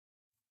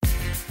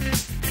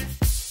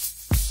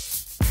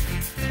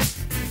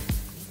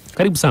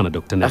Karibu sana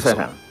Dr. Nelson.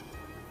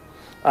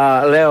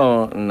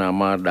 Leo na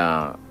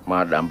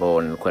mada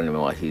ambayo nilikuwa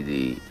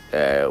nimewahidi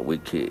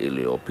wiki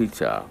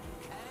iliyopita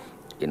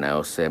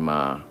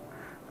inayosema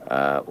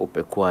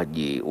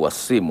upekuaji wa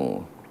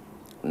simu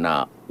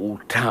na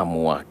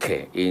utamu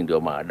wake. Hii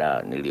ndio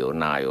mada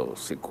nilionayo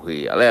siku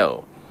hii ya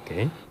leo.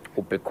 Okay.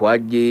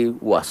 Upekuaji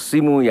wa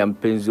simu ya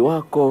mpenzi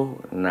wako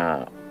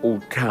na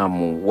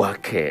utamu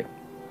wake.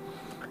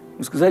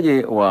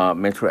 Msikilizaji wa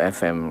Metro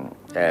FM,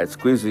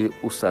 siku hizi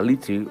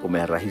usaliti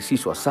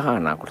umerahisishwa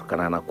sana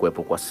kutokana na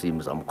kuwepo kwa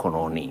simu za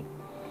mkononi.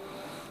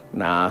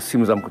 Na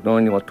simu za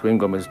mkononi watu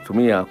wengi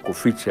wamezitumia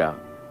kuficha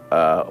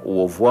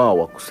uovu wao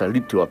wa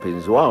kusaliti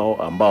wapenzi wao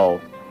ambao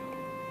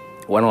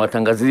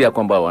wanawatangazia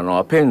kwamba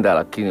wanawapenda,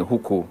 lakini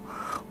huku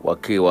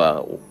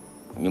wakiwa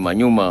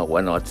nyuma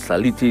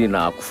wanawasaliti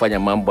na kufanya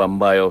mambo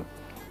ambayo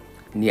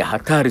ni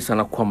hatari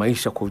sana kwa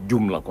maisha kwa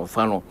ujumla. Kwa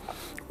mfano,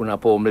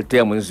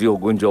 unapomletea mwenzio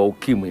ugonjwa wa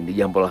ukimwi ni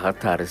jambo la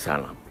hatari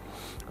sana.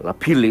 La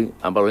pili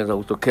ambalo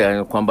linaweza kutokea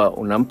ni kwamba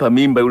unampa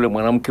mimba yule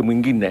mwanamke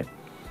mwingine,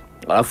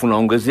 alafu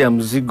unaongezea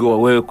mzigo wa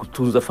wewe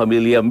kutunza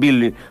familia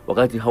mbili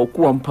wakati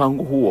haukuwa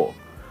mpango huo.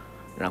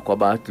 Na kwa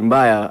bahati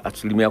mbaya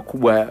asilimia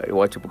kubwa ya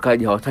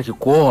wachepukaji hawataki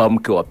kuoa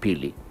mke wa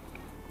pili,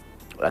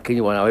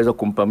 lakini wanaweza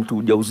kumpa mtu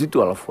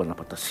ujauzito alafu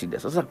wanapata shida.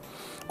 Sasa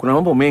kuna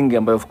mambo mengi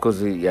ambayo of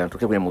course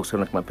yanatokea kwenye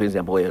mahusiano ya kimapenzi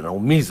ambayo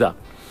yanaumiza,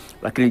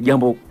 lakini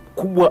jambo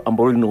kubwa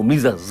ambalo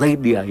linaumiza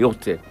zaidi ya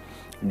yote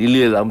ni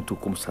lile la mtu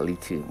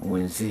kumsaliti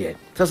mwenzie.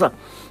 Sasa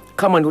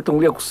kama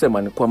nilivyotangulia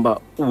kusema ni kwamba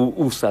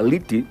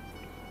usaliti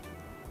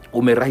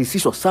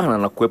umerahisishwa sana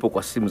na kuwepo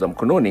kwa simu za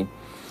mkononi,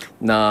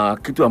 na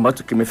kitu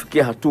ambacho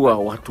kimefikia hatua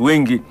watu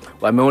wengi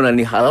wameona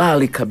ni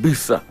halali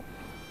kabisa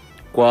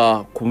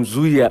kwa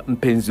kumzuia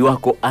mpenzi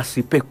wako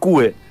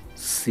asipekue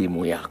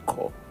simu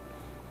yako.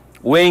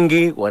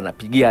 Wengi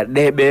wanapigia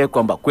debe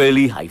kwamba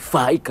kweli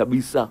haifai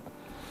kabisa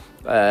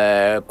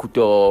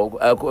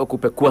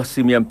kupekua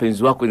simu ya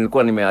mpenzi wako.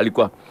 Nilikuwa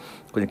nimealikwa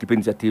kwenye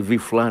kipindi cha TV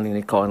fulani,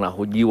 nikawa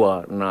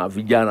nahojiwa na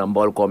vijana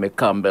ambao walikuwa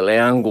wamekaa mbele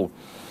yangu.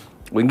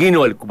 Wengine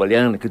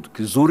walikubaliana na kitu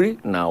kizuri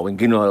na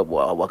wengine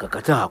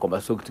wakakataa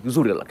kwamba sio kitu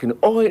kizuri, lakini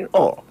all in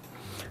all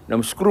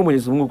namshukuru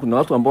Mwenyezi Mungu, kuna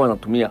watu ambao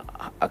wanatumia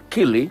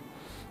akili,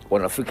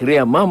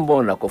 wanafikiria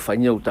mambo na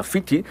kufanyia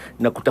utafiti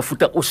na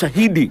kutafuta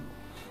ushahidi.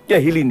 Je,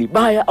 hili ni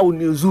baya au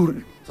ni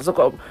nzuri? Sasa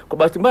kwa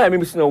bahati mbaya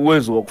mimi sina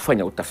uwezo wa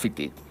kufanya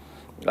utafiti,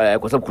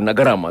 kwa sababu kuna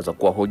gharama za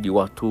kuwahoji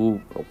watu,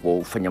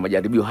 kufanya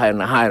majaribio haya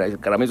na haya,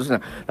 gharama hizo sina.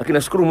 Lakini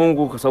nashukuru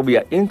Mungu kwa sababu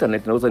ya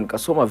internet naweza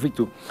nikasoma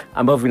vitu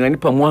ambavyo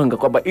vinanipa mwanga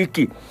kwamba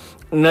hiki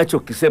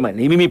ninachokisema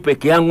ni mimi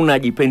peke yangu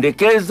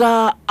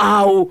najipendekeza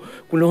au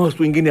kuna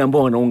watu wengine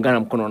ambao wanaungana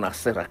mkono na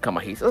sera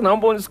kama hii. Sasa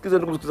naomba unisikize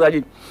ndugu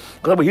msikilizaji,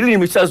 kwa sababu hili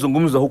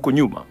nimeshazungumza huko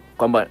nyuma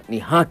kwamba ni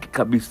haki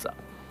kabisa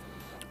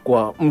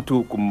kwa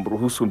mtu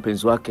kumruhusu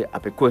mpenzi wake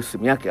apekue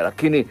simu yake,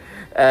 lakini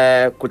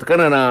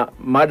kutokana na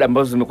mada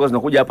ambazo zimekuwa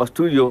zinakuja hapa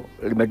studio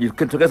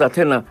limejitokeza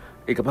tena,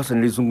 ikapasa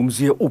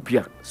nilizungumzie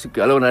upya siku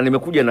ya leo, na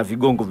nimekuja na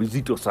vigongo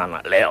vizito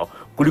sana leo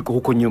kuliko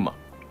huko nyuma.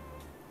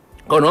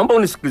 Kwa naomba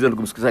unisikilize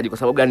ndugu msikilizaji, kwa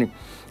sababu gani?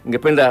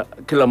 Ningependa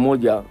kila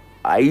mmoja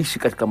aishi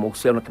katika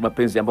mahusiano ya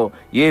kimapenzi ambao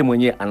yeye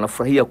mwenyewe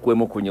anafurahia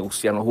kuwemo kwenye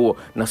uhusiano huo,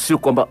 na sio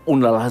kwamba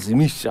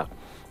unalazimisha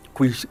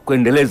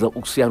kuendeleza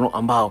uhusiano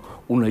ambao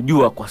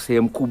unajua kwa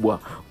sehemu kubwa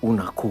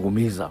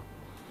unakuumiza.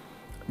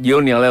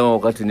 Jioni ya leo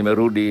wakati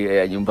nimerudi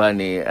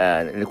nyumbani,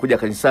 nilikuja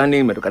kanisani,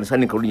 nimetoka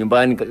kanisani nikarudi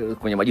nyumbani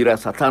kwenye majira ya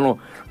saa 5,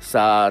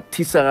 saa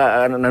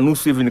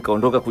 9:30 hivi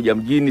nikaondoka kuja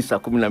mjini, saa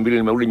 12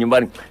 nimerudi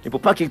nyumbani.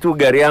 Nilipopaki tu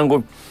gari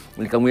yangu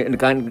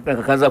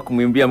nikaanza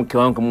kumwimbia mke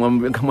wangu,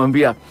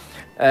 nikamwambia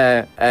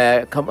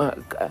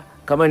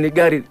kama ni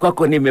gari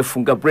kwako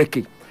nimefunga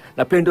breki,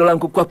 na pendo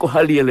langu kwako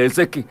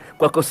halielezeki,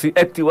 kwako si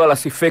acti wala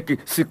si feki,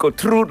 siko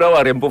true na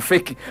warembo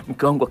feki.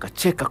 Mke wangu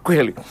akacheka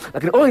kweli,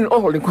 lakini all in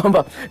all ni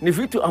kwamba ni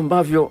vitu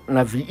ambavyo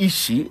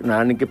naviishi,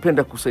 na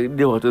ningependa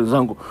kusaidia watu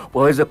zangu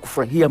waweze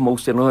kufurahia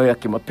mahusiano yao ya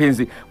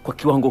kimapenzi kwa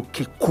kiwango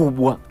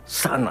kikubwa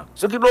sana,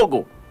 sio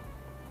kidogo.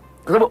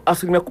 Kwa sababu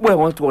asilimia kubwa ya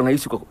watu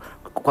wanaishi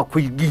kwa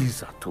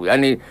kuigiza tu.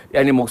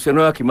 Yani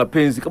mahusiano ya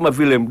kimapenzi kama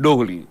vile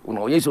mdoli,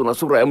 unaonyesha una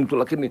sura ya mtu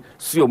lakini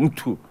sio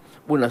mtu.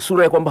 Una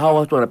sura ya kwamba hawa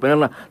watu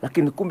wanapendana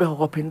lakini kumbe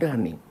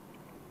hawapendani.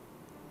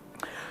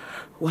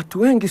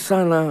 Watu wengi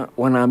sana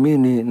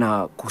wanaamini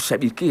na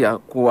kushabikia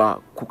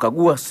kuwa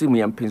kukagua simu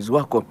ya mpenzi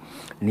wako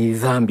ni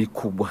dhambi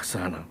kubwa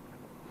sana.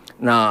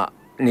 Na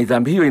ni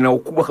dhambi hiyo ina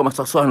ukubwa kama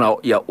sawa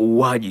ya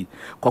uuaji.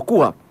 Kwa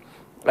kuwa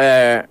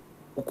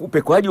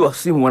upekuaji wa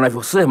simu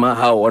wanavyosema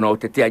hao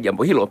wanaotetea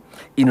jambo hilo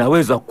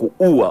inaweza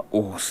kuua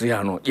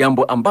uhusiano.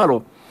 Jambo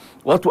ambalo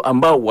watu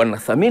ambao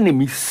wanathamini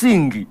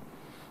misingi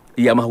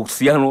ya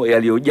mahusiano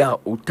yaliyojaa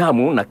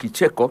utamu na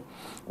kicheko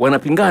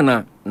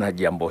wanapingana na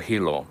jambo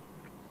hilo.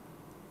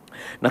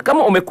 Na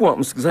kama umekuwa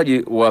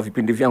msikilizaji wa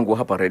vipindi vyangu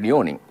hapa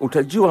redioni,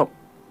 utajua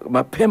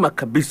mapema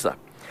kabisa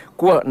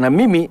kuwa na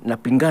mimi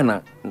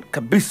napingana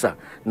kabisa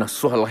na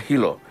swala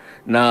hilo,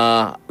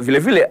 na vile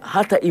vile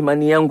hata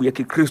imani yangu ya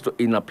Kikristo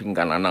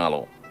inapingana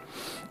nalo.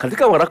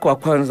 Katika waraka wa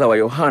kwanza wa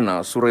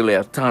Yohana sura ile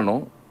ya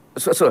 5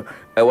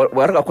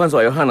 waraka wa kwanza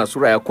wa Yohana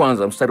sura ya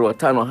kwanza mstari wa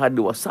 5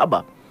 hadi wa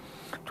 7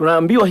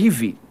 tunaambiwa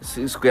hivi,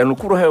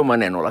 siyanukuru hayo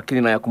maneno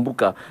lakini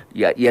nayakumbuka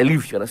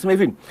yalivyo. Anasema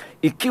hivi,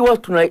 ikiwa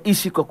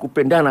tunaishi kwa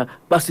kupendana,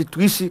 basi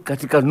tuishi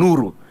katika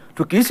nuru.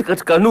 Tukiishi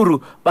katika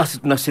nuru, basi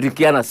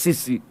tunashirikiana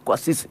sisi kwa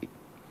sisi.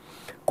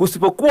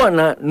 Kusipokuwa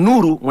na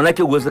nuru,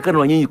 manake uwezekano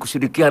wa nyinyi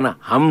kushirikiana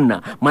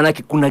hamna,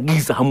 manake kuna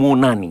giza,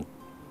 hamuonani.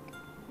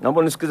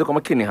 Naomba nisikize kwa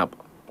makini hapa.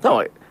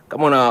 Sawa?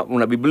 Kama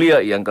una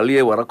Biblia,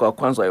 iangalie waraka wa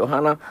kwanza wa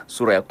Yohana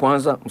sura ya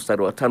kwanza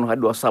mstari wa 5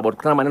 hadi wa 7.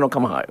 Tukutana maneno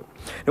kama hayo.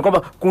 Ni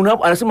kwamba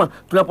anasema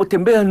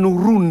tunapotembea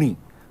nuruni,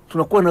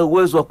 tunakuwa na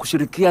uwezo wa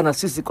kushirikiana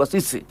sisi kwa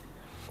sisi.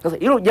 Sasa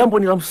hilo jambo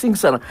ni la msingi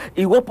sana.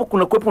 Iwapo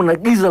kuna kuwepo na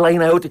giza la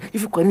aina yote,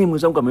 hivi kwa nini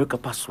mwenzangu ameweka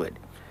password?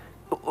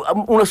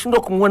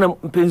 Unashindwa kumwona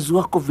mpenzi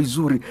wako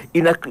vizuri,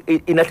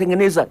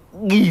 inatengeneza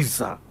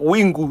giza,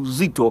 wingu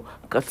zito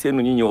kati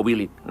yenu nyinyi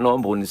wawili.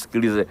 Naomba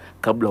unisikilize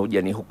kabla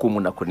hujanihukumu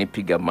na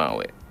kunipiga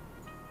mawe.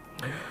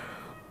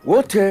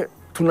 Wote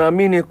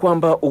tunaamini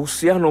kwamba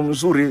uhusiano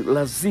mzuri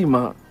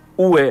lazima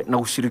uwe na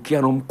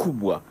ushirikiano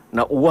mkubwa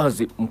na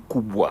uwazi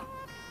mkubwa.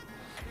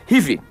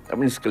 Hivi,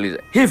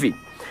 nisikilize. Hivi,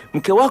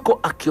 mke wako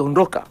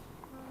akiondoka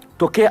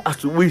tokea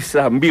asubuhi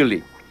saa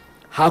 2,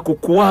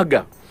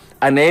 hakukuaga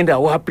anaenda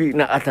wapi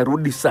na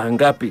atarudi saa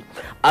ngapi?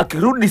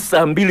 Akirudi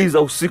saa 2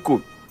 za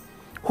usiku,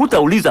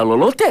 hutauliza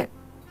lolote?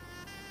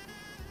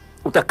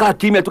 Utakaa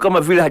kimya tu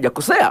kama vile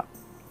hajakosea?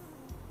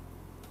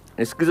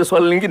 Nisikize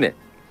swali lingine.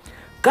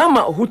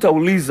 Kama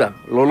hutauliza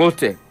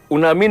lolote,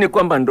 unaamini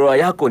kwamba ndoa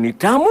yako ni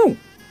tamu?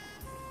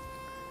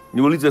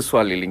 Niulize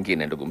swali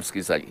lingine, ndugu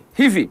msikilizaji.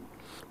 Hivi,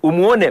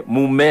 umuone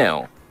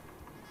mumeo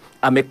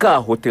amekaa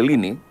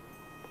hotelini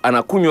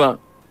anakunywa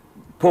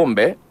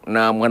pombe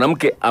na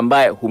mwanamke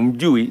ambaye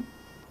humjui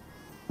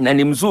na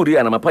ni mzuri,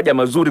 ana mapaja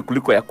mazuri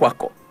kuliko ya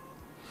kwako.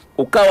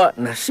 Ukawa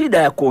na shida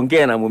ya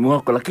kuongea na mume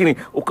wako, lakini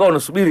ukawa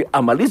unasubiri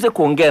amalize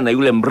kuongea na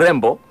yule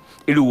mrembo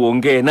ili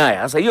uongee naye.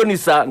 Sasa hiyo ni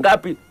saa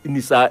ngapi?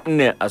 Ni saa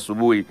 4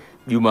 asubuhi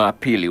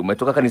Jumapili.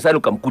 Umetoka kanisani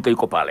ukamkuta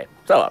yuko pale.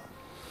 Sawa?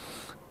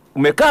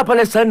 Umekaa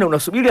pale saa 4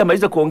 unasubiri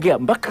amalize kuongea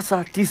mpaka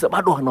saa 9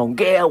 bado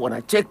wanaongea,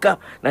 wanacheka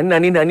na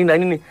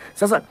nini.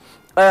 Sasa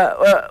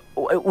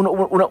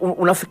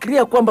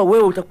unafikiria kwamba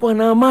wewe utakuwa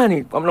na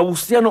amani kwa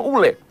uhusiano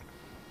ule?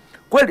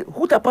 Kweli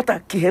hutapata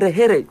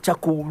kiherehere cha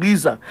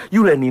kuuliza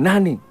yule ni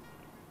nani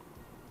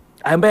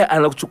ambaye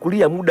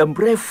anakuchukulia muda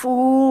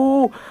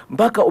mrefu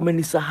mpaka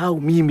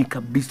umenisahau mimi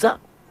kabisa?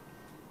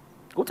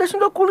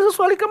 Utashindwa kuuliza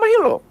swali kama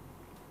hilo.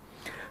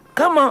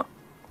 Kama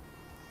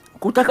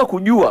kutaka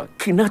kujua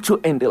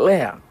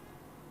kinachoendelea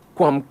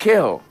kwa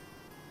mkeo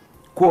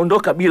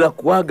kuondoka bila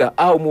kuaga,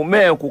 au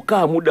mumeo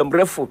kukaa muda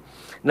mrefu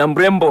na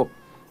mrembo,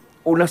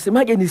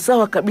 unasemaje ni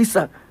sawa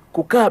kabisa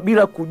kukaa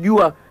bila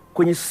kujua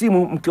kwenye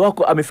simu mke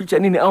wako ameficha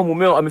nini au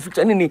mumeo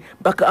ameficha nini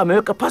mpaka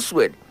ameweka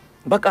password,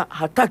 mpaka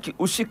hataki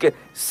ushike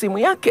simu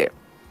yake?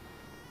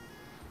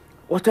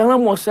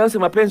 Wataalamu wa sayansi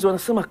mapenzi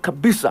wanasema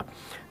kabisa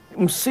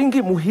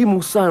msingi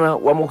muhimu sana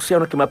wa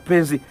mahusiano ya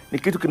kimapenzi ni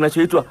kitu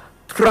kinachoitwa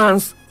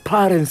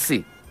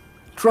transparency.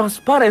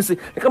 Transparency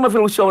ni kama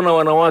vile ushaona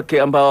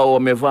wanawake ambao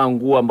wamevaa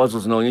nguo ambazo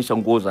zinaonyesha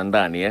nguo za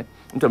ndani.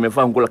 Mtu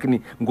amevaa nguo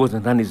lakini nguo za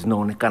ndani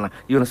zinaonekana.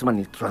 Hiyo nasema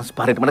ni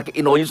transparent, maana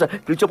inaonyesha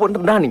kilichopo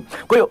ndani.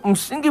 Kwa hiyo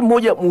msingi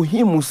mmoja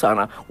muhimu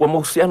sana wa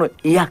mahusiano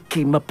ya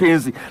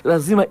kimapenzi,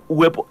 lazima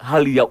uwepo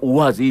hali ya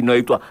uwazi,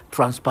 inaitwa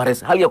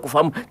transparency, hali ya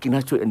kufahamu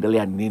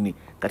kinachoendelea nini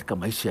katika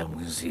maisha ya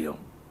mwenzio.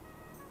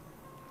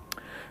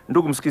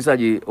 Ndugu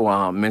msikilizaji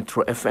wa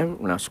Metro FM,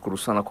 nashukuru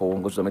sana kwa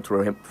uongozi wa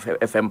Metro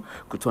FM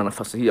kutoa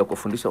nafasi hii ya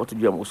kufundisha watu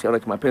juu ya mahusiano ya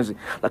kimapenzi.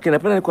 Lakini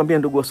napenda nikwambie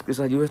ndugu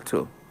wasikilizaji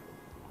wetu,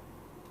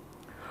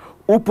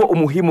 upo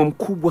umuhimu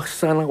mkubwa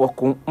sana wa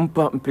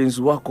kumpa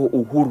mpenzi wako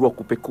uhuru wa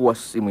kupekua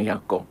simu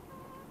yako.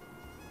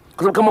 Kwa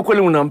sababu kama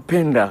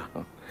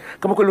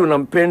kweli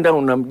unampenda,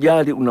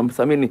 unamjali,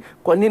 unamthamini,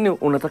 kwa nini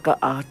unataka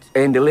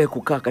aendelee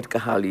kukaa katika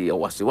hali ya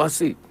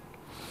wasiwasi?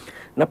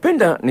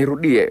 Napenda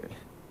nirudie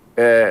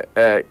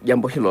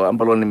jambo hilo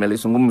ambalo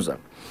nimelizungumza.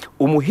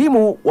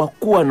 Umuhimu wa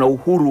kuwa na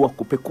uhuru wa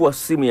kupekua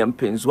simu ya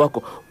mpenzi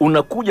wako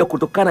unakuja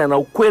kutokana na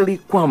ukweli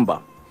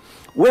kwamba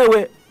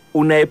wewe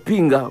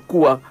unayepinga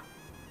kuwa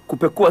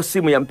kupekua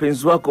simu ya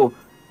mpenzi wako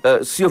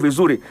sio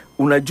vizuri,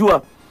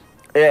 unajua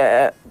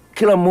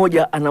kila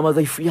mmoja ana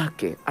madhaifu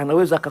yake,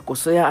 anaweza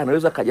akakosea,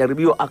 anaweza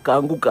akajaribiwa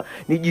akaanguka.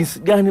 Ni jinsi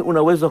gani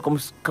unaweza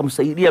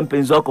kumsaidia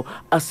mpenzi wako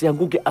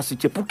asianguke,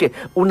 asichepuke?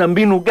 Una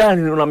mbinu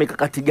gani, una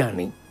mikakati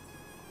gani?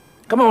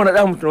 Kama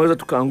wanadamu tunaweza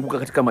tukaanguka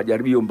katika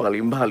majaribio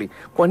mbalimbali,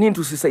 kwa nini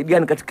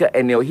tusisaidiane katika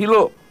eneo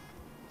hilo?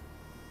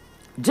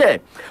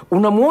 Je,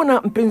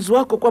 unamuona mpenzi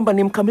wako kwamba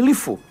ni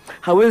mkamilifu,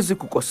 hawezi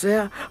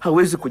kukosea,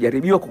 hawezi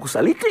kujaribiwa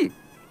kukusaliti?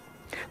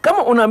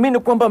 Kama unaamini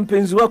kwamba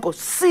mpenzi wako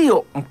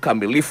sio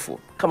mkamilifu,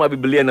 kama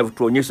Biblia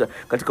inavyotuonyesha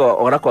katika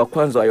waraka wa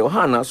kwanza wa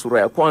Yohana sura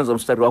ya kwanza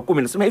mstari wa 10,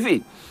 inasema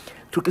hivi: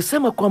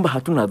 tukisema kwamba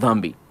hatuna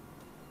dhambi,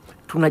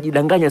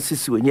 tunajidanganya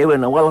sisi wenyewe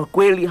na wala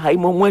kweli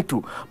haimo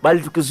mwetu.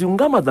 Bali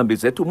tukiziungama dhambi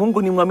zetu,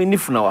 Mungu ni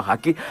mwaminifu na wa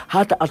haki,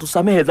 hata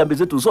atusamehe dhambi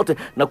zetu zote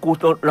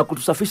na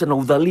kutusafisha na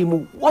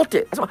udhalimu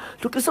wote.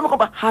 Tukisema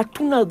kwamba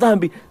hatuna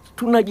dhambi,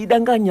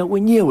 tunajidanganya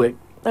wenyewe.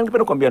 Na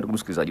ningependa kuambia ndugu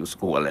msikilizaji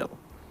usiku wa leo,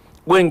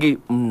 wengi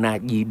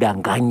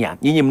mnajidanganya.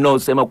 Nyinyi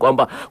mnaosema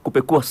kwamba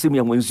kupekua simu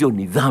ya mwenzio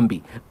ni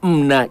dhambi,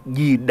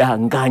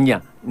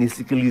 mnajidanganya.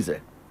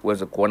 Nisikilize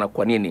uweze kuona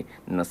kwa nini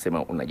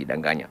ninasema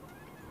unajidanganya.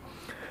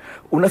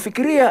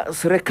 Unafikiria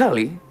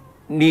serikali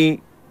ni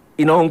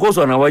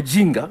inaongozwa na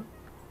wajinga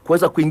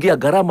kuweza kuingia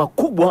gharama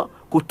kubwa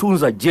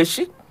kutunza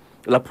jeshi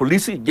la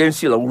polisi,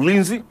 jeshi la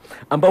ulinzi,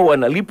 ambao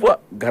wanalipwa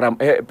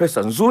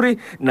pesa nzuri,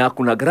 na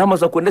kuna gharama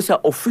za kuendesha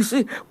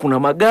ofisi, kuna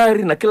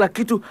magari na kila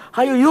kitu.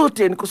 Hayo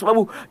yote ni kwa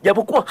sababu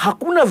japokuwa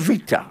hakuna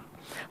vita,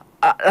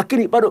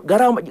 lakini bado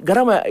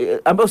gharama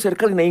ambayo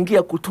serikali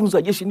inaingia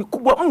kutunza jeshi ni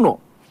kubwa mno.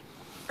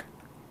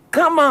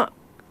 Kama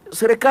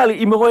serikali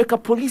imeweka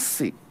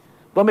polisi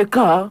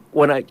wamekaa,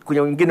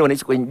 kwenye wengine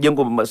wanaishi kwenye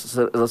jengo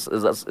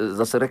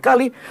za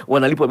serikali,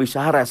 wanalipwa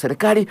mishahara ya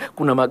serikali,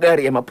 kuna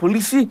magari ya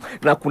mapolisi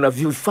na kuna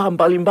vifaa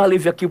mbalimbali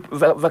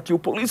vya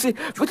kiupolisi,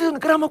 vyote ni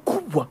gharama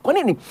kubwa. Kwa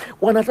nini?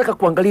 Wanataka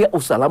kuangalia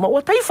usalama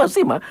wa taifa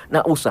zima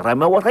na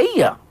usalama wa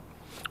raia.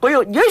 Kwa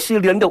hiyo jeshi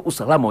linalinda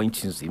usalama wa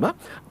nchi nzima,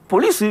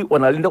 polisi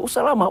wanalinda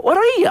usalama wa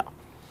raia.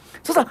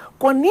 Sasa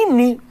kwa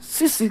nini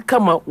sisi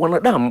kama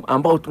wanadamu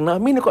ambao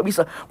tunaamini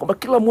kabisa kwamba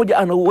kila mmoja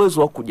ana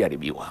uwezo wa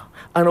kujaribiwa,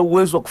 ana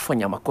uwezo wa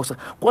kufanya makosa,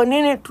 kwa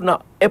nini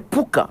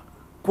tunaepuka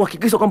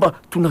kuhakikisha kwamba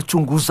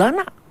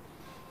tunachunguzana?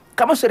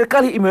 Kama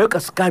serikali imeweka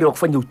askari wa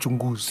kufanya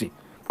uchunguzi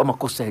kwa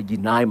makosa ya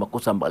jinai,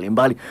 makosa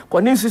mbalimbali,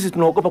 kwa nini sisi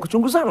tunaogopa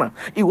kuchunguzana?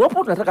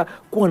 Iwapo tunataka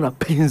kuwa na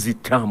penzi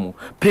tamu,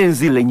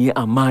 penzi lenye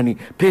amani,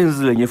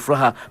 penzi lenye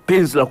furaha,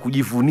 penzi la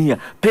kujivunia,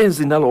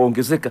 penzi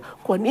linaloongezeka,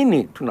 kwa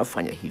nini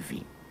tunafanya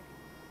hivi?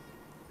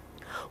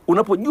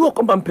 Unapojua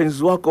kwamba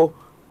mpenzi wako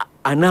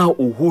anao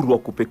uhuru wa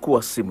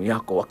kupekua simu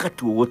yako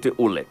wakati wowote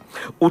ule,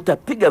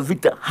 utapiga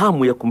vita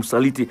hamu ya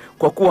kumsaliti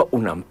kwa kuwa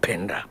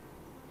unampenda.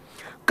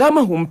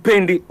 Kama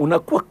humpendi,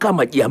 unakuwa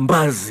kama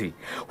jambazi,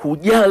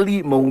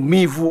 hujali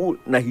maumivu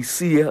na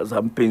hisia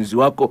za mpenzi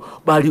wako,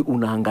 bali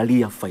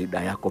unaangalia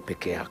faida yako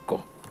peke yako.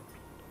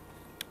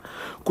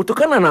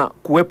 Kutokana na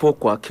kuwepo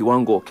kwa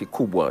kiwango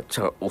kikubwa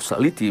cha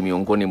usaliti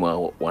miongoni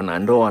mwa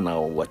wanandoa na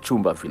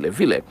wachumba vile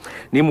vile,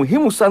 ni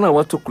muhimu sana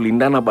watu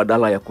kulindana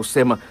badala ya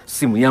kusema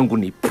simu yangu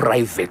ni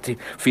private,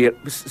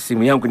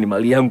 simu yangu ni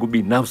mali yangu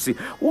binafsi.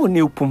 Huo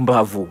ni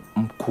upumbavu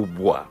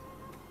mkubwa.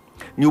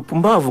 Ni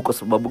upumbavu kwa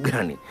sababu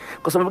gani?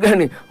 Kwa sababu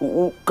gani?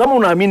 Kama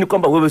unaamini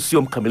kwamba wewe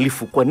sio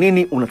mkamilifu, kwa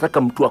nini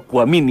unataka mtu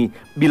akuamini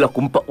bila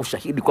kumpa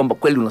ushahidi kwamba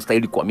kweli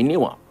unastahili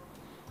kuaminiwa?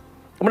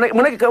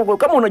 Maana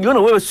kama unajiona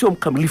wewe sio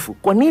mkamilifu,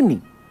 kwa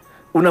nini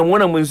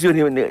unamwona mwenzio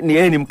ni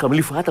yeye ni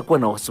mkamilifu hata kuwa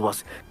na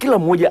wasiwasi? Kila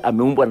mmoja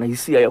ameumbwa na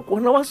hisia ya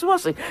kuwa na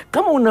wasiwasi.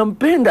 Kama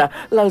unampenda,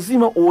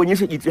 lazima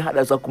uonyeshe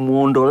jitihada za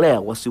kumuondolea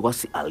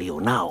wasiwasi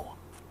alionao.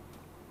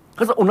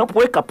 Sasa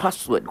unapoweka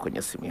password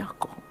kwenye simu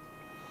yako,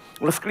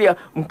 unafikiria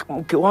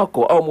mke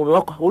wako au mume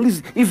wako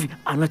haulizi hivi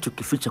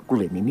anachokificha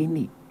kule ni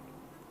nini?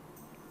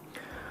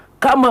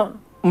 Kama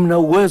mna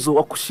uwezo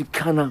wa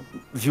kushikana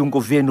viungo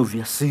vyenu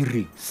vya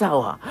siri,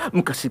 sawa,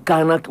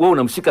 mkashikana, wewe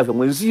unamshika vya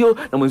mwenzio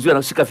na mwenzio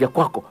anashika vya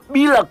kwako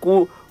bila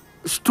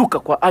kushtuka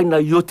kwa aina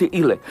yote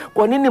ile,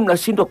 kwa nini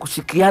mnashindwa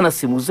kushikiana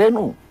simu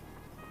zenu?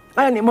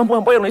 Haya ni mambo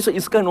ambayo yanaonyesha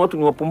jinsi gani watu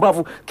ni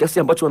wapumbavu kiasi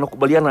ambacho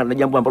wanakubaliana na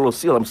jambo ambalo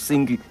sio la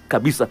msingi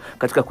kabisa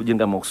katika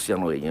kujenga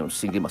mahusiano yenye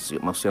msingi,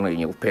 mahusiano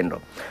yenye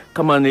upendo.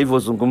 Kama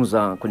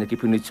nilivyozungumza kwenye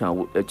kipindi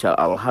cha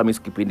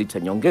Alhamis, kipindi cha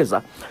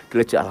nyongeza,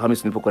 kile cha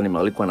Alhamis nilipokuwa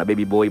nimealikwa na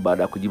Baby Boy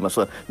baada ya kujibu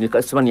maswali,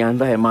 nikasema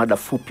niandae mada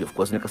fupi. Of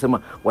course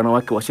nikasema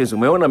wanawake washenzi.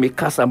 Umeona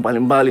mikasa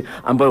mbalimbali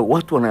ambayo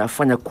watu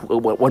wanayafanya,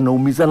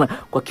 wanaumizana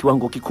kwa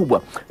kiwango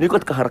kikubwa. Niko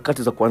katika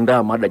harakati za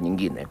kuandaa mada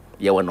nyingine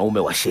ya wanaume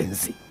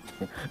washenzi,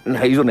 na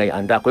hizo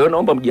naiandaa. Kwa hiyo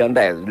naomba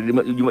mjiandae.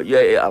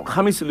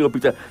 Alhamisi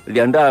iliyopita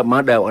niliandaa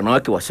mada ya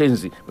wanawake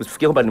washenzi.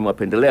 Msifikie kwamba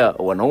nimewapendelea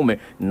wanaume,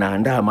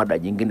 naandaa mada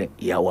nyingine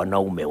ya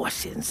wanaume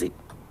washenzi.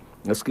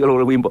 Nasikia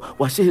ule wimbo,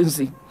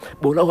 washenzi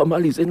bora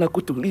wamalize na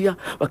kutulia,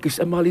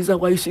 wakishamaliza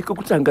waishi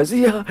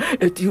kukutangazia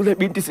eti yule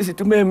binti sisi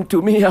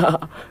tumemtumia.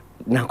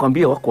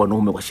 Nakwambia wako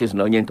wanaume washenzi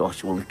na wenyewe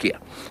nitawashughulikia.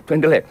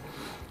 Tuendelee.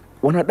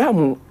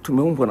 Wanadamu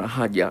tumeumbwa na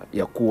haja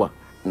ya kuwa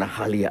na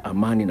hali ya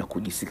amani na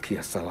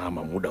kujisikia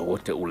salama muda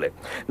wote ule,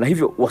 na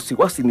hivyo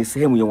wasiwasi ni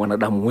sehemu ya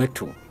wanadamu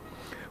wetu.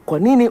 Kwa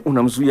nini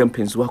unamzuia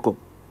mpenzi wako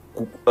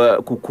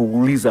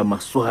kukuuliza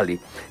maswali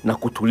na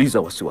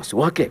kutuliza wasiwasi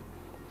wake?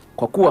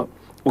 Kwa kuwa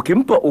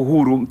ukimpa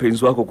uhuru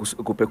mpenzi wako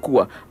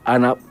kupekua,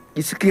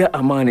 anajisikia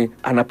amani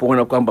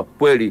anapoona kwamba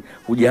kweli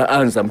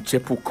hujaanza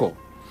mchepuko.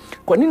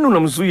 Kwa nini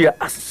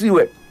unamzuia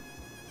asiwe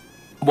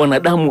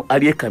mwanadamu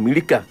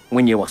aliyekamilika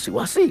mwenye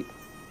wasiwasi?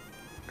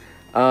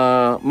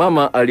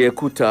 Mama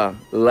aliyekuta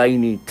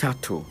laini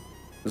 3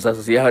 za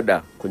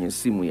ziada kwenye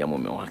simu ya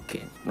mume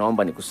wake.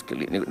 Naomba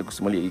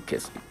nikusimulie hii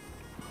kesi.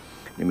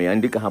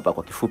 Nimeandika hapa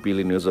kwa kifupi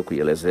ili niweze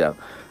kuielezea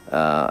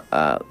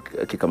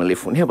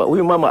kikamilifu.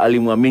 Huyu mama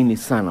alimwamini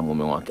sana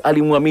mume wake.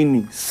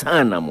 Alimwamini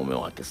sana mume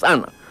wake,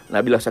 sana.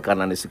 Na bila shaka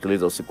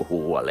ananisikiliza usiku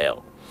huu wa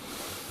leo.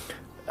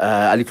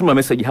 Alituma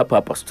message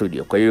hapa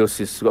studio. Kwa hiyo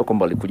sisi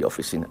kwamba alikuja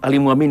ofisini.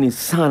 Alimwamini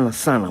sana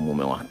sana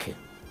mume wake.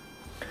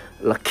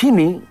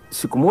 Lakini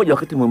siku moja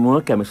wakati mume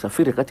wake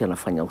amesafiri, kati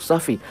anafanya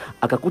usafi,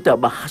 akakuta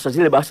bahasha,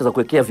 zile bahasha za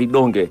kuwekea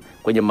vidonge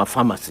kwenye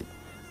mafamasi.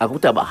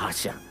 Akakuta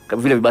bahasha,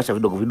 vile vibahasha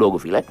vidogo vidogo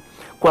vile.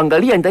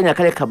 Kuangalia ndani ya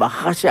kale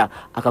kabahasha,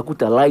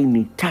 akakuta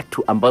laini 3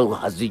 ambazo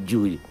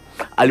hazijui.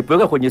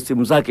 Alipoweka kwenye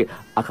simu zake,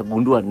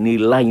 akagundua ni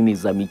laini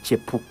za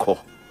michepuko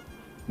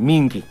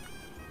mingi.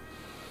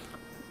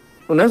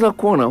 Unaweza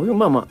kuona huyu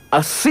mama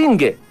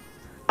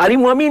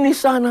alimwamini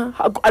sana,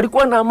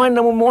 alikuwa na amani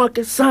na mume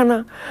wake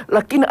sana,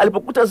 lakini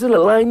alipokuta zile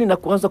laini na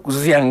kuanza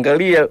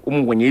kuziangalia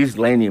kwenye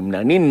hizi laini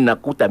mna nini,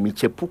 nakuta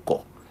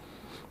michepuko,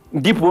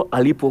 ndipo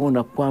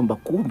alipoona kwamba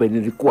kumbe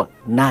nilikuwa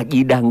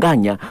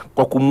najidanganya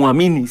kwa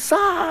kumwamini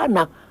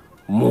sana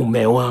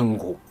mume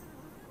wangu.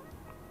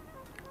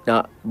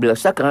 Na bila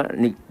shaka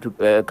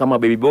kama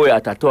baby boy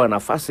atatoa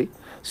nafasi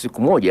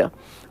siku moja,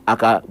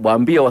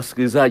 akawaambia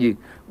wasikilizaji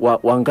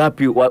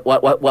wangapi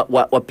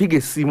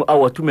wapige simu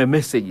au watume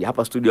message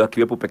hapa studio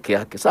akiwepo peke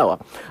yake, sawa?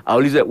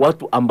 Aulize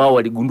watu ambao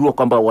waligundua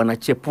kwamba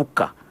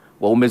wanachepuka,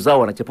 waume zao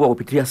wanachepuka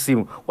kupitia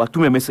simu,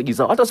 watume message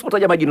zao. Hata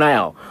usipotaja majina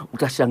yao,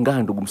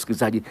 utashangaa ndugu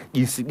msikilizaji,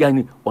 jinsi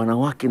gani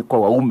wanawake kwa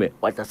waume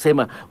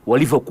watasema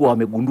walivyokuwa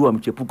wamegundua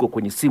mchepuko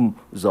kwenye simu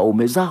za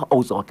waume zao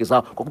au za wake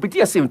zao kwa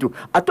kupitia simu tu.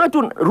 Atoe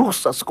tu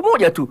ruhusa siku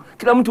moja tu,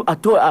 kila mtu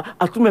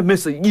atume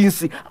message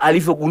jinsi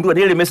alivyogundua,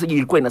 ile message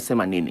ilikuwa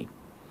inasema nini.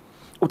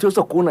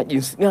 Utaweza kuona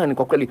jinsi gani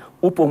kwa kweli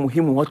upo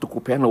muhimu watu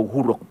kupeana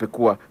uhuru wa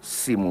kupekua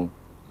simu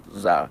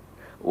za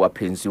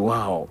wapenzi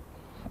wao.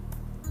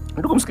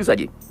 Ndugu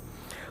msikilizaji,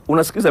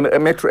 unasikiliza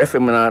Metro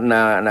FM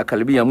na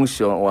karibia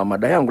mwisho wa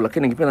mada yangu,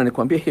 lakini ningependa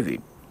nikwambie hivi.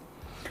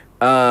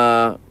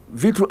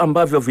 Vitu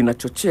ambavyo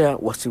vinachochea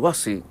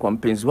wasiwasi kwa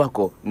mpenzi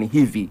wako ni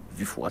hivi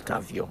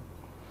vifuatavyo.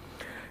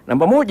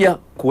 Namba 1,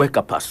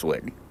 kuweka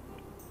password.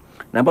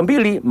 Namba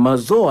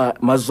 2,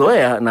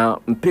 mazoea na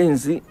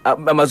mpenzi,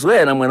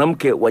 mazoea na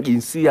mwanamke wa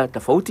jinsia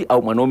tofauti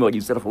au mwanaume wa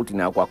jinsia tofauti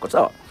na kwako,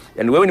 sawa?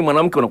 Yaani wewe ni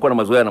mwanamke unakuwa na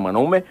mazoea na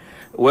mwanaume,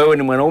 wewe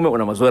ni mwanaume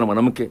una mazoea na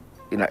mwanamke,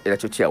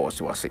 inachochea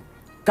wasiwasi.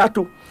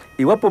 3,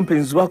 iwapo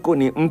mpenzi wako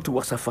ni mtu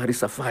wa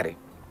safari,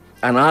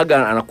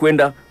 anaaga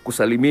anakwenda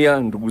kusalimia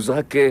ndugu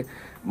zake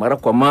mara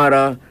kwa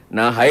mara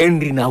na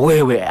haendi na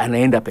wewe,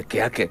 anaenda peke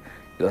yake,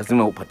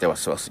 lazima upate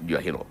wasiwasi juu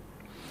ya hilo.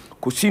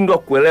 Kushindwa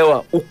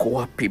kuelewa uko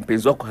wapi,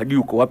 mpenzi wako hajui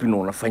uko wapi na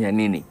unafanya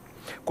nini.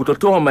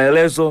 Kutotoa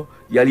maelezo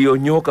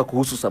yaliyonyoka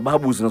kuhusu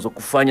sababu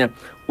zinazokufanya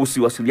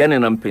usiwasiliane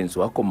na mpenzi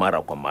wako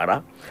mara kwa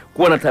mara.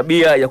 Kuwa na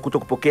tabia ya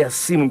kutokupokea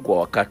simu kwa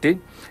wakati,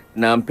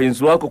 na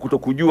mpenzi wako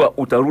kutokujua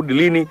utarudi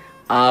lini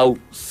au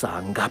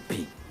saa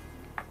ngapi.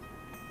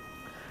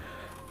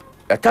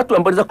 3 ambayo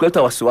inaweza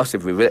kuleta wasiwasi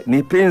vile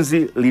ni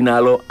penzi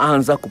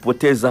linaloanza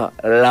kupoteza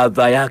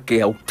ladha yake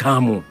ya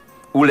utamu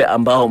ule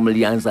ambao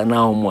mlianza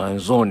nao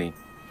mwanzoni.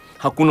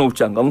 Hakuna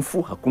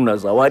uchangamfu, hakuna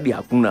zawadi,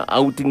 hakuna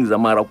outing za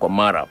mara kwa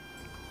mara.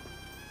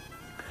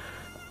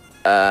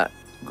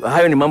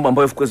 Hayo ni mambo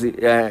ambayo of course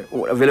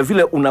vile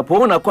vile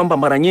unapoona kwamba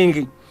mara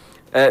nyingi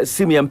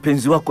simu ya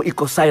mpenzi wako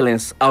iko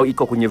silence au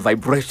iko kwenye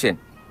vibration.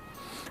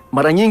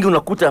 Mara nyingi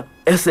unakuta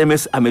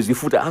SMS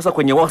amezifuta, hasa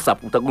kwenye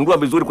WhatsApp. Utagundua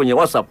vizuri kwenye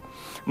WhatsApp,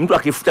 mtu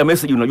akifuta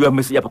message unajua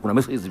message hapa kuna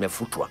message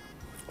zimefutwa.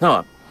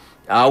 Sawa?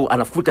 Au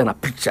anafuta na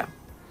picha.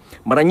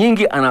 Mara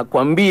nyingi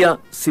anakuambia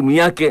simu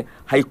yake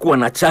haikuwa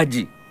na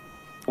chaji.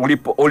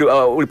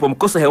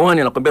 Ulipomkosa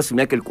hewani anakuambia simu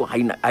yake ilikuwa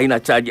haina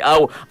chaji,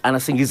 au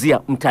anasingizia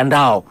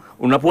mtandao.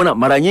 Unapoona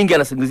mara nyingi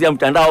anasingizia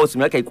mtandao,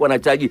 simu yake haikuwa na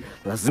chaji,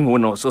 lazima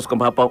uone wasiwasi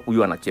kwamba hapa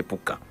huyu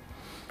anachepuka.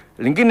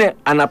 Lingine,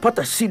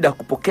 anapata shida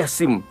kupokea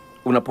simu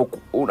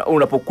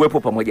unapokuwepo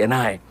pamoja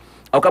naye,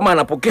 au kama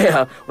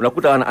anapokea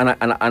unakuta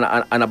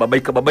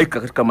anababaika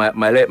katika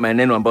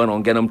maneno ambayo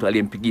anaongea na mtu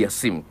aliyempigia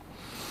simu.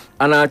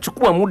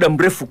 Anachukua muda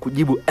mrefu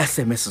kujibu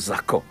SMS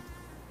zako.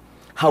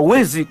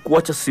 Hawezi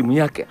kuacha simu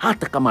yake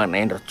hata kama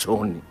anaenda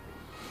chooni.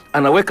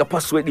 Anaweka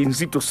password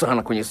nzito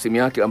sana kwenye simu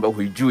yake ambayo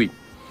huijui.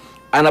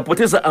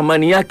 Anapoteza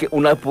amani yake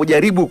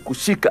unapojaribu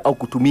kushika au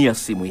kutumia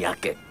simu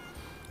yake.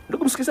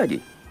 Ndugu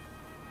msikilizaji,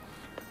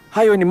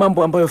 hayo ni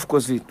mambo ambayo of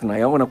course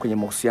tunayaona kwenye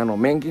mahusiano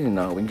mengi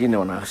na wengine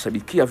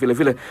wanashabikia vile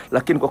vile,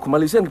 lakini kwa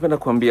kumalizia ningependa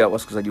kuambia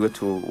wasikilizaji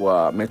wetu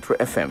wa Metro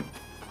FM,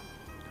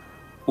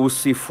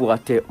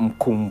 usifuate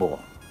mkumbo.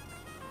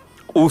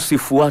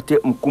 Usifuate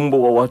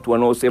mkumbo wa watu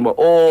wanaosema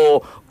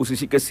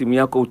usishike simu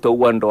yako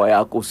utaua ndoa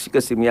yako,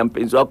 usishike simu ya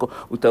mpenzi wako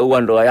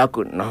utaua ndoa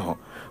yako. No.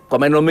 Kwa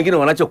maneno mengine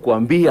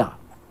wanachokuambia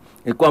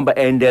ni kwamba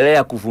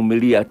endelea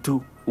kuvumilia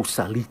tu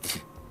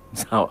usaliti.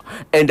 Sawa.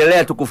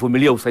 Endelea tu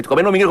kuvumilia usaliti. Kwa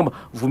maneno mengine kwamba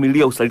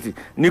vumilia usaliti.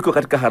 Niko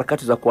katika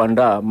harakati za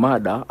kuandaa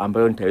mada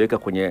ambayo nitaiweka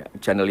kwenye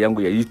channel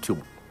yangu ya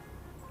YouTube.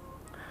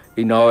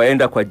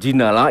 Inaoenda kwa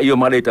jina la, hiyo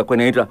mada itakuwa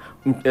inaitwa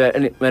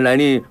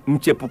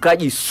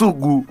mchepukaji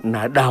sugu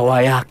na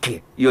dawa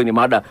yake. Hiyo ni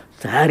mada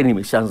tayari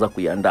nimeshaanza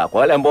kuiandaa.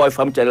 Kwa wale ambao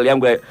wafahamu channel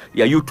yangu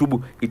ya YouTube,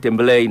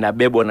 itembelee,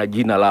 inabebwa na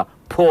jina la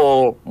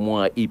Paul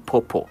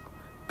Mwaipopo.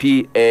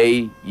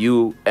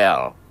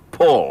 P-A-U-L.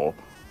 Paul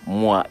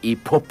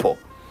Mwaipopo.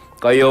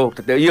 Kwa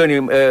hiyo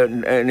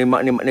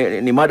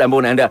ni mada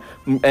ambayo naandaa,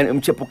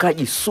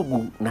 mchepukaji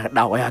sugu na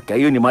dawa yake.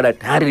 Hiyo ni mada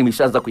tayari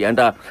nimeshaanza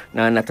kuiandaa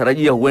na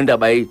natarajia huenda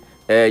by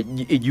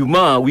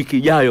Ijumaa wiki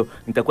ijayo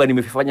nitakuwa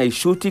nimefanya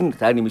shooting,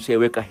 tayari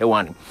nimeshaiweka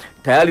hewani.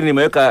 Tayari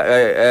nimeweka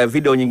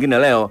video nyingine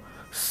leo,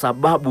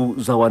 sababu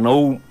za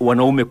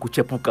wanaume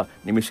kuchepuka,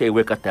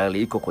 nimeshaiweka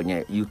tayari, iko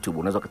kwenye YouTube.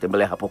 Unaweza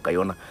kutembelea hapo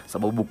kaiona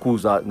sababu kuu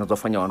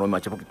zinazofanya wanaume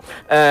wachepuke.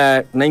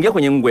 Naingia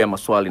kwenye ngwe ya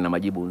maswali na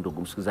majibu,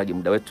 ndugu msikilizaji,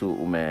 muda wetu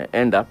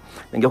umeenda.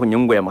 Naingia kwenye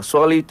ngwe ya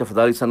maswali.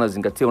 Tafadhali sana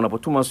zingatia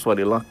unapotuma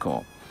swali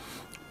lako.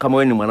 Kama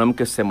wewe ni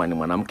mwanamke, sema ni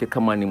mwanamke.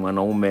 Kama ni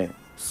mwanaume,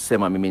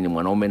 sema mimi ni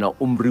mwanaume, na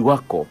umri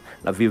wako,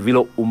 na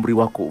vile umri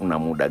wako una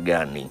muda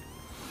gani.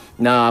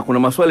 Na kuna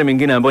maswali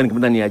mengine ambayo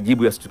ningependa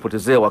niyajibu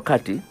yasitupotezee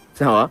wakati.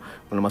 Sawa?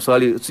 Kuna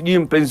maswali, sijui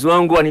mpenzi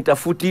wangu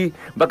anitafuti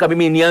mpaka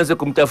mimi nianze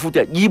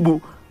kumtafuta.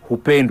 Jibu,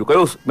 hupendo. Kwa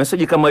hiyo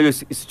message kama hiyo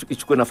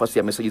isichukue nafasi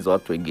ya message za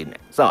watu wengine.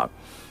 Sawa?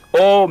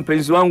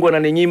 Mpenzi wangu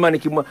ananinyima,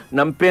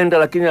 nampenda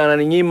lakini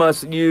ananinyima,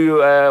 sijui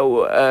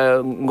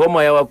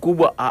ngoma ya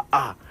wakubwa.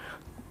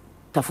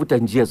 Tafuta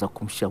njia za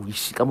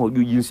kumshawishi. Kama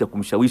hujui jinsi ya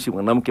kumshawishi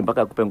mwanamke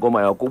mpaka akupe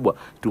ngoma ya wakubwa,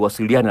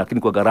 tuwasiliane,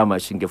 lakini kwa gharama ya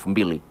shilingi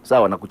 2000.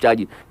 Sawa, na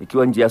kuchaji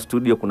ikiwa nje ya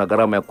studio kuna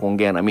gharama ya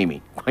kuongea na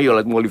mimi. Kwa hiyo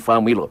lazima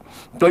ulifahamu hilo.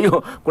 Kwa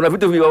hiyo kuna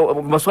vitu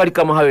maswali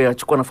kama hayo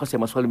yanachukua nafasi ya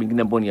maswali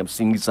mengine ambayo ni ya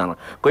msingi sana.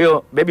 Kwa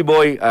hiyo baby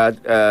boy,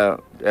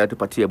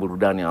 tupatie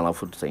burudani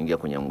alafu tutaingia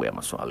kwenye ngwe ya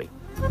maswali.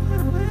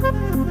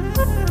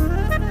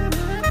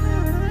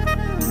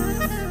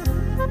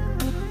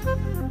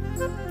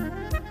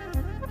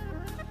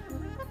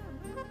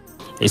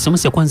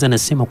 SMS ya kwanza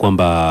anasema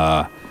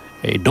kwamba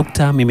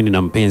Dokta, mimi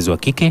nina mpenzi wa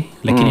kike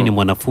lakini ni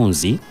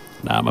mwanafunzi,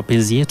 na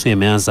mapenzi yetu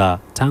yameanza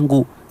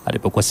tangu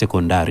alipokuwa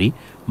sekondari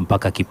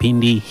mpaka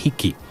kipindi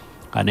hiki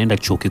anaenda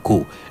chuo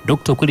kikuu.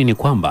 Dokta, kweli ni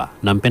kwamba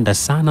nampenda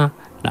sana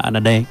na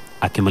anadai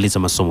akimaliza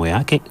masomo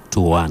yake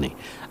tuoane,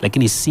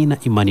 lakini sina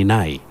imani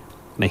naye.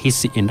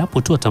 Nahisi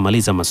endapo tu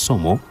atamaliza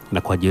masomo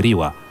na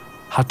kuajiriwa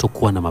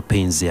hatakuwa na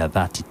mapenzi ya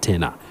dhati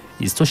tena.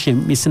 Isitoshe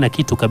mimi sina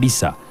kitu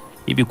kabisa.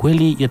 Hivi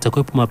kweli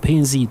yatakuwepo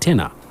mapenzi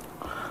tena?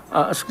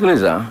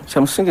 Sikiliza,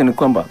 cha msingi ni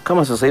kwamba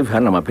kama sasa hivi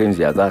hana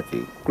mapenzi ya dhati,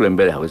 kule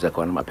mbele hawezi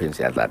kuwa na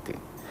mapenzi ya dhati.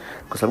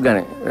 Kwa sababu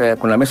gani?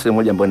 Kuna message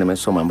moja ambayo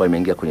nimesoma ambayo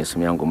imeingia kwenye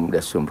simu yangu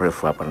muda sio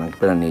mrefu hapa, na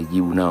ningependa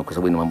nijibu nao kwa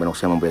sababu ni mambo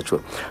yanahusiana mambo ya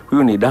chuo.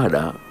 Huyu ni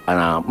dada,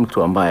 ana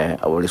mtu ambaye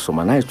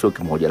walisoma naye chuo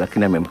kimoja,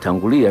 lakini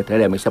amemtangulia,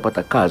 tayari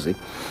ameshapata kazi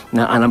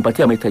na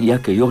anampatia mahitaji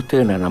yake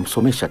yote na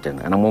anamsomesha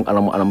tena,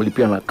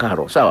 anamlipia na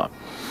karo. Sawa?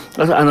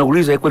 Sasa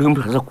anauliza kweli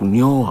mtu anaweza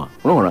kunioa?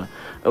 Unaona?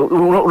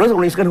 Unaweza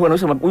kunisikana huwa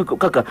anasema huyu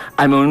kaka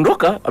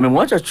ameondoka,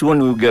 amemwacha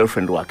chuoni huyu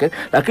girlfriend wake,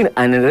 lakini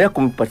anaendelea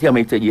kumpatia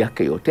mahitaji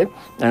yake yote,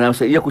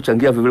 anamsaidia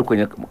kuchangia vivyo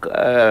kwenye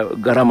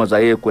gharama za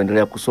yeye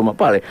kuendelea kusoma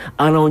pale.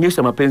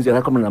 Anaonyesha mapenzi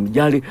yake, kama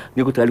namjali,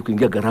 niko tayari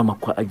kuingia gharama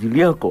kwa ajili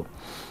yako.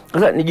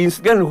 Sasa ni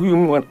jinsi gani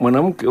huyu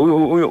mwanamke,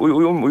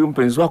 huyu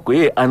mpenzi wako,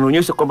 yeye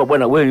anaonyesha kwamba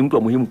bwana, wewe ni mtu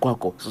wa muhimu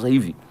kwako sasa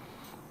hivi.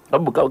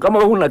 Kama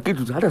wewe huna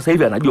kitu, hata sasa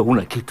hivi anajua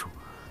huna kitu.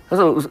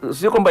 Sasa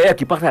sio kwamba yeye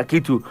akipata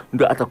kitu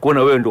ndio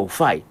atakuona wewe ndio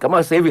ufai.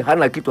 Kama sasa hivi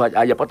hana kitu,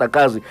 hajapata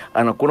kazi,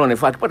 anakuona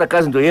unafaa. Akipata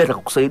kazi ndio yeye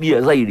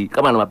atakukusaidia zaidi,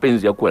 kama ana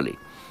mapenzi ya kweli.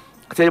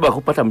 Katiba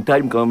kupata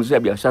mtaji mkamalizia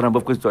biashara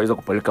ambayo kweli tutaweza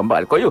kupeleka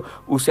mbali. Kwa hiyo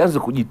usianze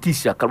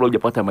kujitisha kabla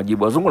hujapata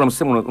majibu. Wazungu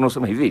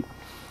wanasema hivi,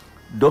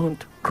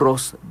 don't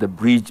cross the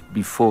bridge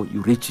before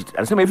you reach it.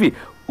 Anasema hivi,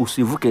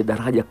 usivuke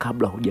daraja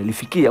kabla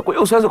hujalifikia. Kwa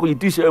hiyo usianze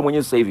kujitisha wewe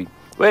mwenyewe sasa hivi.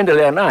 Wewe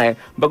endelea naye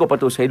mpaka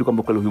upate ushahidi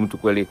kwamba kweli huyu mtu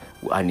kweli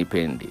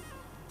anipendi.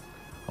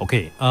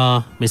 Okay,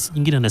 message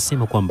nyingine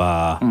anasema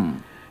kwamba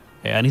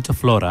Anita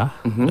Flora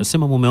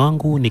anasema mume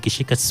wangu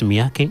nikishika simu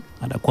yake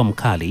anakuwa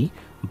mkali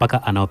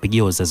mpaka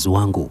anawapigia wazazi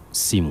wangu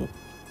simu.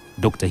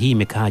 Dokta, hii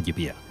imekaaje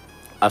pia?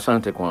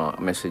 Asante kwa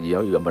message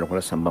yao hiyo ambayo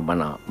kuna sambamba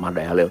na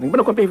mada ya leo.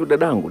 Ningependa kuambia hivi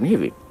dadangu, ni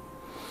hivi.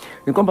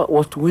 Ni kwamba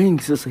watu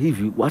wengi sasa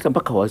hivi, hata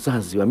mpaka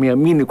wazazi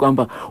wameamini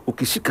kwamba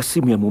ukishika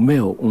simu ya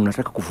mumeo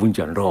unataka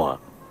kuvunja ndoa.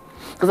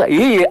 Sasa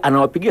yeye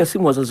anawapigia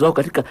simu wazazi wao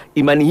katika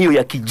imani hiyo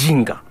ya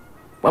kijinga.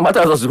 Hata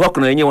wazazi wako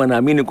na wenyewe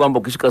wanaamini kwamba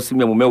ukishika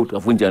simu ya mumeo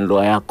utavunja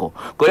ndoa yako.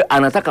 Kwa hiyo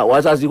anataka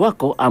wazazi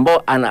wako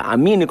ambao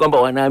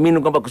wanaamini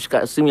kwamba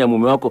kushika simu ya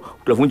mume wako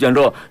utavunja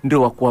ndoa,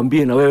 ndio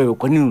wakuambie na wewe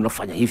kwa nini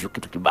unafanya hivyo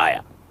kitu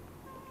kibaya.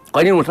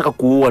 Kwa nini unataka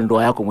kuua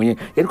ndoa yako mwenyewe?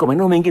 Yaani kwa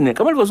maneno mengine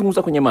kama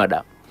nilivyozungumza kwenye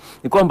mada,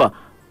 ni kwamba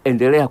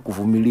endelea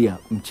kuvumilia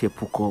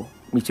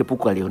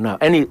michepuko alionao.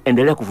 Yaani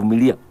endelea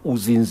kuvumilia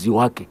uzinzi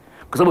wake.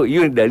 Kwa sababu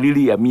hiyo ni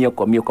dalili ya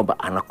 100% kwamba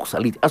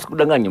anakusaliti.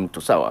 Asikudanganye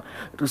mtu, sawa?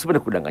 Tusipende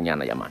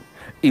kudanganyana jamani.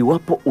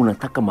 Iwapo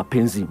unataka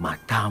mapenzi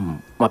matamu,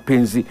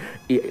 mapenzi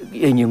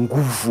yenye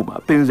nguvu,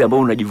 mapenzi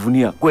ambayo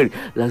unajivunia kweli,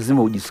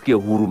 lazima ujisikie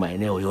huru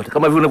maeneo yote.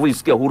 Kama vile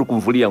unavyojisikia huru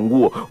kumvulia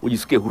nguo,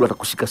 ujisikie huru hata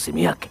kushika simu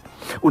yake.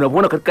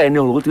 Unapoona katika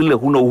eneo lolote lile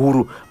huna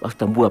uhuru, basi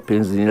tambua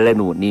penzi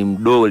lenu ni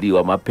mdoli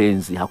wa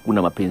mapenzi,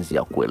 hakuna mapenzi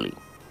ya kweli.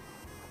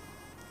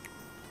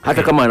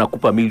 Hata kama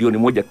anakupa milioni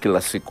 1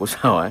 kila siku,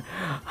 sawa?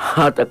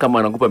 Hata kama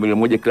anakupa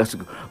milioni 1 kila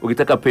siku,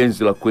 ukitaka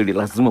penzi la kweli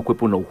lazima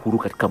kuwepo na uhuru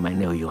katika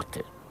maeneo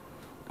yote.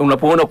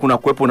 Unapoona kuna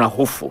kuwepo na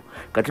hofu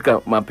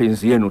katika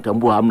mapenzi yenu,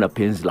 tambua hamna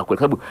penzi la kweli.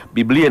 Sababu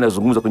Biblia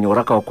inazungumza kwenye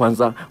waraka wa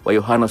kwanza wa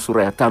Yohana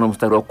sura ya 5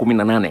 mstari wa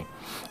 18,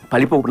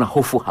 palipo kuna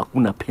hofu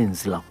hakuna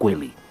penzi la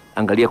kweli.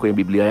 Angalia kwenye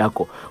Biblia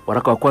yako,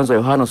 waraka wa kwanza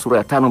Yohana sura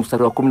ya 5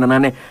 mstari wa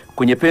 18,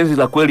 kwenye penzi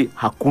la kweli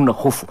hakuna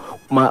hofu.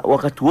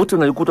 Wakati wote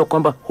unajikuta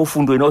kwamba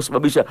hofu ndio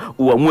inayosababisha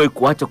uamue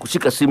kuacha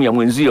kushika simu ya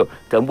mwenzio,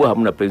 tambua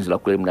hamna penzi la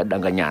kweli,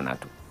 mnadanganyana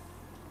tu.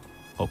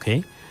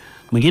 Okay.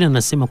 Mwingine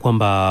anasema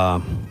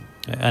kwamba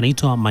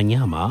anaitwa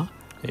Manyama,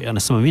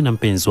 anasema mimi na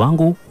mpenzi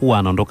wangu huwa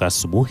anaondoka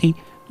asubuhi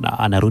na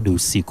anarudi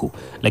usiku,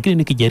 lakini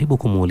nikijaribu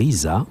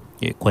kumuuliza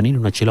kwa nini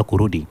unachelewa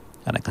kurudi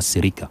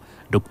anakasirika.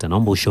 Dokta,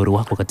 naomba ushauri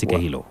wako katika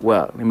hilo.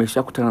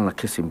 Nimeshakutana na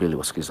kesi mbili,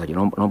 wasikilizaji,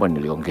 naomba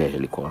niliongee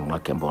hili kwa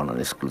wanawake ambao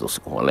wananisikiliza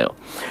usiku wa leo.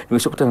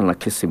 Nimeshakutana na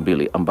kesi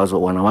mbili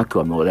ambazo wanawake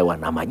wameolewa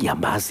na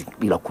majambazi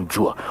bila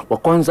kujua. Wa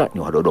kwanza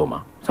ni wa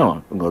Dodoma.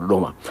 Sawa, ni wa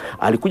Dodoma.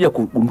 Alikuja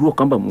kugundua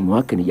kwamba mume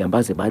wake ni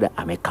jambazi baada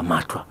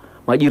amekamatwa.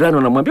 Majirani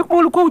wanamwambia kwa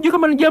ulikuwa hujui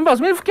kama ni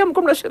jambazi, mlifikia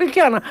mko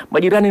mnashirikiana.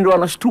 Majirani ndio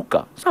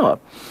wanashtuka. Sawa.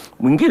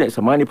 Mwingine,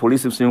 samahani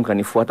polisi msimu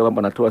kanifuata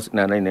kwamba natoa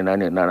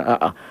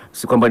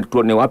si kwamba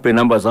niwape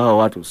namba za hao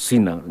watu,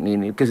 sina.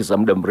 Ni kesi za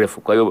muda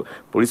mrefu. Kwa hiyo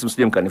polisi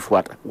msimu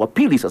kanifuata. Wa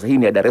pili sasa, hii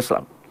ni ya Dar es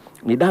Salaam.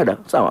 Ni dada,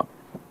 sawa.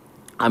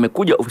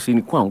 Amekuja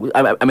ofisini kwangu,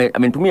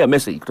 amenitumia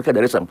message kutoka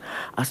Dar es Salaam.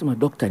 Asema,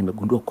 "Dokta,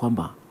 nimegundua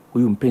kwamba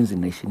huyu mpenzi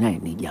naishi naye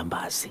ni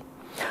jambazi.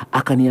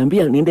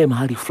 Akaniambia niende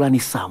mahali fulani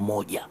saa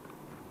 1.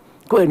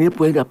 Kwa hiyo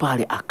nilipoenda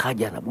pale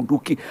akaja na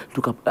bunduki,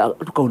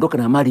 tukaondoka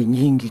na mali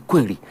nyingi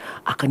kweli.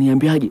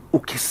 Akaniambiaje,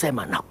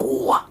 ukisema na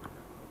kuua."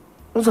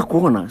 Unaweza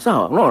kuona,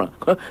 sawa? Unaona?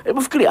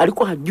 Hebu fikiri,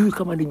 alikuwa hajui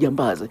kama ni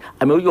jambazi.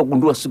 Amekuja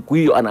kugundua siku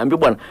hiyo, anaambia,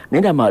 "Bwana,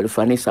 nenda mahali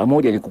fulani saa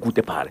 1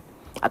 nikukute pale."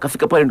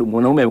 Akafika pale, ndio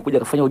mwanaume amekuja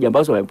akafanya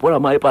ujambazi, wamepora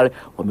mali pale,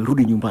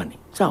 wamerudi nyumbani.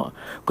 Sawa?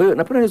 Kwa hiyo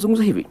napenda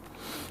nizungumze hivi.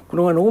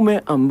 Kuna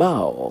wanaume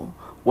ambao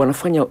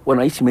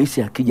wanaishi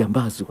maisha ya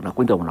kijambazi,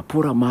 wanakwenda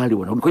wanapora mali,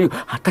 wanarudi. Kwa hiyo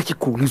hataki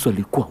kuulizwa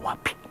alikuwa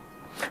wapi.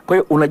 Kwa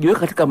hiyo unajiweka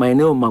katika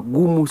maeneo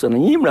magumu sana.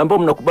 Nyinyi ambao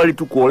mnakubali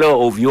tu kuolewa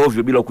ovyo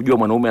ovyo bila kujua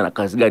mwanaume ana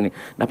kazi gani,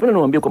 napenda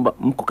niwaambie kwamba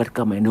mko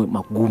katika maeneo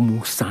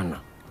magumu sana.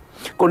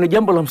 Kwa ni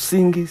jambo la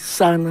msingi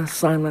sana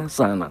sana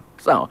sana.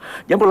 Sawa?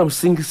 Jambo la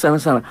msingi sana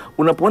sana.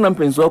 Unapoona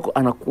mpenzi wako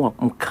anakuwa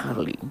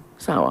mkali,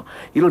 sawa?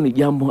 Hilo ni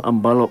jambo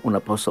ambalo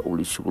unapaswa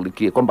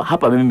ulishughulikie, kwamba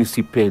hapa mimi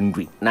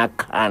sipendwi na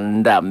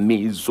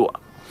kandamizwa.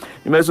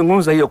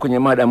 Nimezungumza hiyo kwenye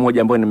mada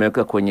moja ambayo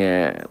nimeweka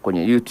kwenye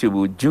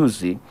YouTube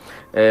juzi,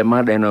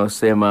 mada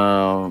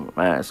inayosema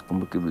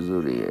sikumbuki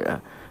vizuri.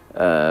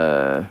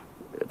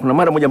 Kuna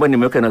mada moja ambayo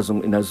nimeweka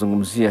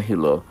inazungumzia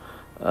hilo.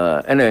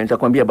 Anyway,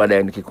 nitakwambia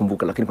baadaye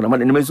nikikumbuka, lakini kuna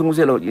mada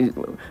nimezungumzia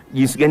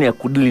jinsi gani ya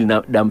kudili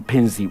na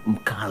mpenzi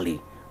mkali.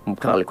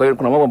 Kwa hiyo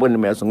kuna mambo ambayo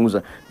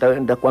nimeyazungumza,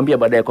 nitakwambia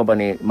baadaye kwamba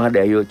ni mada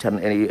ya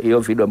hiyo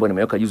video ambayo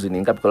nimeweka juzi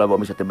ni ngapi, kwa sababu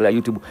umeshatembelea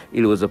YouTube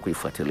ili uweze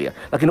kuifuatilia.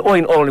 Lakini all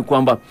in all ni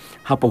kwamba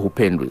hapo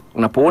hupendwi.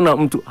 Unapoona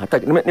mtu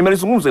hataki,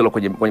 nimelizungumza hilo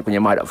kwenye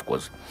mada of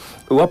course.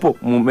 Iwapo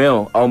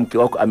mumeo au mke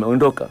wako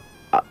ameondoka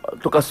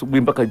toka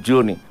asubuhi mpaka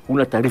jioni,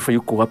 huna taarifa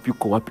yuko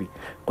wapi.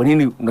 Kwa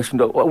nini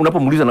unashinda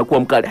unapomuuliza anakuwa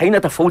mkali? Haina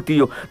tofauti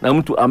hiyo na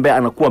mtu ambaye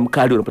anakuwa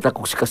mkali unapotaka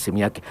kushika simu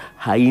yake.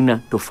 Haina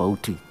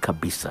tofauti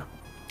kabisa.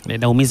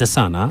 Inaumiza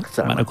sana.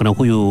 Maana kuna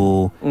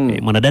huyu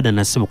mwanadada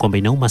anasema kwamba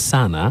inauma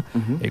sana,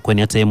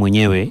 kwani hata yeye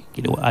mwenyewe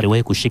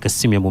aliwahi kushika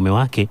simu ya mume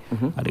wake,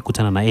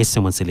 alikutana na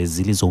SMS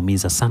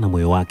zilizoumiza sana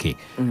moyo wake.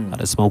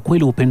 Anasema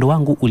ukweli upendo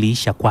wangu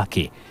uliisha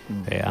kwake.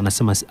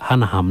 Anasema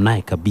hana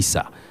hamnaye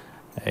kabisa.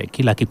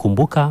 Kila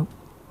akikumbuka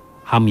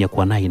hamu ya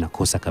kuwa naye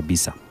inakosa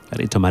kabisa.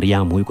 Anaitwa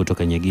Mariam huyu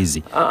kutoka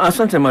Nyagizi.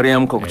 Asante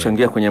Mariam kwa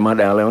kuchangia kwenye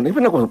mada ya leo.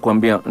 Nipenda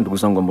kuambia ndugu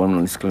zangu ambao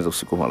mnanisikiliza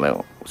usiku wa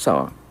leo.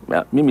 Sawa?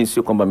 Mimi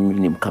sio kwamba mimi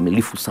ni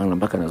mkamilifu sana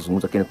mpaka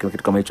nazungumza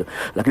kitu kama hicho,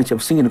 lakini cha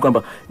msingi ni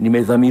kwamba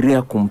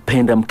nimedhamiria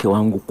kumpenda mke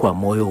wangu kwa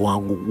moyo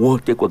wangu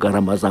wote, kwa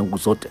gharama zangu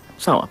zote.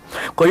 Sawa?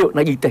 Kwa hiyo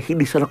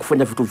najitahidi sana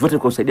kufanya vitu vyote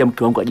kumsaidia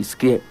mke wangu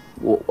ajisikie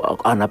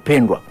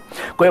anapendwa.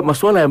 Kwa hiyo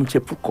masuala ya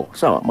mchepuko,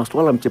 sawa?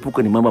 Masuala ya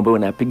mchepuko ni mambo ambayo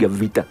nayapiga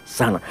vita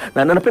sana.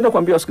 Na napenda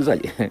kuambia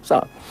wasikilizaji,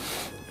 sawa?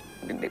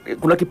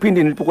 Kuna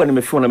kipindi nilipokuwa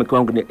nimefiwa na mke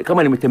wangu,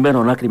 kama nimetembea na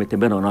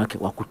wanawake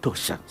wa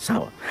kutosha,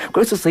 sawa?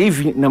 Kwa hiyo sasa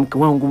hivi na mke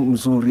wangu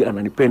mzuri,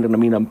 ananipenda na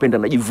mimi nampenda,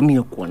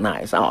 najivunia kuwa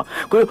naye, sawa?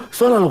 Kwa hiyo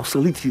swala la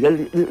usaliti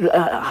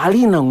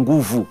halina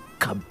nguvu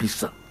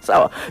kabisa,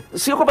 sawa?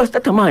 Sio kwamba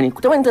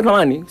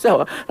kutamani,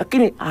 sawa?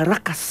 Lakini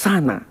haraka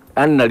sana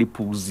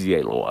nalipuuzia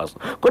hilo wazo.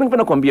 Kwa hiyo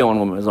nipenda kuambia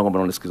wanaume wenzangu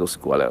ambao wanasikiza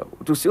usiku wa leo,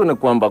 tusione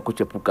kwamba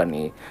kuchepuka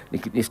ni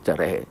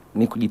starehe,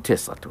 ni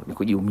kujitesa tu, ni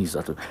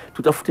kujiumiza tu.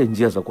 Tutafute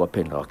njia za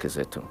kuwapenda wake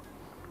zetu.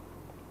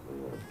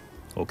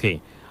 Okay.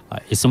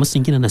 SMS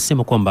nyingine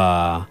anasema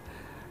kwamba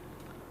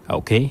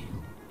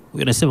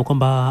huyu anasema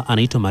kwamba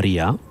anaitwa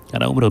Maria,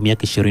 ana umri wa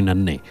miaka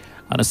 24.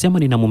 Anasema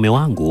nina mume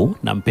wangu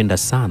nampenda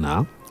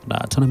sana na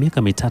tuna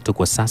miaka 3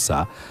 kwa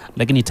sasa,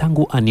 lakini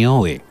tangu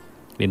anioe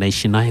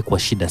ninaishi naye kwa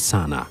shida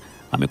sana.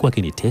 Amekuwa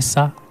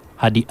akinitesa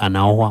hadi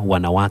anaoa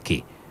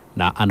wanawake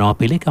na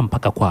anawapeleka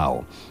mpaka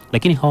kwao,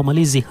 lakini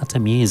hawamalizi hata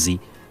miezi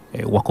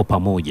wako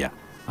pamoja.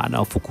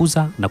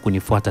 Anawafukuza na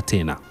kunifuata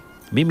tena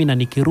mimi, na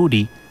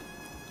nikirudi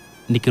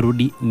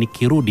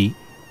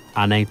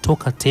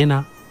anaitoka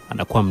tena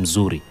anakuwa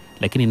mzuri,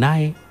 lakini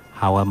naye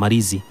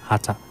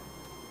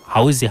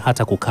hawezi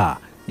hata kukaa.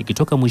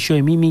 Nikitoka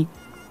mwishowe mimi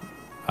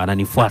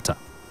ananifuata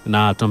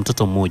na tuna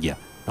mtoto mmoja,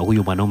 na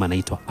huyu mwanaume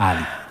anaitwa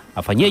Ali.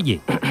 Afanyeje?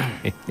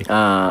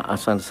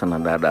 Asante sana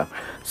dada.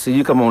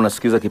 Sijui kama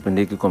unasikiza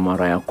kipindi hiki kwa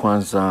mara ya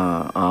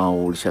kwanza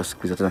au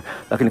ulishasikiza tena,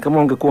 lakini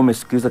kama ungekuwa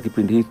umesikiliza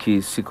kipindi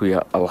hiki siku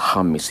ya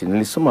Alhamisi,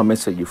 nilisoma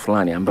message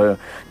fulani ambayo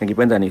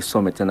ningependa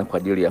nisome tena kwa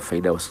ajili ya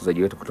faida ya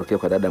wasikilizaji wetu, kutokea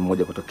kwa dada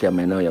mmoja kutokea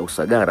maeneo ya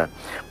Usagara,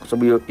 kwa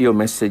sababu hiyo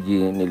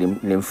message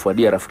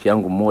nilimfuadia rafiki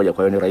yangu mmoja,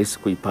 kwa hiyo ni rahisi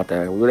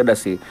kuipata. Yule dada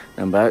si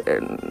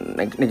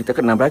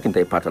nikitaka namba yake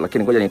nitaipata,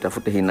 lakini ngoja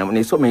nitafute hii namba,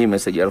 nisome hii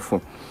message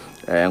alafu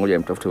ngoja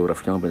nimtafute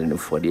rafiki yangu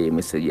nimfuadie hii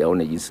message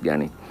aone jinsi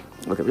gani.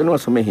 Okay, ngoja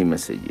nisome hii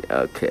message.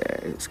 Okay,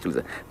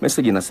 sikiliza.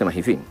 Message inasema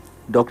hivi: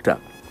 Doctor,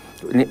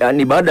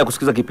 ni baada ya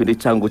kusikiza kipindi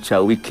changu cha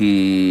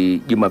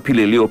wiki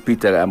Jumapili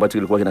iliyopita ambacho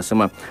kilikuwa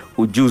kinasema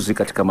ujuzi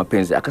katika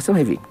mapenzi. Akasema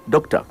hivi: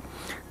 Doctor,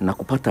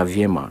 nakupata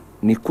vyema.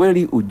 Ni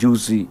kweli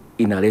ujuzi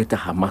inaleta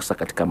hamasa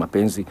katika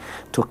mapenzi.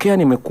 Tokea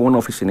nimekuona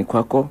ofisini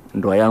kwako,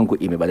 ndoa yangu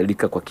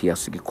imebadilika kwa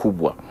kiasi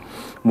kikubwa.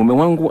 Mume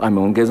wangu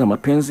ameongeza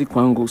mapenzi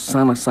kwangu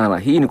sana sana.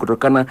 Hii ni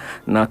kutokana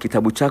na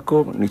kitabu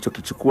chako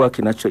nilichokichukua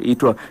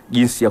kinachoitwa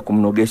Jinsi ya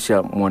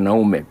Kumnogesha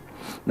Mwanaume,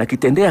 na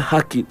kitendea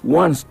haki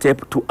one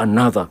step to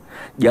another.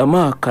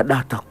 Jamaa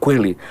kadata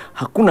kweli.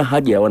 Hakuna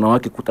haja ya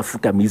wanawake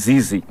kutafuta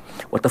mizizi,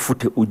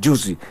 watafute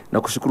ujuzi.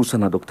 Na kushukuru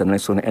sana Dr.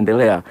 Nelson,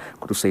 endelea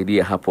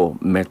kutusaidia hapo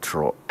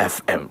Metro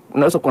FM.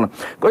 Unaweza kuona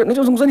kwa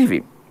ninachozungumza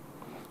hivi,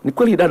 ni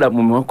kweli dada,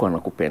 mume wako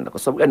anakupenda. Kwa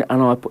sababu gani?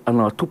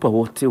 Anawatupa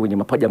wote wenye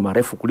mapaja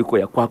marefu kuliko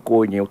ya kwako,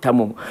 wenye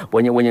utamu,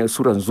 wenye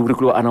sura nzuri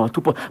kuliko,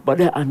 anawatupa,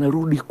 baadaye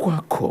anarudi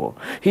kwako.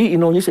 Hii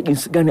inaonyesha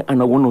jinsi gani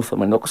anauona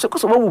uthamani wako. Kwa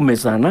sababu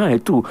umezaa naye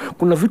tu,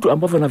 kuna vitu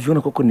ambavyo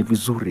anaviona kwako ni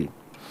vizuri.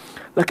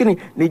 Lakini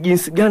ni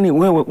jinsi gani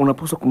wewe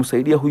unapaswa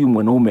kumsaidia huyu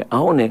mwanaume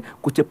aone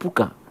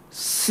kuchepuka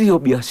sio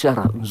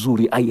biashara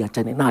nzuri,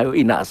 aiachane nayo,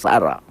 ina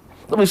hasara.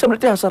 Sababu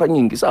ishamletea hasara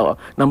nyingi, sawa?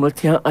 Na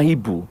mletea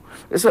aibu.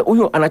 Sasa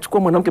huyo anachukua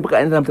mwanamke mpaka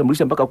aenda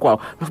kumtambulisha mpaka kwao,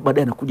 alafu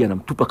baadaye anakuja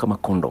anamtupa kama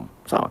condom,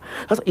 sawa?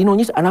 Sasa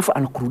inaonyesha alafu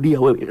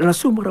anakurudia wewe, na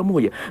sio mara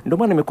moja. Ndio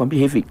maana nimekwambia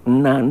hivi,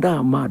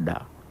 naandaa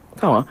mada,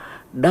 sawa?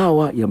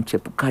 Dawa ya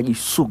mchepukaji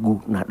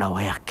sugu na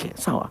dawa yake,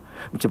 sawa?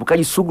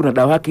 Mchepukaji sugu na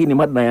dawa yake, hii ni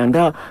mada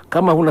naandaa.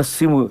 Kama huna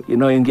simu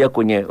inayoingia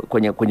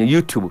kwenye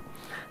YouTube,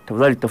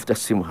 tafadhali tafuta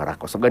simu haraka.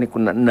 Kwa sababu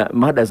kuna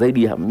mada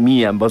zaidi ya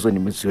 100 ambazo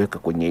nimeziweka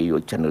kwenye hiyo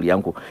channel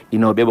yangu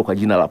inayobeba kwa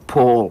jina la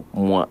Paul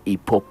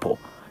Mwaipopo,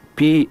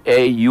 Paul,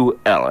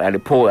 yani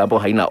Paul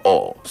ambayo haina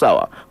o,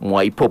 sawa?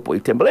 Mwaipopo,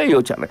 itembelee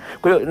hiyo channel.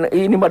 Kwa hiyo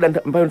hii ni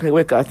mada ambayo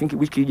nitaiweka I think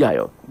wiki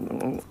ijayo,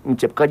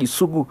 mchepukaji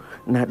sugu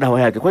na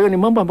dawa yake. Kwa hiyo ni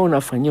mambo ambayo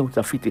nafanyia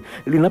utafiti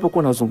ili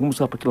ninapokuwa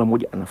nazungumza hapa kila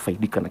mmoja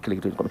anafaidika na kile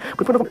kitu. Kwa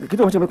hiyo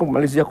kitu ambacho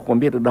kumalizia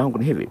kukuambia dada yangu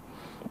ni hivi: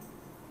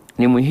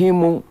 ni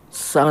muhimu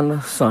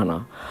sana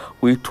sana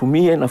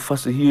uitumie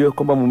nafasi hiyo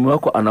kwamba mume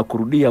wako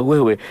anakurudia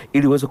wewe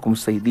ili uweze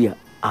kumsaidia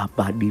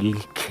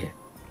abadilike.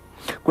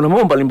 Kuna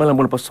mambo mbalimbali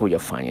ambayo unapaswa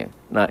uyafanye,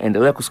 na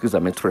endelea kusikiza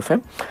Metro FM.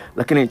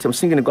 Lakini cha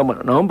msingi ni kwamba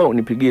naomba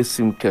unipigie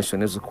simu kesho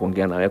niweze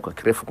kuongea nawe kwa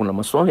kirefu. Kuna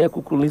maswali ya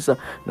kukuuliza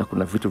na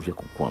kuna vitu vya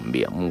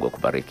kukuambia. Mungu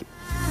akubariki.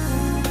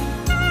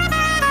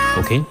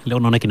 Okay, leo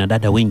naona kina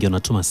dada wengi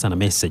wanatuma sana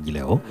message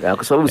leo.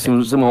 Kwa sababu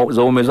simu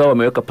za ume zao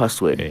wameweka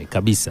password.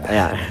 Kabisa.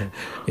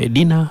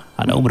 Dina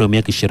ana umri wa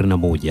miaka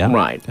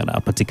 21. Right.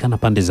 Anapatikana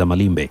pande za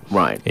Malimbe.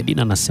 Right.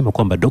 Dina anasema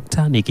kwamba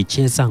Dokta,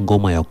 nikicheza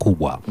ngoma ya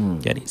kubwa,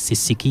 yani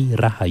sisikii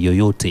raha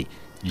yoyote.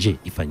 Je,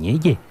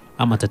 ifanyeje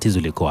ama tatizo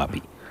liko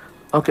wapi?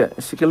 Okay,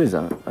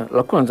 sikiliza.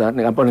 La kwanza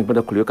ambapo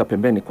ningependa kuliweka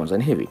pembeni kwanza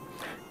ni hivi: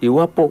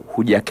 iwapo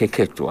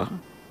hujakeketwa,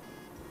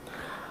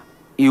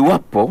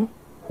 iwapo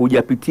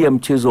hujapitia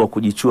mchezo wa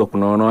kujichua,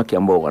 kuna wanawake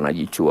ambao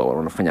wanajichua,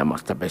 wanafanya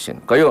masturbation.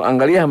 Kwa hiyo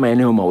angalia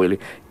maeneo mawili.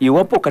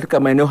 Iwapo katika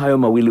maeneo hayo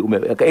mawili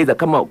aidha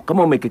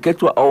kama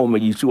umekeketwa au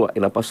umejichua,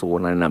 inapaswa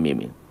uonane na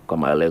mimi kwa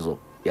maelezo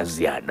ya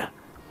ziada.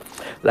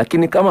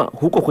 Lakini kama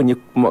huko kwenye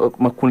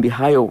makundi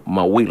hayo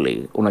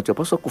mawili,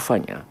 unachopaswa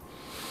kufanya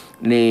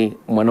ni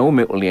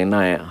mwanaume uliye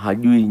naye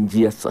hajui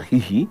njia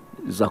sahihi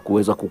za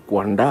kuweza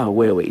kukuandaa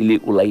wewe ili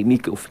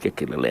ulainike ufike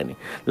kileleni.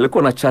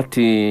 Nilikuwa na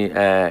chati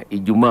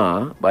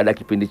Ijumaa baada ya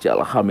kipindi cha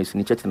Alhamisi,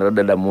 ni chati na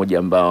dada mmoja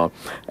ambao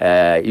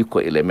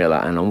yuko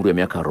Ilemela, ana umri wa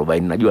miaka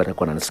 40. Najua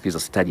atakuwa ananisikiliza,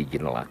 sitaji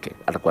jina lake,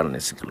 atakuwa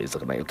ananisikiliza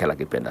kama kila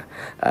kipenda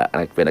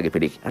anakipenda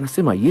kipindi.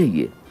 Anasema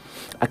yeye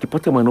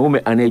akipata mwanaume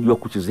anayejua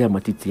kuchezea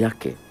matiti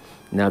yake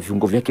na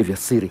viungo vyake vya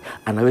siri,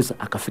 anaweza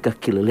akafika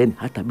kileleni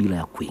hata bila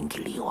ya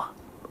kuingiliwa.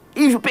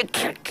 Hivyo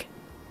peke yake.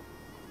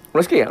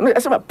 Unasikia?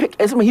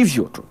 Anasema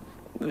hivyo tu.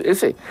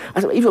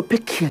 Anasema hivyo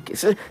peke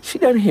yake.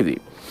 Shida ni hivi.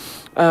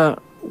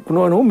 Kuna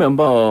wanaume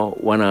ambao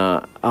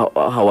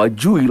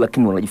hawajui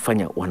lakini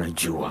wanajifanya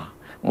wanajua.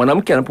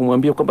 Mwanamke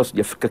anapomwambia kwamba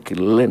sijafika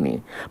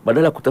kileleni,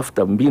 badala ya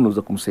kutafuta mbinu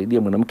za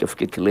kumsaidia mwanamke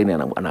afike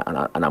kileleni,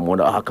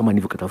 anamuona kama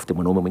ndivyo katafute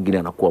mwanaume mwingine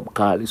anakuwa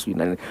mkali sio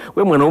nani.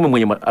 Wewe mwanaume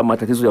mwenye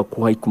matatizo ya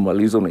kuwahi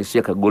kumaliza,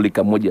 unaishia kagoli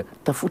kamoja,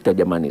 tafuta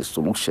jamani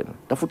solution,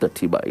 tafuta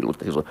tiba ile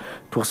tatizo.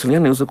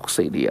 Tuwasiliane niweze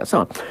kukusaidia.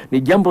 Sawa?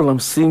 Ni jambo la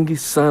msingi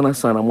sana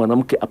sana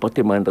mwanamke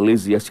apate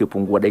maandalizi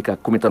yasiyopungua dakika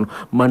 15,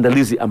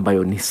 maandalizi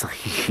ambayo ni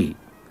sahihi.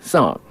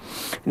 Sawa?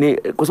 Ni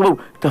kwa sababu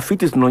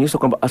tafiti zinaonyesha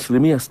kwamba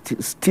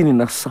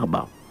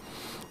 67%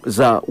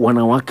 za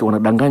wanawake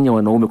wanadanganya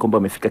wanaume kwamba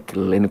wamefika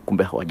kileleni,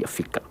 kumbe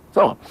hawajafika.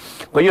 Sawa.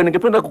 Kwa hiyo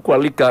ningependa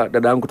kukualika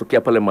dada yangu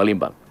tokea pale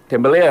Malimba,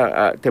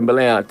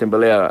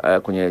 tembelea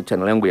kwenye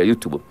channel yangu ya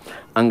YouTube.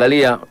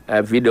 Angalia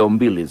video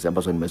mbili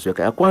ambazo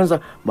nimeziweka. Ya kwanza,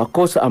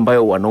 makosa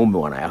ambayo wanaume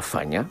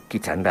wanayafanya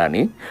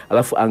kitandani,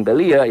 alafu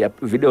angalia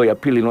video ya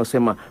pili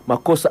inayosema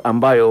makosa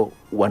ambayo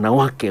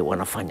wanawake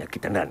wanafanya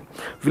kitandani.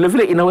 Vile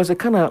vile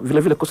inawezekana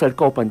vile kosa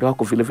likawa upande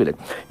wako vile vile.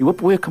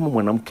 Iwapo wewe kama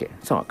mwanamke,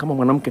 sawa, kama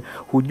mwanamke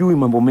hujui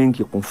mambo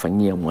mengi ya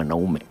kumfanyia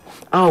mwanaume,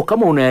 au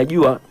kama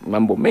unayajua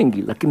mambo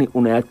mengi lakini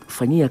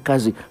unayafanyia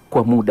kazi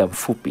kwa muda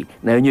mfupi,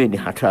 na yenyewe ni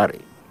hatari.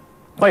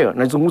 Kwa hiyo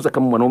nazungumza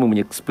kama mwanaume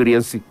mwenye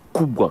experience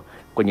kubwa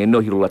kwenye eneo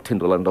hilo la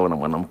tendo la ndoa na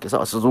mwanamke.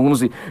 Sawa,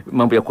 sizungumzi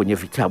mambo ya kwenye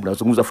vitabu,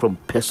 nazungumza from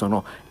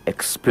personal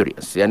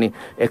experience. Yani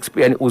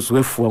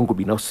uzoefu wangu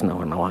binafsi na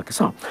wanawake.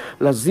 Sawa,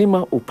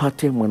 lazima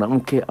upate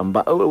mwanamke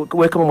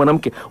wewe kama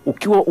mwanamke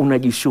ukiwa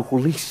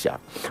unajishughulisha,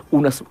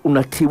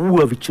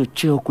 unatibua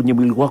vichocheo kwenye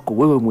mwili wako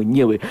wewe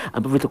mwenyewe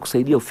ambavyo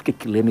vitakusaidia ufike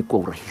kileleni kwa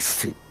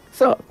urahisi.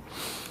 Sawa.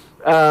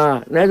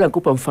 Naweza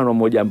nikupa mfano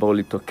mmoja ambao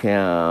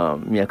ulitokea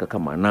miaka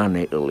kama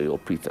 8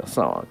 iliyopita.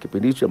 Sawa,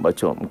 kipindi hicho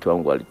ambacho mke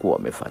wangu alikuwa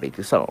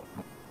amefariki. Sawa,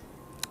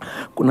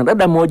 kuna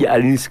dada mmoja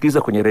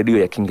alinisikiliza kwenye redio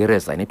ya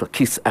Kiingereza inaitwa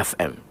Kiss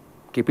FM.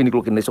 Kipindi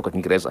kile kinaitwa kwa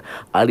Kiingereza.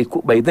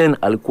 By then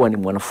alikuwa ni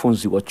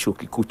mwanafunzi wa chuo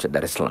kikuu cha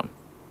Dar es Salaam.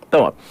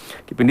 Sawa,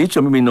 kipindi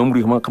hicho mimi na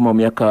umri kama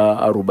miaka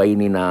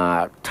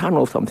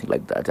 45 something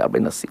like that,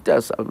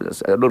 46,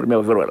 I don't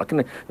remember very well,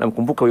 lakini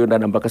namkumbuka huyo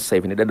dada mpaka sasa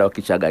hivi. Ni dada wa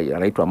Kichaga,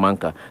 anaitwa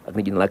Manka,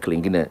 lakini jina lake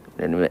lingine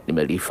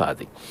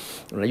nimelihifadhi.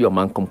 Unajua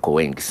Manka mko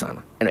wengi sana.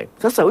 Anyway,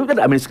 sasa huyo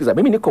dada amenisikiza.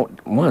 Mimi niko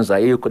Mwanza,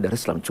 yeye yuko Dar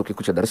es Salaam, chuo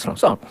kikuu cha Dar es Salaam.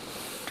 Sawa,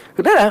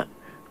 dada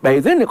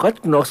by then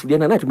wakati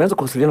tunawasiliana naye, tumeanza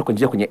kuwasiliana kwa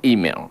njia kwenye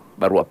email,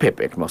 barua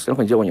pepe, tumewasiliana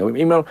kwa njia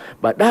kwenye email.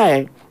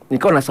 Baadaye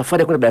nikawa na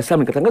safari kwenda Dar es Salaam,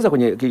 nikatangaza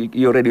kwenye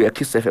hiyo radio ya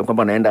Kiss FM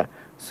kwamba naenda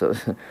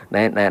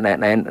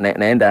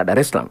Dar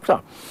es Salaam.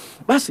 Sawa.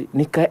 Basi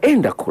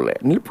nikaenda kule.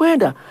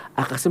 Nilipoenda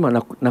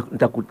akasema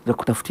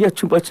nakutafutia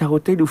chumba cha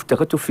hoteli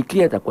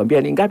utakachofikia,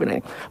 atakwambia ni ngapi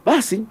na.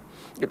 Basi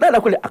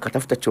dada kule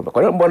akatafuta chumba.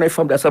 Kwa hiyo mbona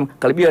ifahamu Dar es Salaam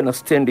karibia na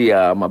stendi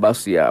ya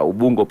mabasi ya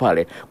Ubungo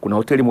pale kuna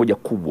hoteli moja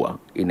kubwa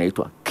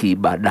inaitwa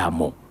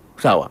Kibadamo.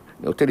 Sawa,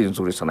 ni hoteli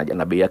nzuri sana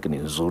na bei yake ni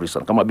nzuri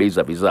sana, kama bei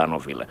za Vizano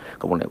vile.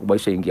 Kama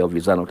unaisha ingia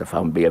Vizano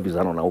utafahamu bei ya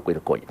Vizano na huko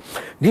ilikoje.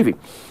 Ni hivi.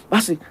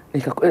 Basi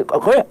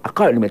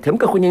akawa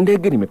nimetemka kwenye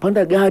ndege,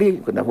 nimepanda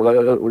gari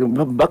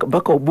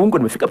mpaka Ubungo,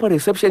 nimefika pale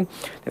reception.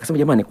 Nikasema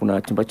jamani,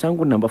 kuna chumba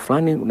changu namba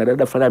fulani, na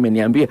dada fulani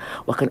ameniambia,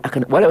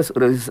 wale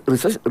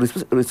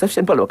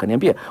reception pale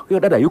wakaniambia huyo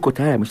dada yuko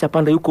tayari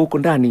ameshapanda, yuko huko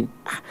ndani.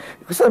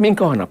 Sasa mimi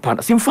nikawa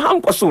napanda,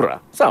 simfahamu kwa sura.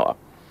 Sawa,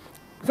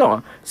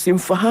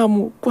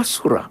 simfahamu kwa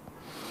sura.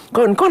 Kwa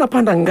hiyo nikawa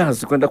napanda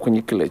ngazi kwenda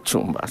kwenye kile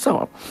chumba.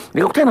 Sawa,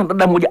 nikakutana na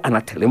dada mmoja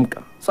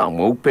anatelemka. Sawa,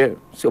 mweupe,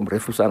 sio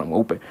mrefu sana,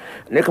 mweupe.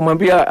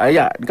 Nikamwambia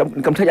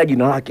nikamtaja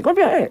jina lake.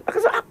 Nikamwambia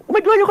akasema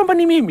umejuaje kwamba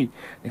ni mimi?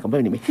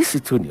 Nikamwambia nimehisi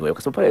tu ni wewe,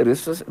 kwa sababu pale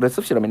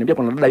reception ameniambia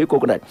kuna dada yuko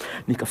huko ndani.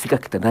 Nikafika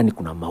kitandani,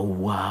 kuna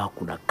maua,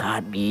 kuna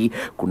kadi,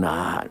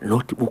 kuna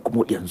notebook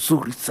moja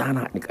nzuri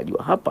sana.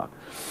 Nikajua hapa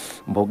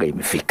mboga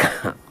imefika.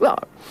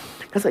 Sawa.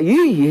 Sasa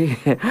yeye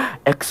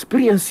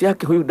experience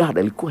yake huyu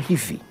dada ilikuwa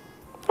hivi.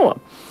 Sawa.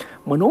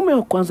 Mwanaume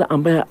wa kwanza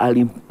ambaye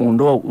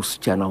alimondoa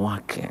usichana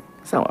wake,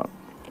 sawa,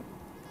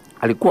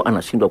 alikuwa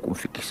anashindwa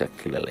kumfikisha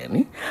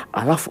kileleni,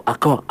 alafu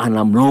akawa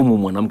anamlaumu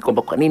mwanamke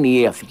kwamba kwa nini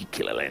yeye afiki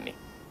kileleni.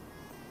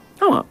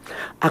 Sawa,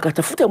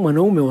 akatafuta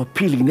mwanaume wa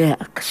pili naye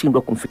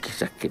akashindwa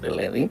kumfikisha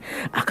kileleni,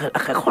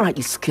 akawa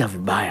anajisikia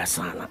vibaya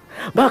sana.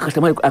 Mpaka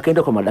akatamani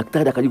akaenda kwa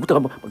madaktari, akajikuta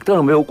kwamba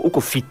daktari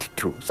uko fit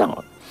tu.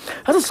 Sawa.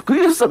 Sasa siku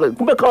hiyo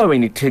kumbe kama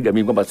amenitega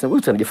mimi kwamba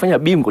huyu anajifanya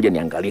bingwa, ngoja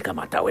niangalie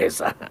kama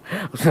ataweza.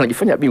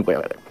 Anajifanya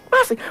bingwa.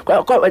 Basi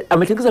kwa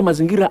ametengeza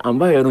mazingira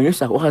ambayo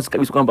yanaonyesha wazi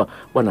kabisa kwamba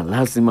bwana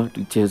lazima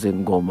tucheze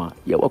ngoma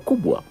ya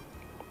wakubwa.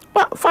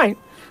 Fine.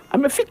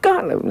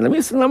 Amefika na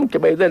mimi sina mke,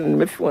 by then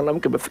nimefika na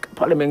mke, amefika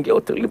pale mengia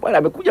hotel pale,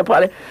 amekuja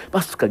pale.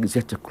 Basi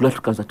tukagizia chakula,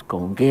 tukaanza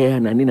tukaongea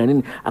na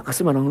nini.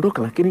 Akasema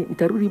naondoka lakini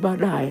nitarudi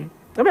baadaye.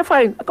 Nikamwambia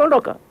fine,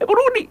 akaondoka. Hebu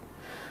rudi.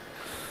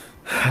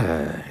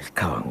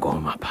 Ikawa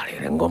ngoma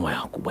pale, ngoma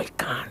ya kubwa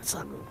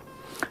ikaanza.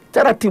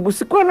 Taratibu,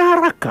 sikuwa na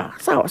haraka.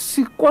 Sawa,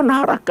 sikuwa na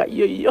haraka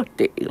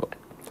yoyote ile.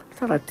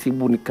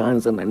 Taratibu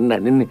nikaanza na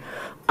nini.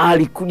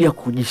 Alikuja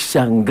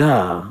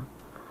kujishangaa.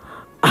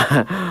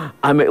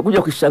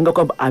 Amekuja kushangaa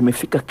kwamba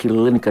amefika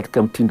kileleni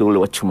katika mtindo ule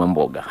wa chuma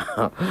mboga.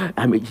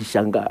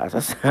 Amejishangaa.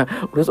 Sasa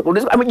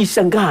unaweza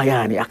amejishangaa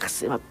yani,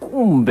 akasema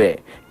kumbe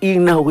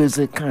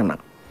inawezekana.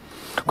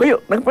 Kwa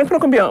hiyo napenda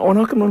kwambia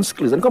wanawake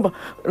mnaonisikiliza ni kwamba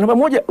namba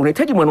moja,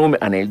 unahitaji mwanaume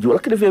anayejua,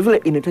 lakini vile vile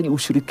inahitaji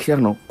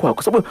ushirikiano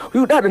kwa sababu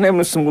huyu dada naye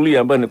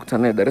mnasimulia ambaye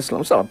nikutana naye Dar es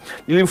Salaam, sawa,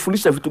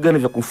 nilimfundisha vitu gani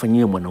vya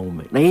kumfanyia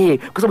mwanaume. Na yeye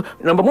kwa sababu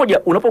namba moja,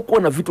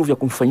 unapokuwa na vitu vya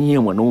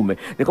kumfanyia mwanaume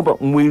ni kwamba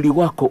mwili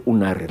wako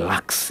una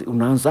relax,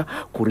 unaanza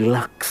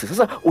kurelax.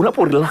 Sasa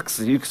unapo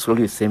relax, hiyo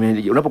Kiswahili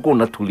semeje, unapokuwa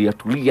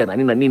unatulia na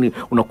nini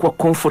unakuwa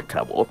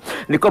comfortable,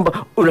 ni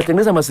kwamba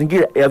unatengeneza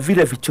mazingira ya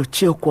vile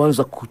vichocheo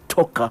kuanza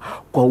kutoka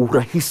kwa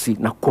urahisi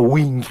na kwa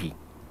wingi.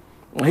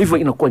 hivyo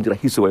inakuwa ni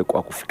rahisi wewe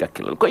kwa kufika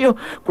kilele. Kwa hiyo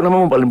kuna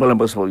mambo mbalimbali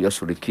ambayo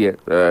yashughulikie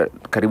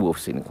karibu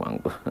ofisini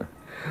kwangu.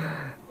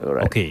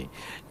 Alright. Okay.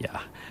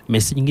 Yeah.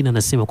 Message nyingine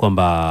anasema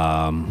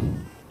kwamba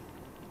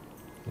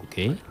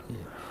okay.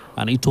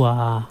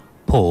 Anaitwa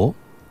Paul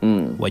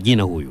wa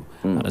jina huyu.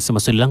 Anasema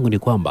swali langu ni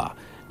kwamba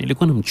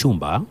nilikuwa na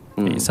mchumba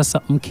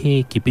sasa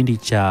mke kipindi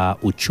cha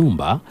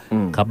uchumba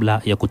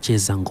kabla ya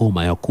kucheza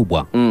ngoma ya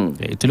kubwa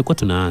tulikuwa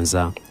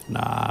tunaanza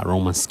na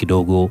romance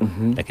kidogo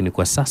lakini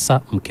kwa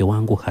sasa mke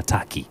wangu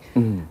hataki.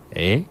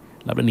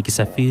 Labda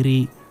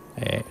nikisafiri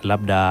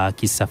labda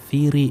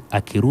kisafiri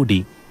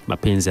akirudi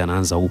mapenzi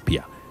anaanza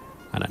upya.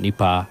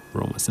 Ananipa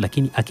romance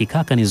lakini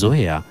akikaa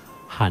kanizoea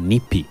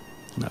hanipi.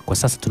 Na kwa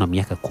sasa tuna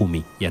miaka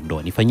 10 ya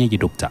ndoa. Nifanyeje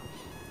dokta?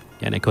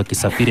 Yani akiwa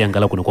kisafiri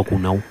angalau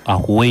kuna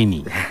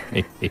ahueni.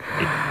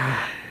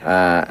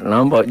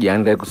 Naomba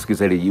jiandae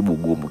kusikiza ile jibu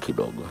gumu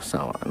kidogo.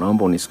 Sawa.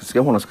 Naomba unisikize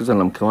kama unasikiza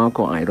na mke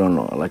wako, I don't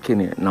know,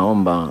 lakini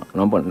naomba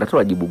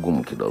natoa jibu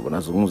gumu kidogo.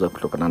 Nazungumza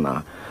kutokana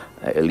na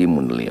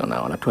elimu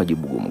nilionao. Natoa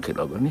jibu gumu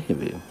kidogo. Ni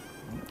hivi.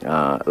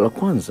 La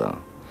kwanza,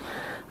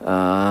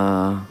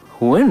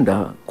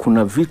 huenda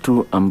kuna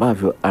vitu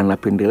ambavyo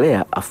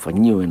anapendelea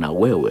afanyiwe na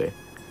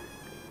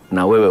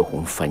wewe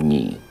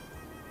humfanyii.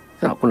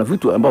 Sawa, kuna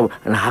vitu ambavyo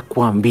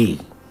hakuambii.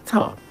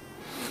 Sawa.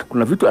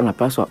 Kuna vitu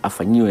anapaswa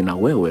afanyiwe na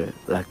wewe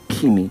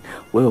lakini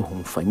wewe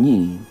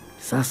humfanyii.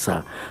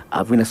 Sasa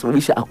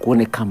vinasababisha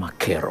akuone kama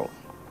kero.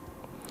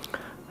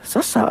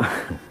 Sasa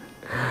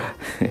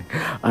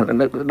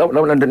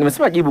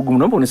nimesema jibu gumu,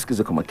 naomba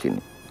unisikize kwa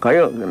makini. Kwa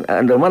hiyo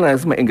ndio maana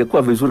nasema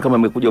ingekuwa vizuri kama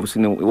mmekuja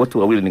ofisini wote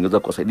wawili ningeweza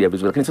kuwasaidia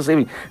vizuri. Lakini sasa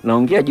hivi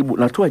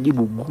natoa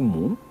jibu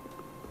gumu,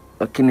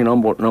 lakini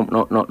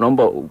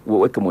naomba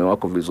uweke moyo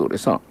wako vizuri.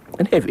 Sawa.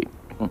 Ni hivi.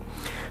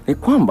 Ni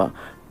kwamba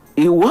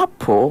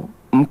iwapo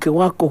mke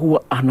wako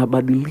huwa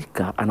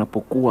anabadilika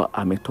anapokuwa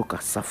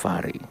ametoka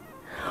safari,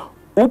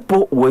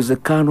 upo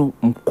uwezekano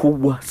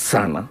mkubwa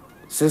sana.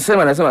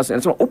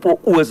 Nasema upo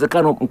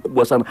uwezekano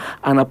mkubwa sana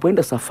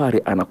anapoenda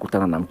safari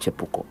anakutana na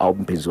mchepuko au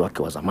mpenzi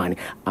wake wa zamani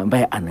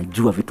ambaye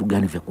anajua vitu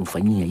gani vya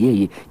kumfanyia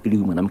yeye ili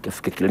mwanamke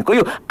afike kilele. Kwa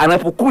hiyo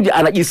anapokuja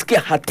anajisikia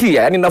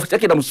hatia, yani nafsi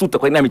yake inamsuta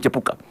kwa nini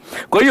amechepuka.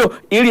 Kwa hiyo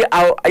ili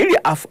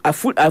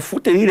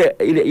afute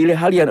ile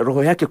hali ya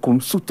roho yake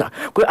kumsuta,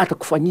 kwa hiyo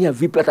atakufanyia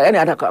vipi? Yani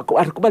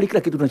atakubali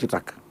kila kitu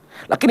unachotaka.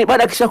 Lakini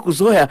baada akisha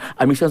kuzoea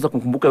ameshaanza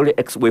kumkumbuka yule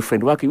ex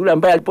boyfriend wake, yule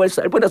ambaye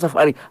alipoenda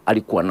safari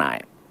alikuwa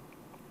naye.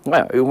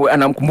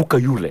 Anamkumbuka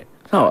yule.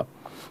 Sawa.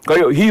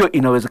 Kwa hiyo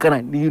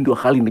inawezekana ndio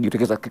hali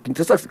inajitokeza.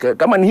 Sasa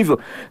kama ni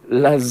hivyo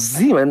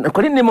lazima,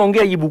 kwa nini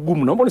nimeongea jibu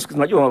gumu? Naomba unisikize.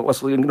 Najua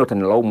watu wengine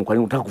watanilaumu kwa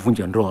nini unataka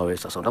kuvunja ndoa wewe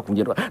sasa. Unataka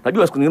kuvunja ndoa.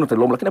 Najua siku nyingine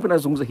utanilaumu, lakini napenda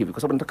nazungumza hivi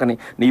kwa sababu nataka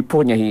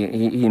niiponya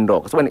hii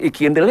ndoa. Kwa sababu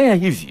ikiendelea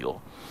hivyo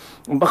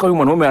mpaka huyu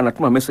mwanaume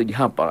anatuma message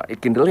hapa,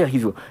 ikiendelea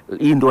hivyo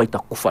hii ndoa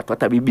itakufa.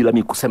 Hata bila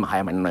mimi kusema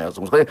haya maneno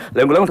yazungumza. Kwa hiyo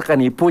lengo langu nataka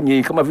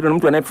niiponye kama vile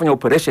mtu anayefanya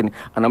operation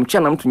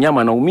anamchana mtu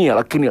nyama anaumia,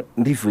 lakini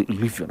ndivyo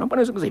ilivyo. Naomba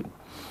nazungumza hivi.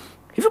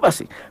 Hivyo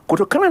basi,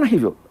 kutokana na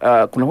hivyo,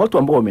 kuna watu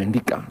ambao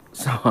wameandika,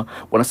 sawa,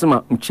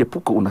 wanasema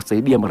mchepuko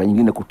unasaidia mara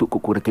nyingine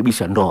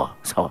kurekebisha ndoa.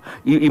 Sawa.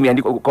 Hii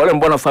imeandikwa kwa wale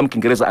ambao wanafahamu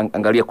Kiingereza,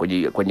 angalia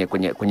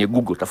kwenye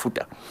Google,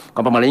 tafuta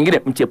kwamba mara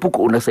nyingine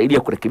mchepuko unasaidia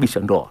kurekebisha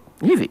ndoa.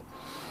 Hivi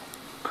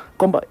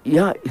kwamba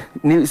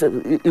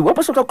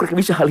iwapo sasa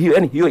kurekebisha hali hiyo,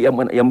 yani hiyo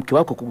ya mke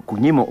wako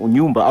kunyima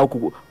nyumba au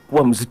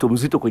kuwa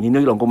mzito kwenye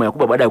eneo la ngoma ya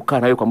kubwa baada ya kukaa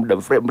nayo kwa muda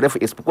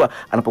mrefu isipokuwa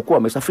anapokuwa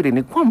amesafiri,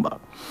 ni kwamba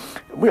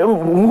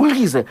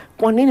muulize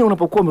kwa nini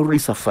unapokuwa umerudi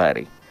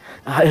safari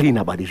hali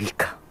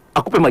inabadilika.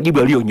 Akupe majibu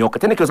yaliyonyoka.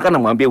 Tena ikiwezekana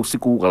mwambie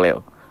usiku huu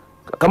leo.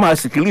 Kama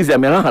hasikilizi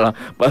amelala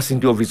basi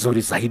ndio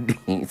vizuri zaidi.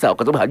 Sawa,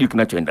 kwa sababu hajui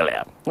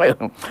kinachoendelea.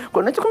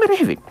 Kwa ninachokwambia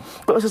hivi.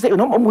 Kwa sasa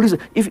unaomba muulize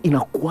hivi,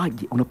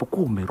 inakuwaje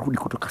unapokuwa umerudi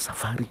kutoka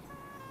safari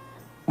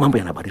mambo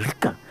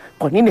yanabadilika?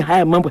 Kwa nini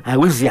haya mambo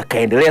hayawezi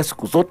yakaendelea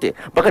siku zote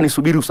mpaka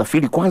nisubiri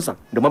usafiri kwanza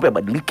ndio mambo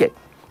yabadilike?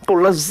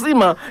 Kwa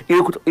lazima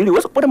ili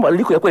uweze kupata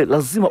mabadiliko ya kweli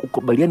lazima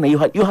ukubaliane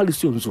na hiyo hali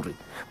sio nzuri.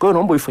 Kwa hiyo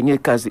naomba uifanyie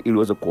kazi ili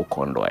uweze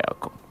kuokoa ndoa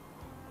yako.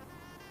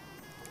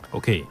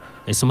 Okay.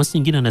 SMS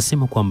nyingine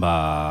anasema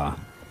kwamba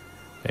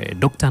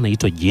Dokta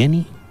anaitwa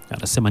Jenny,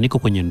 anasema niko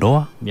kwenye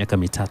ndoa miaka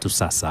 3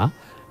 sasa.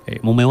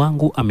 Mume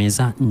wangu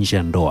amezaa nje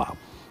ya ndoa.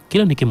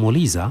 Kila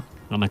nikimuuliza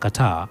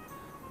anakataa,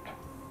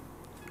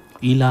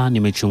 ila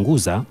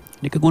nimechunguza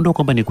nikagundua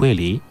kwamba ni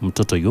kweli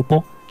mtoto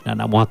yupo na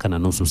ana mwaka na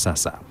nusu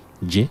sasa.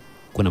 Je,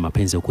 kuna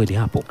mapenzi ya kweli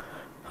hapo?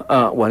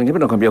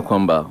 Ningependa kuambia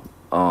kwamba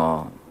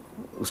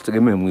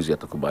usitegemee mwizi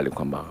atakubali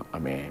kwamba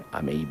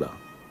ameiba.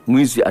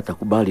 Mwizi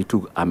atakubali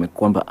tu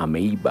kwamba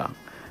ameiba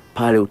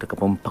pale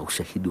utakapompa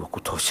ushahidi wa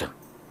kutosha.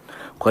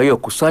 Kwa hiyo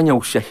kusanya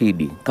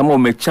ushahidi. Kama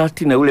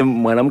umechati na yule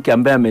mwanamke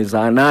ambaye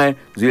amezaa naye,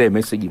 zile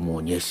message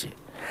muonyeshe.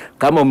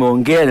 Kama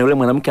umeongea na yule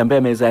mwanamke ambaye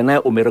amezaa naye,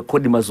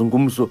 umerekodi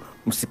mazungumzo,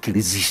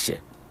 msikilizishe.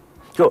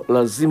 Kwa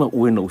lazima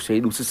uwe na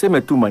ushahidi.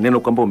 Usiseme tu maneno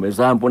kwamba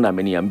umezaa, mbona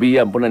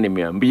ameniambia, mbona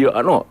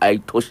nimeambiwa. No,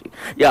 haitoshi.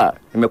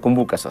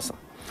 Nimekumbuka sasa.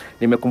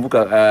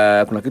 Nimekumbuka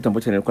kuna kitu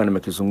ambacho nilikuwa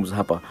nimekizungumza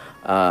hapa.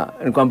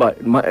 Ni kwamba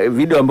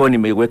video ambayo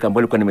nimeiweka,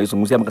 ambayo nilikuwa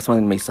nimeizungumzia nikasema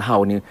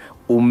nimeisahau, ni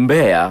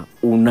umbea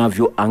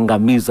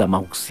unavyoangamiza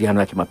mahusiano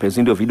ya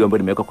kimapenzi. Ndio video ambayo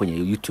nimeweka kwenye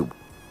YouTube.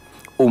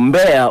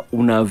 Umbea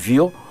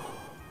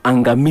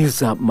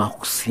unavyoangamiza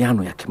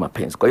mahusiano ya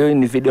kimapenzi. Kwa hiyo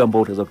ni video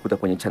ambayo utaweza kukuta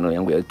kwenye channel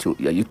yangu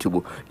ya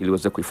YouTube ili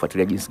uweze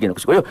kuifuatilia jinsi gani.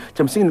 Kwa hiyo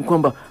cha msingi ni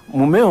kwamba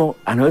mumeo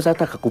anaweza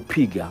hata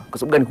kukupiga kwa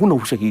sababu gani? Huna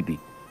ushahidi.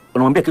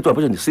 Unamwambia kitu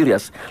ambacho ni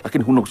serious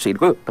lakini huna ushahidi.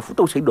 Kwa hiyo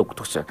tafuta ushahidi wa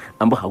kutosha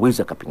ambao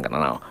hawezi akapingana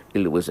nao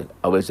ili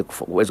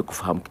uweze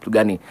kufahamu kitu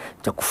gani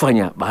cha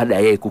kufanya baada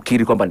ya yeye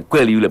kukiri kwamba ni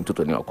kweli yule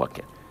mtoto ni wa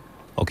kwake.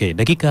 Okay,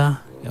 dakika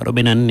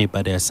 44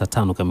 baada ya saa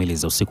 5 kamili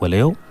za usiku wa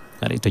leo,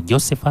 anaitwa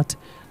Josephat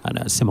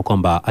anasema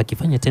kwamba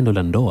akifanya tendo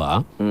la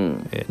ndoa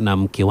na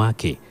mke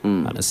wake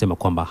anasema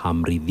kwamba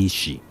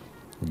hamridhishi.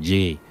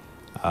 Je,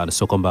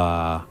 anasema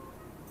kwamba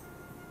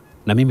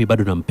na mimi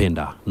bado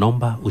nampenda,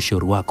 naomba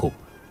ushauri wako.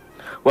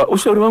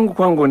 Ushauri wangu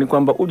kwangu ni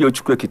kwamba uje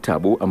uchukue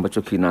kitabu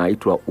ambacho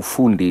kinaitwa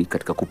Ufundi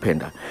katika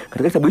Kupenda.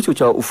 Katika kitabu hicho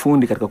cha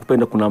Ufundi katika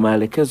Kupenda kuna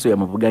maelekezo ya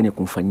mambo gani ya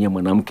kumfanyia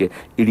mwanamke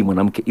ili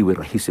mwanamke iwe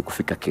rahisi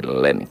kufika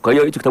kileleni. Kwa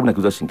hiyo hicho kitabu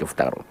nakiuza shilingi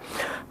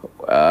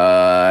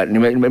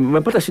 5,000.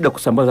 Nimepata shida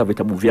kusambaza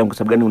vitabu vyangu kwa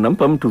sababu gani?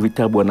 Unampa mtu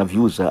vitabu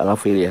anaviuza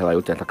alafu ile hela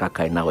yote ataka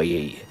kae nao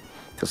yeye.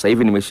 Sasa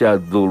hivi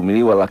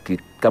nimeshadhulumiwa laki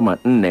kama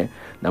 4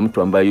 na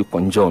mtu ambaye yuko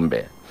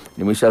Njombe.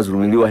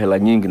 Nimeshazulumiwa hela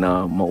nyingi na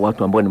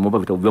watu ambao nimeomba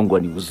vitabu vyangu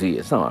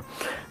waniuzie, sawa.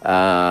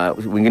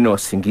 Wengine wa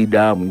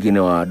Singida, mwingine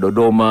wa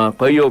Dodoma.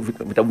 Kwa hiyo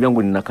vitabu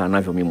vyangu ninakaa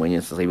navyo mimi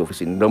mwenyewe sasa hivi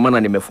ofisini. Ndio maana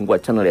nimefungua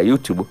channel ya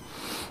YouTube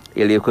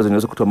ili kwa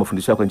niweze kutoa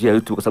mafundisho kwa njia ya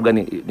YouTube, kwa sababu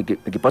gani?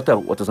 Nikipata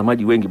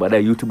watazamaji wengi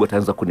baadaye YouTube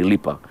wataanza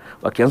kunilipa.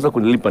 Wakianza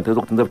kunilipa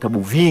nitaweza kutengeneza vitabu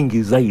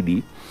vingi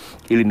zaidi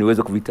ili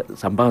niweze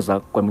kuvisambaza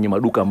kwa mwenye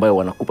maduka ambayo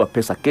wanakupa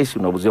pesa keshi,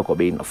 unauzia kwa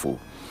bei nafuu.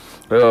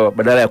 Kwa hiyo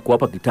badala ya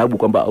kuwapa kitabu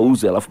kwamba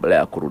auze alafu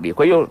baadaye akurudia.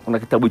 Kwa hiyo kuna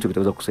kitabu hicho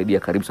kitaweza kusaidia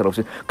karibu sana.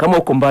 Kama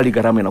uko mbali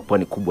gharama inakuwa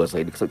ni kubwa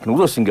zaidi.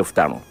 Kinauzwa shilingi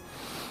 5,000.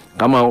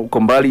 Kama uko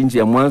mbali nje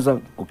ya Mwanza,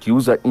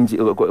 ukiuza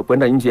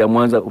kwenda nje ya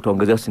Mwanza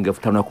utaongezea shilingi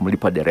 5,000 ya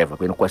kumlipa dereva. Kwa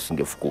hiyo inakuwa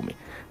shilingi 10,000.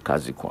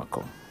 Kazi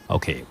kwako.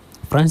 Okay.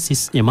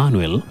 Francis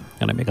Emmanuel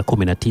ana miaka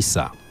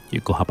 19,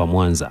 yuko hapa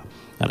Mwanza.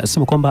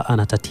 Anasema kwamba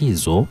ana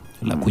tatizo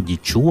la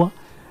kujichua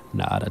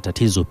na ana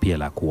tatizo pia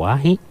la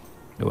kuwahi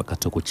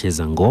wakati wa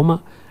kucheza ngoma,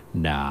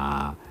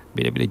 na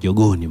vile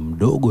jogoo ni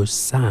mdogo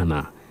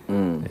sana.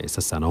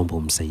 Sasa naomba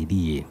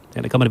umsaidie.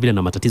 Yaani kama vile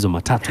na matatizo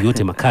matatu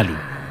yote makali.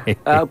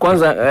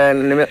 Kwanza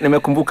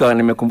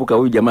nimekumbuka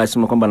huyu jamaa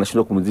anasema kwamba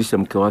anashindwa kumridhisha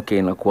mke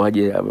wake na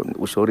kuaje.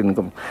 Ushauri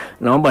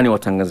naomba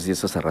niwatangazie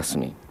sasa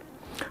rasmi.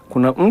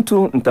 Kuna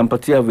mtu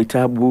nitampatia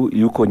vitabu,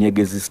 yuko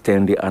Nyegezi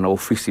Stand, ana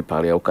ofisi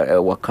pale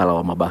wakala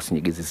wa mabasi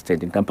Nyegezi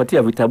Stand.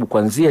 Nitampatia vitabu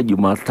kuanzia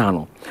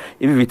Jumatano.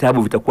 Hivi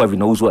vitabu vitakuwa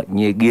vinauzwa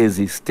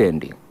Nyegezi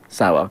Stand.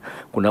 Sawa.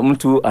 Kuna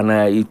mtu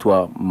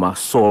anaitwa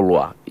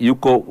Masolwa,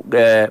 yuko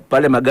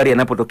pale magari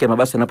yanapotokea,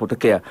 mabasi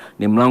yanapotokea,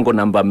 ni mlango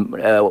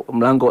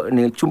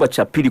ni chumba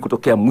cha pili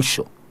kutokea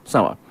mwisho.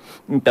 Sawa.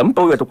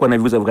 Nitampa huyu, atakuwa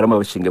anaviuza gharama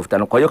ya shilingi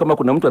 5,000. Kwa hiyo kama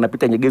kuna mtu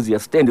anapita Nyegezi ya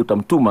Stand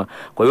utamtuma.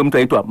 Kwa hiyo mtu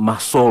anaitwa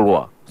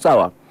Masolwa.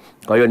 Sawa.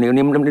 Kwa hiyo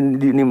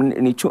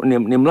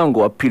ni mlango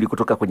wa pili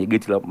kutoka kwenye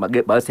geti la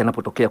basi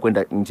yanapotokea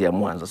kwenda nje ya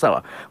Mwanza,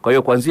 sawa. Kwa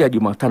hiyo kuanzia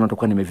Jumatano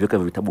nitakuwa nimeviweka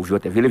vitabu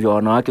vyote vile vya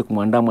wanawake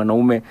kumwandaa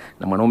mwanaume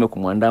na mwanaume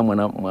kumwandaa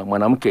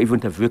mwanamke, hivyo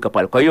nitaviweka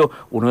pale. Kwa hiyo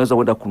unaweza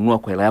kwenda kununua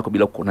kwa hela yako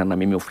bila kuonana na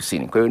mimi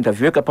ofisini. Kwa hiyo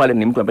nitaviweka pale,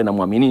 ni mtu ambaye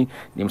namwamini,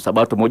 ni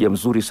msabato mmoja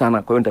mzuri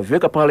sana. Kwa hiyo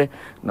nitaviweka pale,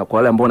 na kwa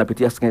wale ambao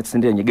wanapitia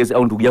Stand ya Nyegezi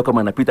au ndugu yako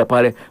kama anapita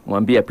pale,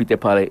 mwambie apite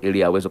pale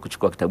ili aweze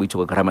kuchukua kitabu hicho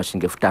kwa gharama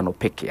shilingi 5,000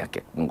 peke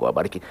yake. Mungu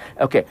awabariki.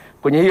 Okay,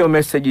 kwenye hiyo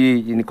message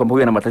ni kwamba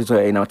huyu ana matatizo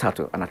ya aina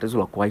 3. Ana tatizo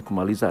la kuwahi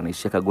kumaliza,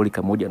 anaishia kagoli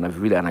kamoja, na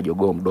vile ana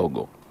jogoo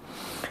mdogo.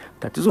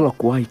 Tatizo la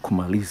kuwahi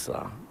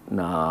kumaliza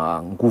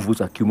na nguvu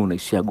za kiume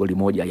unaishia goli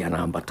moja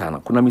yanaambatana.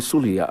 Kuna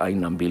misuli ya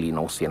aina 2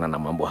 inahusiana na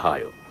mambo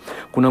hayo.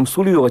 Kuna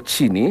msuli wa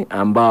chini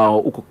ambao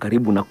uko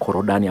karibu na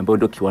korodani, ambao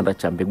ndio kiwanda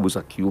cha mbegu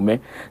za kiume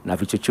na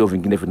vichocheo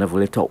vingine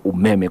vinavyoleta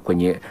umeme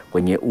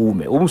kwenye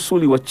uume.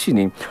 Msuli wa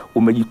chini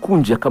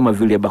umejikunja kama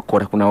vile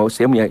bakora. Kuna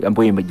sehemu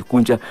ambayo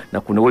imejikunja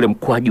na kuna ule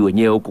mkwaju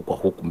wenyewe huko kwa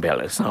huku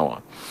mbele, sawa.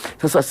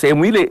 Sasa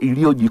sehemu ile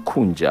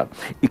iliyojikunja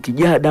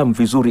ikijaa damu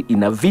vizuri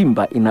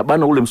inavimba,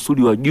 inabana ule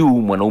msuli wa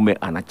juu, mwanaume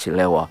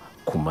anachelewa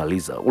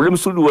kumaliza. Ule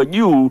msuli wa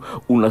juu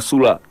una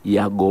sura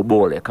ya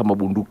gobole kama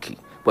bunduki.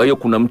 Kwa hiyo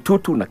kuna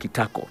mtutu na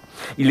kitako.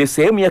 Ile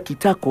sehemu ya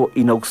kitako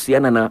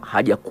inahusiana na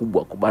haja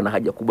kubwa, kubana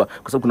haja kubwa,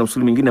 kwa sababu kuna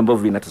msuli mwingine ambao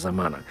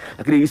vinatazamana.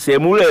 Lakini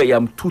sehemu ile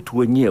ya mtutu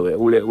wenyewe,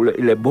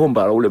 ile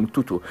bomba la ule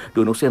mtutu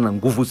ndio inahusiana na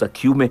nguvu za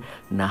kiume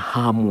na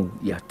hamu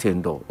ya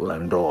tendo la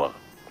ndoa.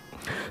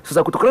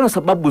 Sasa kutokana na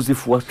sababu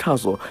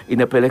zifuatazo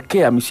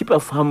inapelekea mishipa ya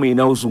fahamu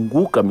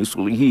inayozunguka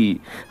misuli hii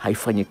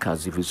haifanyi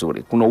kazi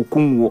vizuri. Kuna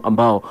ukungu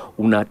ambao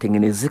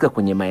unatengenezeka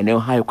kwenye maeneo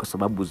hayo kwa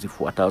sababu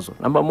zifuatazo.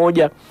 Namba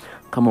 1,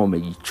 kama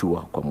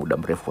umejichua kwa muda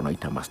mrefu,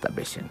 unaita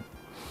masturbation.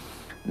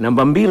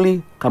 Namba 2,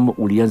 kama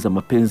ulianza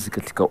mapenzi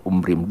katika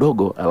umri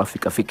mdogo alafu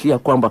ikafikia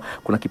kwamba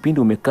kuna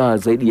kipindi umekaa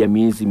zaidi ya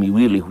miezi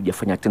 2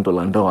 hujafanya tendo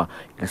la ndoa,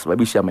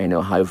 inasababisha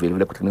maeneo hayo vile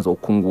vile kutengeneza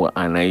ukungu wa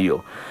aina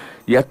hiyo.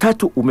 Ya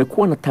 3,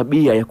 umekuwa na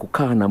tabia ya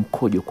kukaa na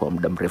mkojo kwa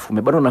muda mrefu.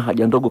 Umebanwa na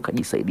haja ndogo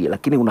kujisaidia,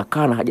 lakini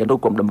unakaa na haja ndogo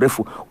kwa muda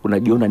mrefu,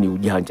 unajiona ni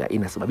ujanja,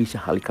 inasababisha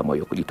hali kama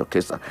hiyo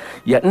kujitokeza.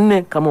 Ya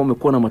 4, kama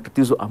umekuwa na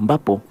matatizo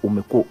ambapo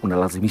umekuwa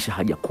unalazimisha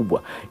haja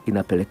kubwa,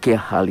 inapelekea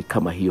hali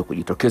kama hiyo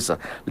kujitokeza.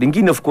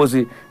 Lingine of course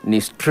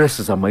ni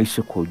stress za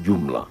maisha kwa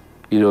ujumla,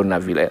 hilo na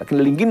vile.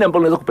 Lakini lingine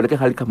ambalo linaweza kupelekea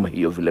hali kama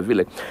hiyo vile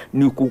vile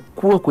ni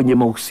kukua kwenye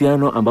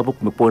mahusiano ambapo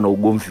kumekuwa na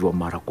ugomvi wa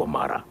mara kwa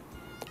mara.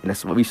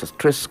 Inasababisha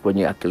stress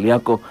kwenye akili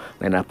yako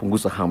na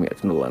inapunguza hamu ya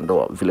tendo la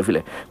ndoa vile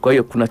vile. Kwa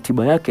hiyo kuna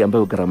tiba yake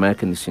ambayo gharama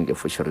yake ni shilingi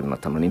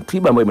 25,000. Ni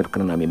tiba ambayo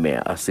imetokana na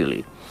mimea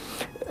asili.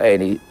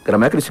 Ni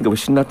gharama yake ni shilingi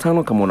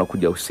 25,000 kama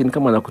unakuja ofisini.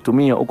 Kama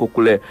unakutumia huko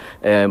kule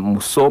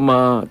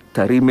Musoma,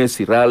 Tarime,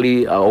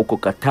 Sirali, au huko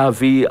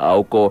Katavi, au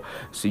huko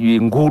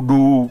sijui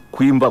Ngudu,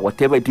 Kwimba,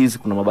 whatever it is,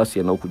 kuna mabasi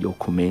yanayokuja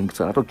huko mengi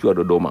sana, hata ukiwa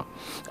Dodoma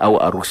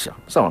au Arusha.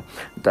 Sawa,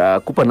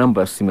 nitakupa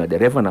namba ya simu ya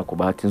dereva, na kwa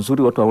bahati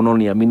nzuri watu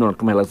wanaoniamini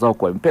wanatuma hela zao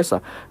kwa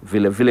M-Pesa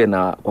vile vile,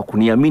 na kwa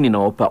kuniamini na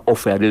wapa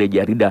ofa ya lile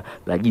jarida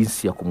la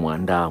jinsi ya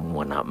kumwandaa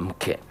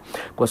mwanamke.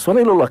 Kwa swala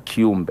hilo la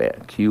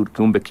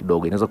kiumbe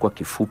kidogo, inaweza kuwa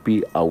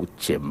kifupi au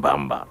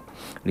chembamba.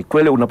 Ni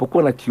kweli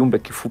unapokuwa na kiumbe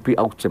kifupi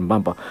au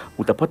chembamba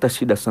utapata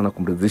shida sana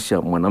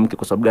kumridhisha mwanamke.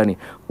 Kwa sababu gani?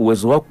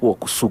 Uwezo wako wa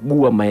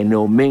kusugua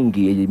maeneo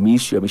mengi yenye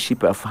miisho ya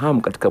mishipa ya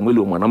fahamu katika mwili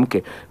wa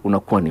mwanamke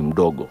unakuwa ni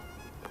mdogo.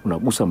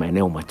 Unagusa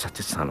maeneo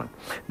machache sana,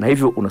 na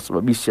hivyo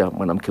unasababisha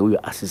mwanamke huyo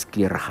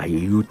asisikie raha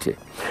yoyote.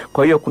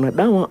 Kwa hiyo kuna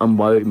dawa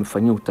ambayo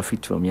imefanywa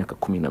utafiti wa miaka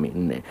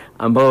 14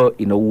 ambayo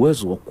ina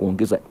uwezo wa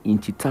kuongeza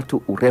inchi 3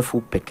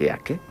 urefu peke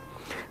yake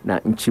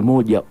na inchi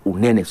 1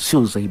 unene,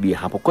 sio zaidi ya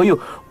hapo. Kwa hiyo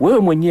wewe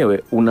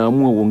mwenyewe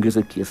unaamua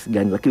uongeze kiasi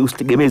gani, lakini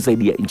usitegemee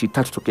zaidi ya inchi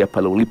 3 tokea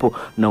pale ulipo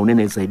na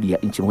unene zaidi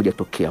ya inchi 1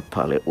 tokea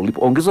pale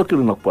ulipo. Ongeza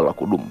kile linakuwa la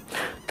kudumu.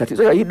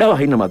 Tatizo la hii dawa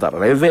haina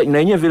madhara, na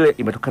yenyewe vile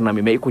imetokana na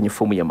mimea kwenye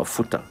fomu ya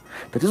mafuta.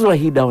 Tatizo la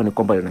hii dawa ni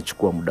kwamba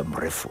inachukua muda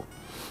mrefu.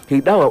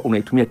 Hii dawa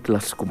unaitumia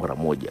kila siku mara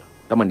moja.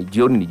 Kama ni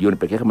jioni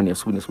peke yake, kama ni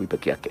asubuhi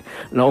peke yake.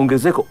 Na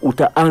ongezeko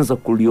utaanza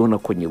kuliona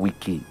kwenye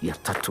wiki ya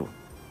 3.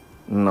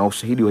 Na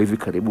ushahidi wa hivi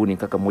karibuni,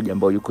 kaka mmoja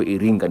ambao yuko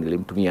Iringa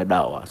nilimtumia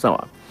dawa.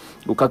 Sawa,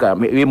 ukaka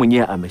yeye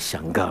mwenyewe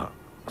ameshangaa.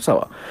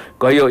 Sawa,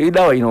 kwa hiyo hii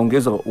dawa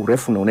inaongeza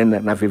urefu na unene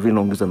na vivyo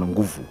inaongeza na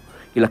nguvu.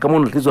 Ila kama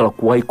una tatizo la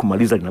kuwahi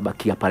kumaliza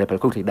linabakia pale pale,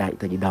 kwa hiyo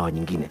utahitaji dawa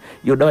nyingine.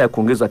 Hiyo dawa ya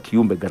kuongeza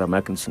kiumbe gharama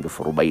yake ni shilingi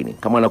 40,000.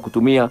 Kama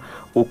anakutumia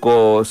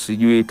huko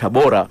sijui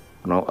Tabora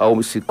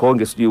au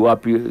Sikonge sijui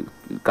wapi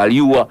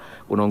Kaliua,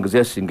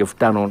 unaongezea shilingi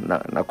 5,000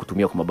 na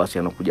kutumia kwa mabasi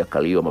yanakuja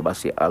Kaliua,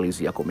 mabasi ya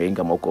Alizi yako mengi,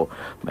 kama huko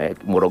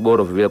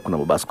Morogoro vile kuna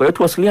mabasi. Kwa hiyo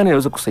tuwasiliane,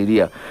 inaweza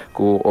kusaidia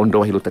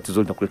kuondoa hilo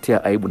tatizo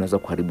linakuletea aibu, naweza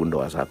kuharibu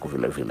ndoa zako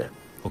vile vile.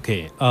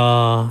 Okay,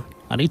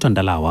 anaitwa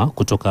Ndalawa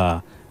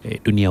kutoka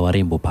Dunia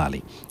Warembo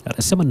pale.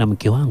 Anasema na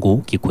mke wangu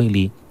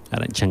kikweli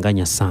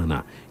anachanganya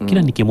sana.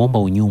 Kila nikimwomba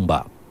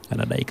unyumba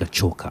anadai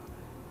kachoka.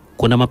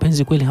 Kuna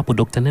mapenzi kweli hapo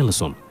Dr.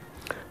 Nelson?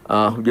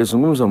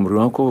 Hujazungumza umri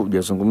wako,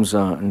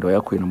 hujazungumza ndoa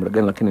yako ina muda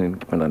gani, lakini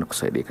nikipenda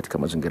nikusaidia katika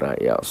mazingira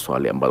ya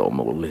swali ambalo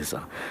umeuliza.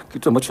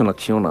 Kitu ambacho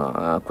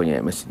nakiona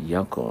kwenye message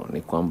yako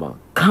ni kwamba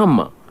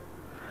kama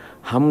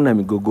hamna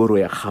migogoro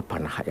ya hapa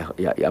na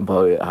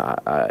ambayo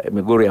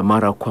migogoro ya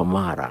mara kwa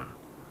mara,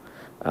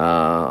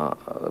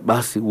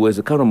 basi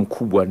uwezekano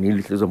mkubwa ni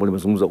ile tatizo ambalo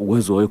nimezungumza,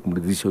 uwezo wao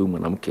kumridhisha huyu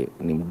mwanamke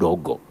ni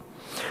mdogo.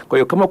 Kwa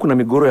hiyo kama kuna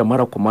migogoro ya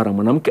mara kwa mara,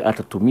 mwanamke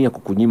atatumia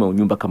kukunyima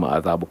unyumba kama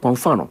adhabu. Kwa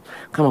mfano,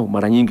 kama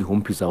mara nyingi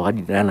humpi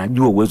zawadi na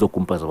anajua uwezo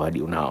kumpa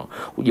zawadi unao,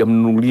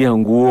 hujamnunulia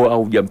nguo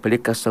au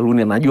hujampeleka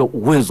saluni, anajua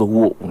uwezo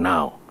huo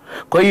unao.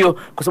 Kwa hiyo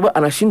kwa sababu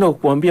anashindwa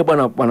kukuambia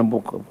bwana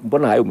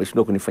mbona hayo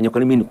umeshindwa kunifanyia, kwa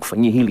nini mimi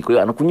nikufanyie hili? Kwa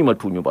hiyo anakunyima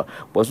tu nyumba.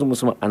 Wazungu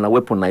wanasema ana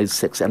weaponize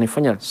sex,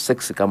 anafanya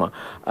sex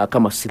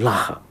kama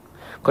silaha.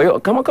 Kwa hiyo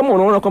kama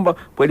unaona kwamba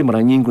kweli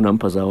mara nyingi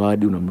unampa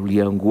zawadi,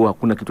 unamnunulia nguo,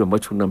 hakuna kitu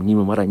ambacho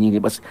unamnyima mara nyingi,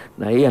 basi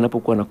na yeye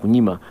anapokuwa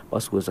anakunyima,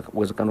 basi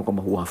uwezekano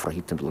kwamba huwa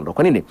hafurahi tendo la ndoa.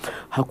 Kwa nini?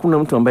 Hakuna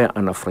mtu ambaye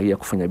anafurahia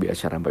kufanya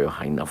biashara ambayo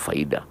haina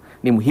faida.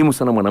 Ni muhimu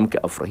sana mwanamke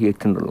afurahie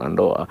tendo la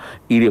ndoa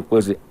ili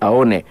kwezi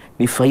aone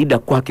ni faida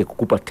kwake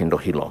kukupa tendo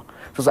hilo.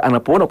 Sasa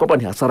anapoona kwamba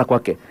ni hasara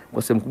kwake,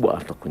 kwa sehemu kubwa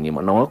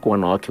atakunyima, na wako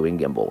wanawake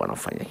wengi ambao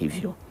wanafanya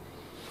hivyo.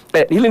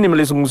 Hili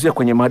nimelizungumzia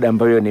kwenye mada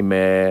ambayo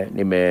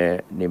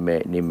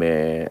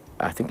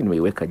I think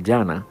nimeiweka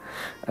jana,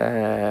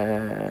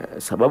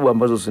 sababu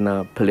ambazo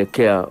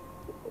zinapelekea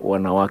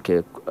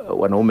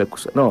wanaume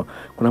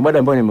kuna mada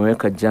ambayo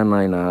nimeweka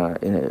jana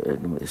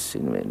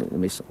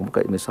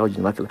nimesahau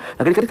jina lake,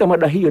 lakini katika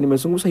mada hiyo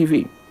nimezungumza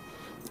hivi.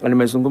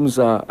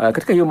 Nimezungumza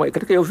katika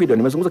hiyo video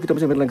nimezungumza kitu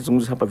ambacho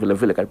nimezungumza hapa vile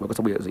vile kwa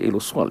sababu ya hilo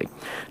swali.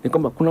 Ni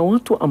kwamba kuna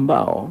watu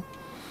ambao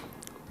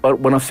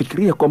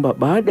wanafikiria kwamba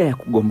baada ya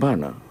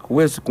kugombana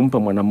huwezi kumpa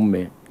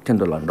mwanamume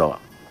tendo la ndoa.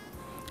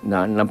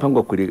 Na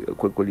mpango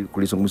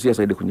kulizungumzia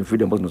zaidi kwenye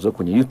video ambazo tunazo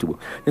kwenye YouTube.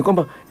 Ni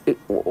kwamba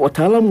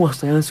wataalamu wa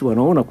sayansi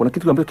wanaona kuna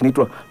kitu ambacho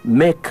kinaitwa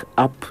make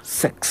up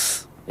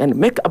sex. Yani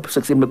make up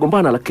sex,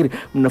 mmegombana lakini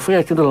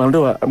mnafanya tendo la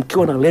ndoa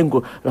mkiwa na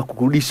lengo la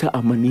kurudisha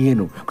amani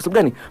yenu. Kwa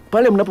sababu gani?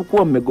 Pale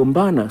mnapokuwa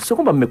mmegombana sio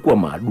kwamba mmekuwa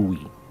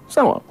maadui.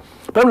 Sawa?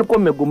 Pale mnapokuwa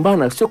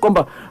mmegombana sio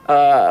kwamba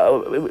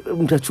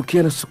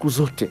mtachukiana siku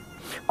zote.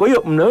 Kwa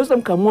hiyo mnaweza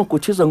mkaamua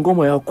kucheza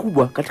ngoma ya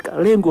wakubwa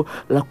katika lengo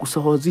la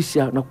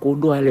kusawazisha na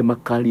kuondoa yale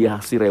makali ya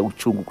hasira ya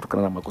uchungu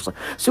kutokana na makosa.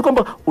 Sio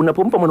kwamba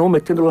unapompa mwanaume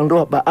tendo la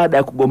ndoa baada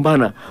ya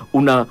kugombana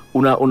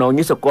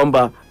unaonyesha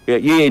kwamba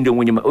yeye ndio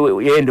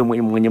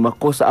mwenye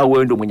makosa au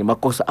wewe ndio mwenye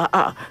makosa.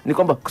 Ni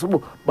kwamba kwa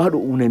sababu bado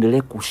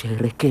unaendelea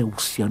kusherehekea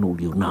uhusiano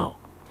ulionao.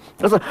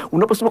 Sasa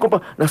unaposema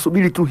kwamba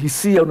nasubiri tu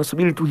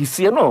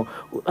hisia, no,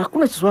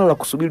 hakuna swala la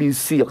kusubiri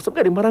hisia. Kwa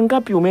sababu mara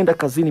ngapi umeenda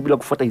kazini bila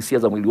kufuata hisia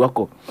za mwili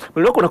wako?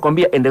 Mwili wako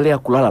unakwambia endelea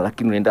kulala,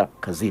 lakini unaenda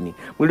kazini.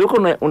 Mwili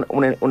wako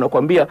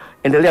unakwambia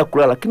endelea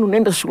kulala, lakini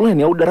unaenda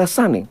shuleni au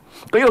darasani.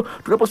 Kwa hiyo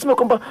tunaposema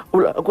kwamba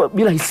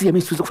bila hisia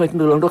mimi siwezi kufanya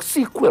tendo la ndoa,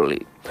 si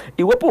kweli.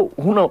 Iwapo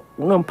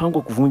una mpango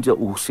wa kuvunja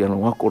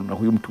uhusiano wako na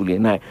huyu mtu uliye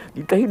naye,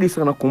 jitahidi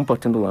sana kumpa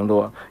tendo la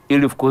ndoa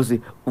ili of course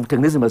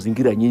utengeneze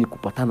mazingira nyinyi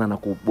kupatana na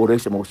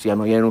kuboresha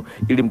mahusiano yenu,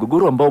 ili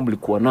mgogoro ambao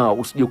mlikuwa nao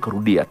usije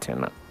ukarudia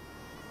tena.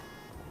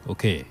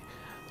 Okay.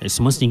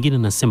 SMS nyingine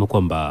nasema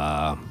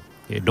kwamba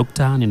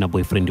Dokta, nina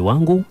boyfriend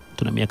wangu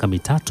tuna miaka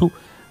 3,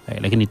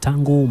 lakini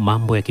tangu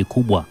mambo ya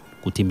kikubwa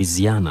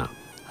kutimiziana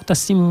hata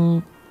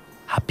simu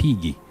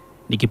hapigi,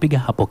 nikipiga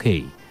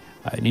hapokei.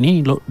 Ni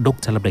nini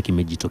Dokta labda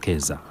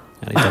kimejitokeza?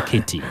 Anaitwa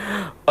Keti.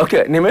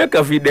 Okay,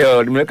 nimeweka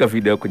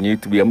video kwenye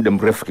YouTube ya muda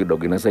mrefu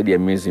kidogo, ina zaidi ya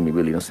miezi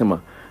 2. Inasema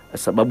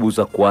sababu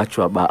za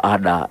kuachwa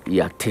baada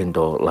ya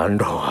tendo la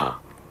ndoa.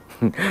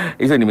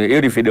 Hiyo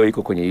ni video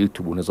iko kwenye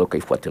YouTube, unaweza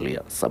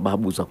ukaifuatilia.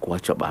 Sababu za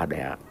kuachwa baada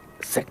ya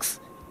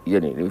sex. Hiyo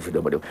ni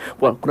video bado.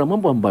 Kuna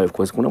mambo ambayo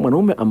kuna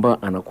mwanaume ambaye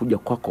anakuja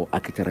kwako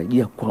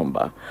akitarajia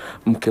kwamba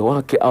mke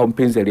wake au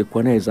mpenzi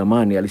aliyekuwa naye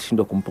zamani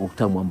alishindwa kumpa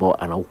utamu ambao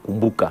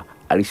anaukumbuka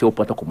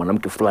alishopata kwa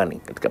mwanamke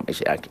fulani katika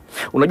maisha yake.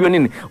 Unajua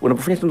nini?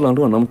 Unapofanya tendo la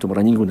ndoa na mtu,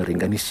 mara nyingi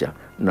unalinganisha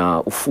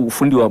na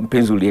ufundi wa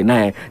mpenzi uliye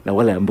naye na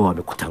wale ambao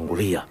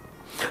wamekutangulia.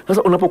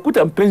 Sasa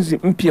unapokuta mpenzi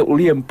mpya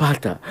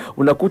uliyempata,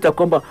 unakuta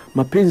kwamba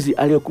mapenzi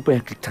aliyokupa ya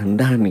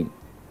kitandani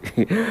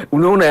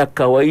unaona ya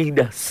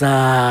kawaida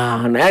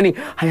sana, yani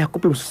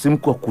hayakupi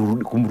msisimko wa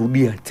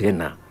kumrudia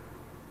tena.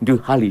 Ndio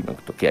hali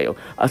inatokea hiyo.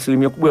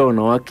 Asilimia kubwa ya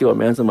wanawake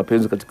wameanza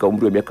mapenzi katika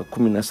umri wa miaka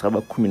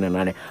 17,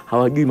 18,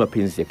 hawajui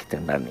mapenzi ya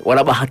kitandani.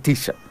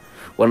 Wanabahatisha.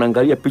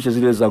 Wanaangalia picha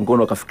zile za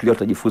ngono wakafikiria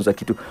watajifunza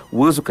kitu.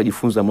 Uwezo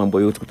kujifunza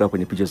mambo yote kutoka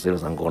kwenye picha zile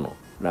za ngono.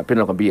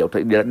 Napenda kukwambia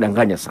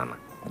utadanganya sana.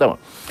 Sawa?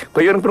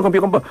 Kwa hiyo napenda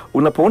kukwambia kwamba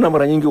unapoona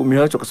mara nyingi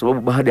umeachwa kwa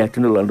sababu baada ya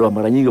tendo la ndoa,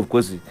 mara nyingi of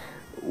course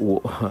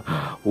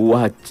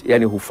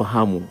yani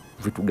hufahamu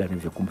vitu gani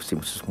vya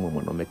kumsisimua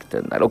mwanaume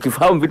kitandani.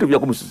 Ukifahamu vitu vya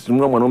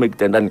kumsisimua mwanaume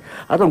kitandani,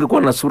 hata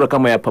ungekuwa na sura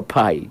kama ya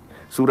papai,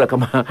 sura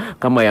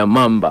kama ya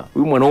mamba,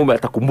 huyu mwanaume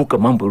atakumbuka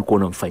mambo ulikuwa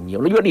unamfanyia.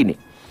 Unajua nini?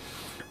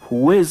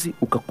 Huwezi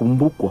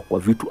ukakumbukwa kwa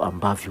vitu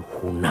ambavyo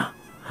huna.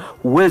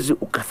 Huwezi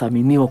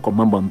ukathaminiwa kwa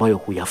mambo ambayo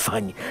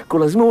huyafanyi. Kwa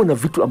lazima uwe na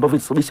vitu ambavyo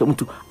vitasababisha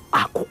mtu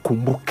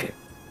akukumbuke.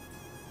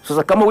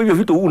 Sasa kama hivyo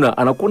vitu huna,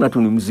 anakuona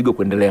tu ni mzigo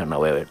kuendelea na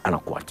wewe,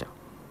 anakuacha.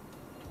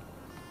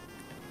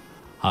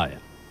 Haya.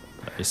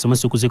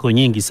 SMS ziko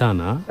nyingi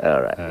sana.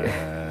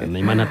 Na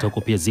imani hata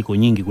huko pia ziko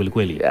nyingi kweli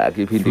kweli.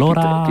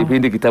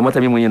 Kipindi kitamata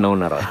mimi mwenyewe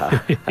naona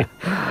raha.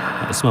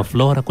 Anasema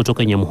Flora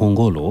kutoka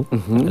Nyamhongolo,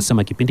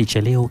 anasema kipindi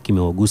cha leo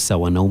kimewagusa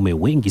wanaume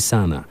wengi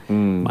sana.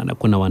 Maana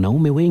kuna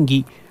wanaume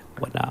wengi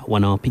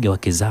wanawapiga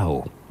wake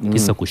zao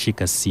kisa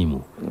kushika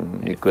simu.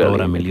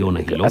 Flora ameliona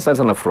hilo. Asante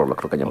sana Flora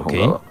kutoka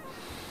Nyamhongolo.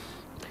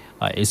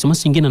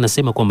 SMS nyingine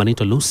anasema kwamba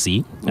anaitwa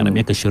Lucy, ana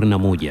miaka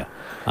 21.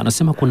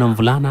 Anasema kuna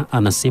mvulana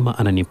anasema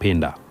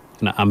ananipenda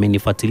na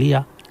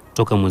amenifuatilia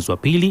toka mwezi wa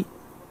 2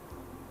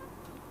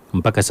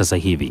 mpaka sasa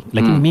hivi,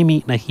 lakini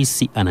mimi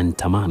nahisi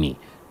ananitamani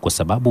kwa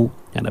sababu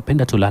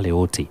anapenda tulale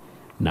wote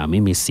na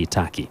mimi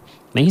sitaki.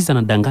 Na hizi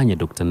anadanganya.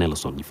 Dr.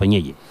 Nelson,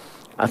 nifanyeje?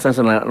 Asante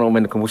sana, na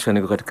umenikumbusha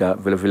niko katika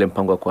vile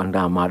mpango wa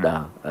kuandaa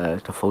mada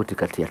tofauti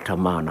kati ya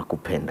tamaa na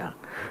kupenda.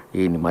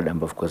 Hii ni mada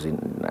ambayo of course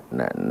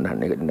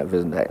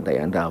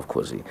naiandaa of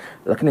course.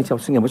 Lakini cha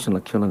msingi ambacho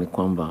nakiona ni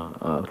kwamba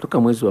kutoka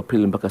mwezi wa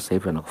 2 mpaka sasa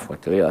hivi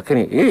anakufuatilia.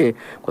 Lakini yeye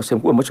kwa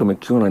sehemu kubwa ambacho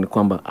umekiona ni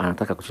kwamba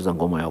anataka kucheza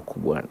ngoma ya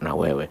ukubwa na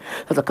wewe.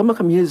 Sasa kama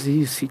miezi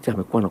hii 6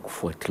 amekuwa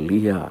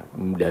anakufuatilia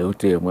muda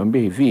yote,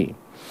 mwambie hivi,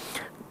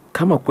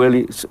 kama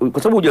kweli,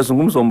 kwa sababu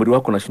hujazungumza umri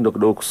wako, nashindwa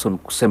kidogo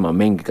kusema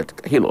mengi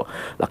katika hilo,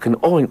 lakini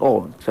all in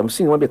all, cha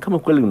msingi mwambie kama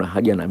kweli una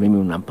haja na mimi,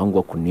 una mpango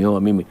wa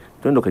kunioa mimi,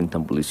 twende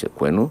kanitambulishe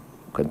kwenu,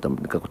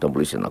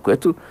 nikakutambulisha na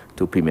kwetu,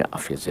 tupime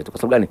afya zetu.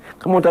 Kwa sababu gani?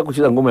 Kama unataka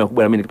kucheza ngoma ya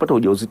kubwa na mimi nikipata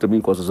ujauzito,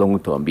 mimi kwa wazazi wangu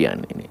nitawaambia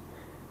nini?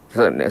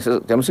 Sasa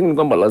cha msingi ni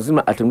kwamba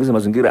lazima atengeze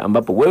mazingira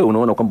ambapo wewe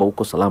unaona kwamba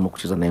uko salama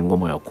kucheza na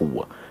ngoma ya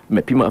kubwa.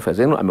 Mmepima afya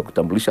zenu,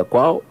 amekutambulisha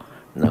kwao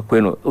na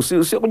kwenu.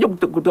 Usikuja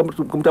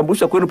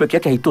kumtambulisha kwenu peke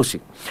yake haitoshi.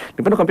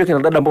 Nipenda kuambia kina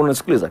dada ambao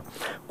unasikiliza,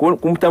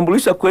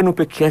 kumtambulisha kwenu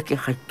peke yake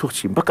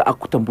haitoshi, mpaka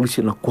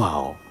akutambulishe na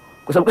kwao.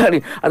 Kwa sababu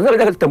gani?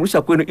 Anataka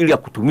kutambulisha kwenu ili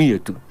akutumie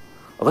tu,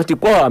 wakati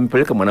kwao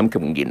amepeleka mwanamke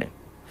mwingine.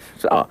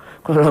 Sawa.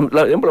 Kwa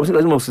jambo la msingi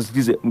lazima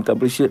usisitize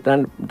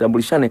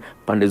mtambulishane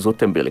pande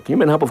zote mbili.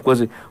 Kinyume na hapo of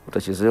course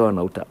utachezewa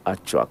na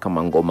utaachwa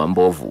kama ngoma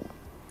mbovu.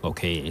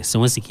 Okay,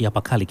 siwezi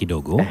hapa kali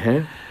kidogo.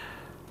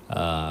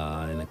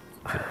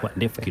 Kwa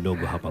ndefu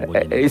kidogo hapa,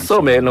 ngoja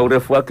isome na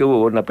urefu wake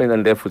huo, napenda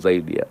ndefu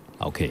zaidi ya.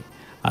 Okay.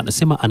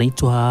 Anasema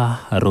anaitwa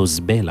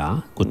Rosbella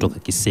kutoka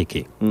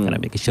Kiseke. Ana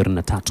miaka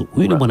 23.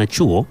 Huyu ni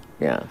mwanachuo.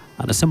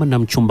 Anasema na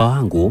mchumba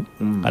wangu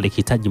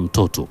alikihitaji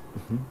mtoto.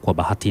 Kwa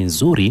bahati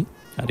nzuri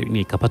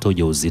nikapata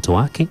ujauzito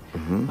wake.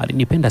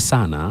 Alinipenda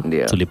sana,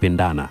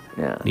 tulipendana.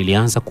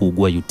 Nilianza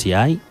kuugua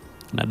UTI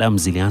na damu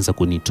zilianza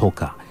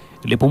kunitoka.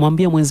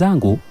 Nilipomwambia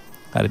mwenzangu,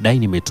 alidai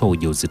nimetoa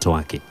ujauzito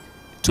wake.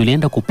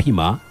 Tulienda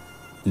kupima,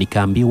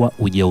 nikaambiwa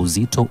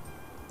ujauzito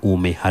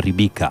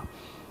umeharibika.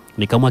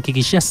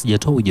 Nikamhakikishia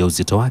sijatoa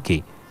ujauzito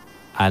wake.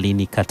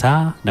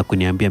 Alinikataa na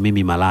kuniambia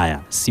mimi malaya,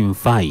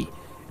 simfai,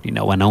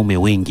 nina wanaume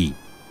wengi.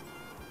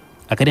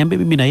 Akaniambia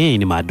mimi na yeye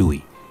ni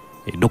maadui.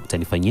 Dokta,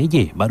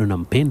 nifanyeje? Bado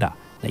nampenda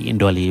na yeye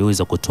ndo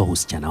aliyeweza kutoa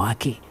usichana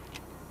wake.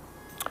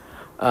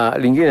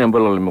 Lingine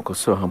ambalo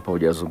limekosewa hapa,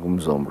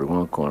 hujazungumza umri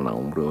wako na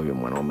umri wa huyo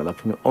mwanaume,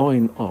 lakini all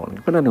in all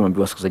nipenda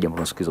niwaambie wasikilizaji ambao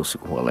wanasikiza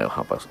usiku wa leo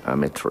hapa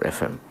Metro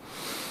FM.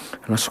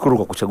 Nashukuru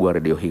kwa kuchagua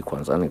radio hii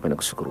kwanza, nipenda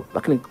kushukuru.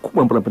 Lakini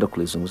kubwa ambalo napenda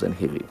kulizungumza ni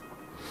hivi.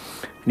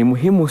 Ni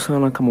muhimu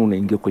sana kama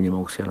unaingia kwenye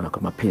mahusiano ya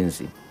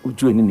mapenzi,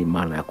 ujue nini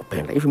maana ya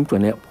kupenda. Hivi mtu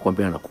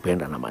anayekwambia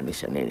anakupenda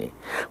anamaanisha nini?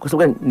 Kwa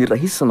sababu ni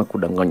rahisi sana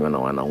kudanganywa na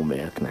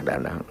wanaume akina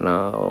dada, na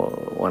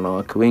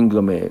wanawake wengi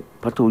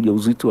wamepata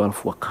ujauzito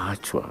alafu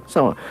wakaachwa.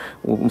 Sawa,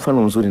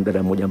 mfano mzuri ni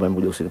dada mmoja ambaye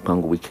amekuja usini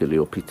pangu wiki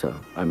iliyopita.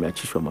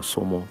 Ameachishwa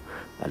masomo,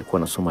 alikuwa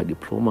anasoma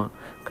diploma,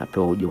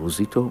 kapewa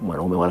ujauzito,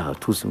 mwanaume wala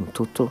hatuzi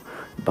mtoto,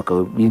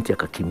 mpaka binti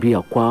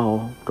akakimbia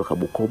kwao kutoka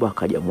Bukoba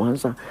akaja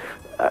Mwanza.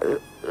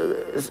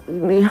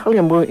 Ni hali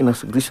ambayo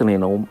inasikitisha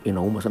na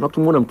inauma sana.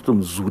 Ukimwona mtoto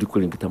mzuri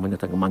kweli, ningetamani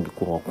hata kama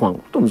angekuwa wa kwangu,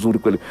 mtoto mzuri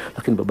kweli,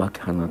 lakini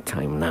babake hana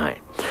time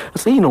naye.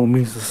 Sasa hii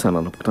inaumiza sana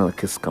unapokutana na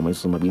kesi kama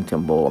hizo, mabinti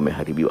ambao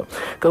wameharibiwa.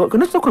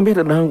 Naweza kuambia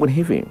dada yangu ni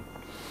hivi.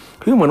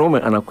 Huyu mwanaume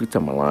anakuita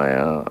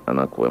malaya,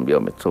 anakuambia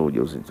umetoa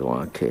ujauzito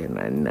wake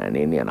na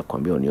nini,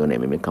 anakuambia unione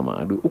mimi kama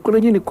adui.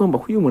 Ukweli ni kwamba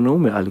huyu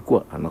mwanaume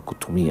alikuwa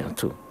anakutumia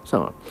tu.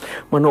 Sawa.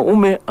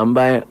 Mwanaume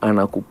ambaye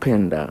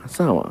anakupenda,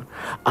 sawa,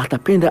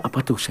 atapenda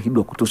apate ushahidi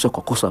wa kutosha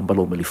kwa kosa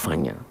ambalo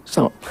umelifanya.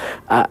 Sawa.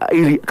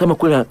 Ili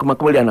kama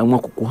kweli anaamua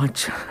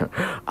kukuacha,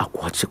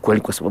 akuache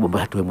kweli kwa sababu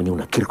ambayo wewe mwenyewe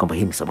unakiri kwamba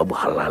hii ni sababu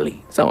halali.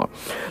 Sawa.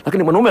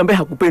 Lakini mwanaume ambaye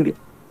hakupendi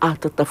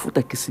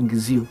atatafuta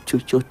kisingizio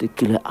chochote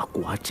kile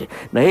akuache.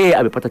 Na yeye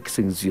amepata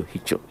kisingizio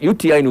hicho.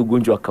 UTI ni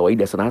ugonjwa wa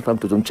kawaida sana, hata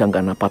mtoto mchanga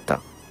anapata.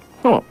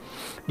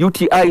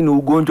 UTI ni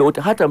ugonjwa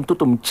wote, hata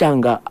mtoto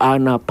mchanga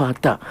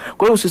anapata.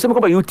 Kwa hiyo usiseme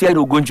kwamba UTI ni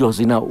ugonjwa wa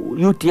zinaa.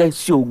 UTI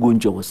sio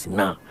ugonjwa wa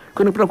zinaa. Kwa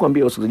hiyo napenda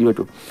kuambia wasikilizaji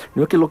wetu,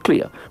 niweke hilo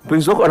clear.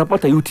 Mpenzi wako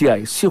anapata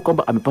UTI sio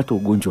kwamba amepata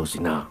ugonjwa wa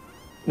zinaa.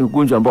 Ni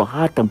ugonjwa ambao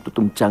hata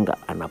mtoto mchanga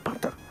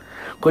anapata.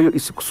 Kwa hiyo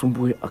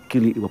isikusumbue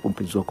akili iwapo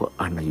mpenzi wako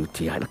ana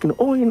UTI. Lakini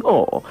all in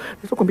all,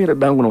 nataka kuambia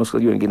dadangu na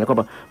wasikilizaji wengine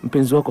kwamba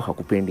mpenzi wako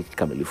hakupendi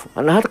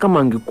kikamilifu. Na hata kama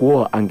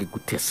angekuoa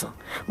angekutesa.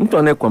 Mtu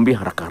anayekwambia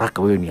haraka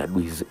haraka wewe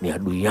ni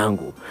adui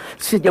yangu,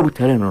 si ajabu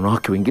tayari na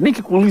wanawake wengine.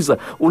 Nikikuuliza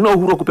una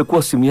uhuru wa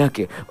kupekua simu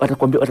yake,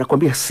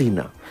 atakwambia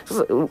sina.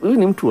 Sasa huyu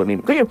ni mtu wa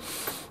nini? Kwa hiyo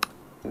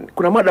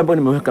kuna mada ambayo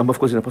nimeweka ambayo of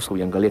course inapaswa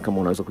uiangalie kama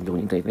unaweza kuingia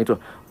kwenye internet. Inaitwa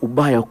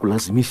ubaya wa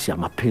kulazimisha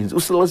mapenzi.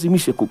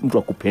 Usilazimishe mtu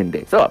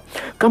akupende. Sawa?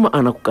 Kama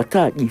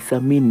anakukataa,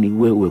 jithamini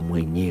wewe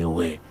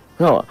mwenyewe.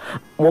 Sawa?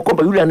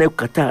 Kwamba yule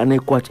anayekukataa,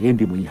 anayekuacha, yeye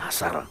ndiye mwenye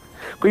hasara.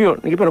 Kwa hiyo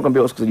ningependa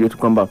kuambia wasikilizaji wetu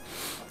kwamba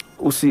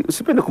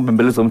usipende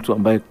kumbembeleza mtu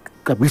ambaye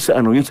kabisa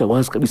anaonyesha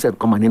wazi kabisa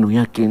kwa maneno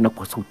yake na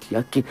kwa sauti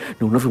yake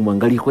na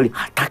unavyomwangalia kweli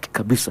hataki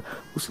kabisa.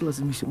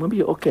 Usilazimishe,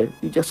 mwambie okay,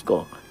 you just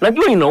go.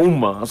 Najua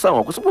inauma,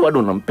 sawa, kwa sababu bado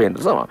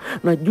unampenda, sawa.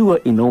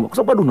 Najua inauma kwa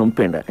sababu bado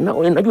unampenda.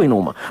 Najua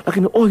inauma,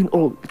 lakini all in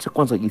all, cha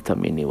kwanza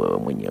jithamini wewe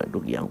mwenyewe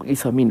ndugu yangu.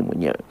 Jithamini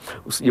mwenyewe.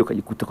 Usije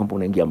ukajikuta kwamba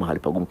unaingia mahali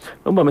pagumu.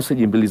 Naomba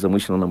message mbili za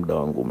mwisho, na muda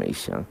wangu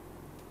umeisha.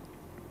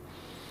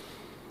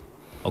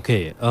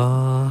 Okay,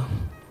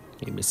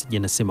 message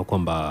inasema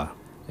kwamba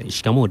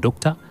shikamoo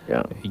dokta.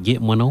 Je,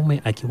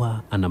 mwanaume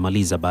akiwa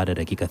anamaliza baada ya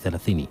dakika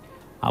 30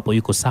 hapo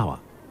yuko sawa?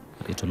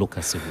 Anaitwa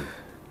Lucas huyu.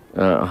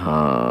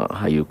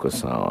 Hayuko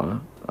sawa.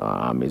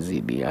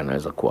 Amezidi,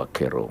 anaweza kuwa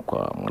kero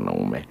kwa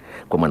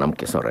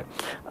mwanamke, sorry.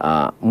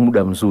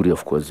 Muda mzuri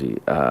of course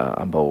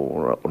ambao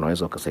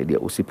unaweza kusaidia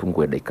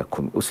usipungue dakika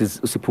 10,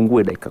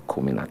 usipungue dakika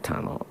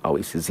 15 au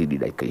isizidi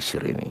dakika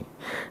 20.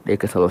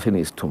 Dakika 30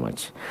 is too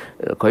much.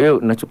 Kwa hiyo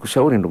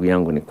ninachokushauri ndugu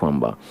yangu ni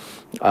kwamba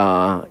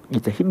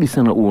jitahidi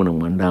sana uwe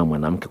unamwandaa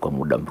mwanamke kwa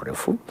muda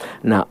mrefu,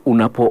 na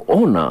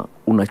unapoona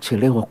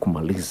unachelewa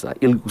kumaliza,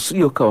 ili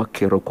usije ukawa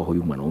kero kwa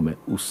huyu mwanaume,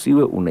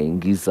 usiwe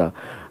unaingiza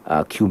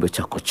kiumbe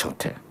chako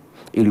chote.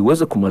 Ili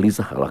uweze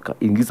kumaliza haraka,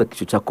 ingiza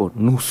kichwa chako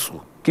nusu.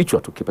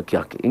 Kichwa tu peke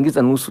yake.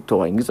 Ingiza nusu,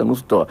 toa, ingiza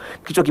nusu, toa.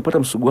 Kichwa kipata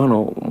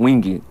msuguano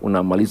mwingi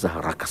unamaliza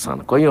haraka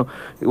sana. Kwa hiyo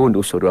huo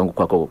ndio ushauri wangu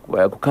kwako.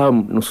 Kukaa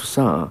nusu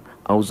saa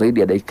au zaidi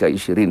ya dakika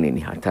 20 ni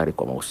hatari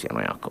kwa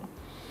mahusiano yako.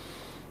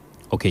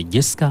 Okay,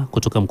 Jessica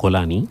kutoka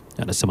Mkolani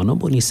anasema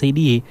naomba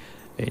unisaidie,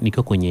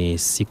 nikiwa kwenye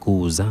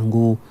siku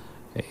zangu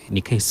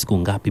nikae siku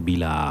ngapi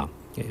bila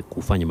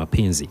kufanya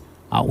mapenzi,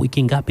 au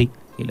wiki ngapi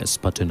ila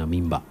sipatwe na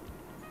mimba?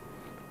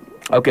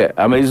 Okay,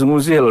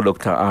 ameizungumzia hilo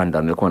Dr.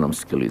 Anda, nilikuwa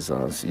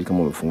namsikiliza. Sijui kama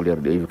umefungulia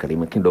radio hivi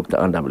karibu, lakini Dr.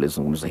 Anda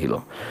amelizungumza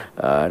hilo.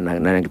 Na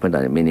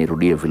ningependa mimi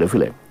nirudie vile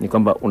vile. Ni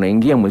kwamba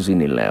unaingia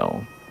mwezini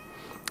leo,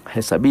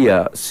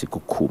 hesabia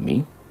siku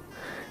 10.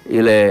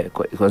 Ile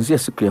kuanzia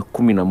siku ya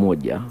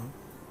 11,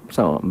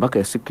 sawa, mpaka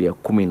ya siku ya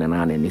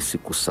 18 ni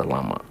siku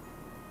salama.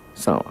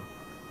 Sawa.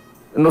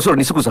 No, sorry,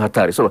 ni siku za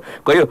hatari. So,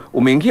 kwa hiyo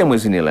umeingia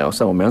mwezini leo,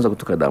 sawa, umeanza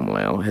kutoka damu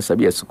leo,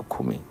 hesabia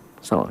siku 10.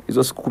 Sawa,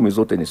 hizo siku 10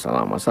 zote ni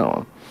salama,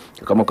 sawa.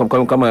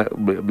 Kama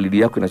bleed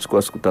yako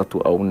inachukua siku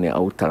 3 au 4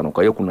 au 5,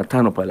 kwa hiyo kuna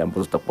 5 pale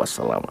ambazo zitakuwa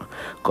salama.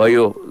 Kwa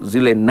hiyo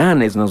zile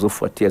 8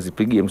 zinazofuatia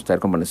zipigie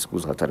mstari kama ni siku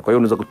za hatari. Kwa hiyo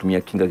unaweza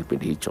kutumia kinga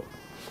kipindi hicho.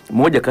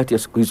 Moja kati ya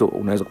siku hizo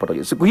unaweza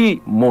kupata siku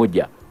hii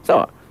moja,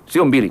 sawa,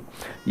 sio 2.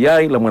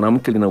 Yai la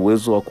mwanamke lina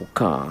uwezo wa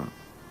kukaa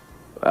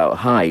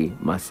hai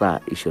masaa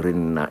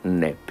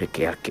 24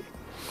 peke yake,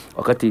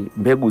 wakati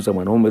mbegu za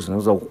mwanaume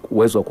zinaweza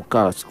uwezo wa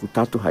kukaa siku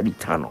 3 hadi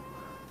 5,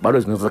 bado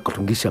zinaweza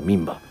kutungisha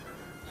mimba,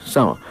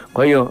 sawa.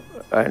 Kwa hiyo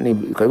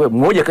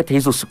moja kati ya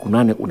hizo siku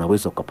 8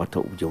 unaweza ukapata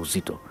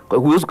ujauzito. Kwa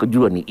hiyo huwezi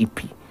kujua ni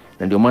ipi,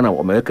 na ndio maana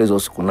wameweka hizo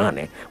siku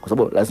 8, kwa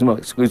sababu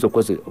lazima siku hizo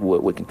kwa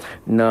wiki.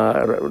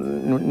 Na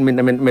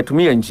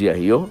nimetumia njia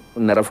hiyo,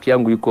 na rafiki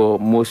yangu yuko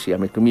Moshi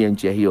ametumia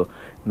njia hiyo,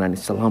 na ni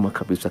salama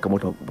kabisa kama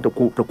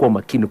utakuwa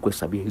makini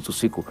kuhesabia hizo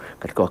siku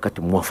katika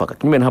wakati mwafaka.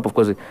 Kinyume na hapo, of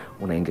course,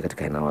 unaingia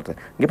katika aina yote.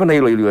 Ningependa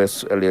hilo ile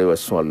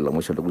swali la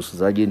mwisho, ndugu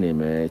msikilizaji.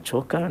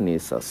 Nimechoka, ni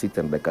saa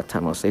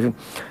 6:05 sasa hivi.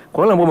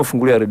 Kwa wale ambao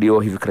wamefungulia radio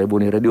hivi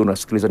karibuni, radio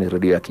unasikiliza ni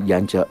radio ya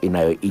kijanja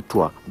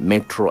inayoitwa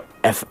Metro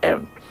FM.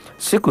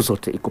 Siku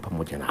zote iko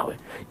pamoja nawe.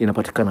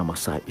 Inapatikana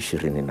masaa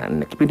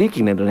 24. Kipindi hiki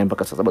kinaendelea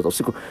mpaka saa 7 za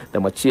usiku.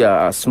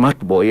 Namwachia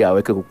smart boy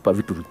aweke kukupa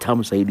vitu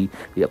vitamu zaidi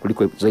ya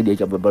kuliko zaidi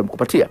ya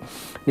kupatia.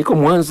 Niko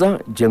Mwanza,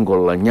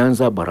 jengo la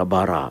Nyanza,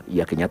 barabara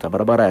ya Kenyatta.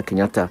 Barabara ya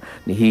Kenyatta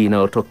ni hii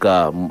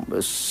inayotoka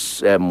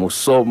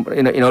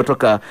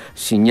inayotoka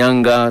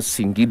Shinyanga,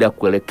 Singida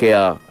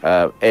kuelekea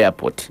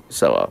airport,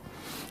 sawa,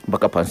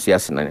 mpaka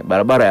Pansiasi na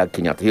barabara ya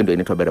Kenyatta. Hiyo ndio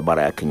inaitwa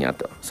barabara ya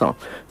Kenyatta, sawa.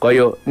 Kwa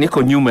hiyo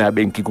niko nyuma ya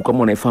benki kuu. Kama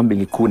unaifahamu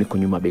benki kuu, niko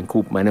nyuma ya benki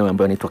kuu, maeneo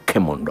ambayo yanaitwa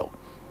Kemondo,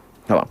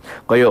 sawa.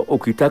 Kwa hiyo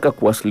ukitaka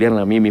kuwasiliana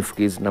na mimi,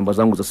 fikizi namba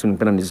zangu za simu,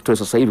 nipenda nizitoe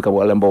sasa hivi. Kama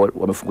wale ambao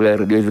wamefungulia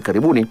radio hivi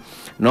karibuni,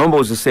 naomba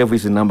uzisave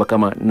hizi namba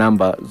kama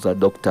namba za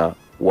Dr.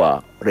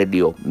 wa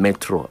Radio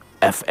Metro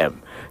FM,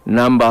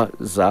 namba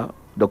za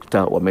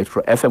Dr. wa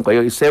Metro FM. Kwa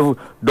hiyo isave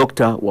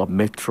Dr. wa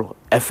Metro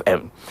FM.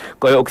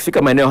 Kwa hiyo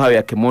ukifika maeneo hayo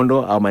ya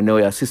Kemondo au maeneo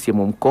ya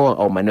CCM mkoa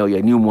au maeneo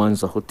ya New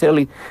Mwanza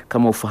hoteli,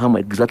 kama ufahamu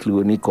exactly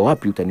niko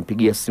wapi,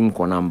 utanipigia simu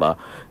kwa namba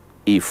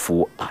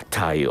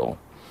ifuatayo.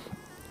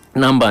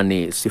 Namba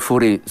ni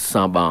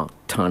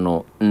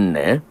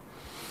 0754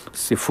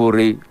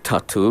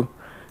 03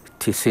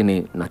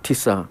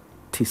 99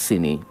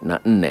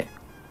 94.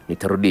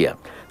 Nitarudia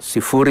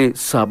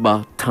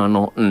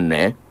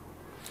 0754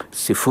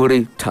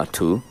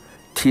 03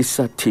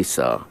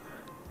 99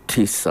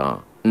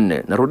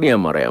 94. Narudia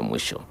mara ya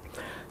mwisho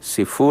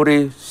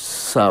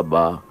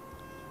 0754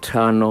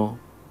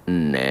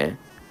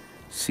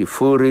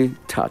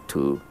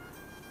 03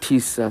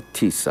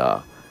 99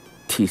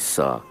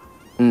 94.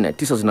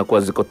 9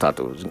 zinakuwa ziko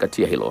 3,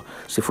 zingatia hilo.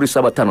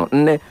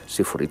 0754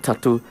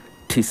 03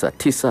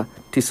 99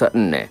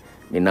 94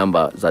 ni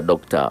namba za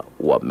Dr.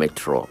 wa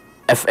Metro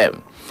FM.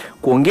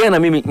 Kuongea na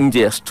mimi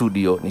nje ya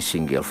studio ni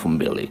shilingi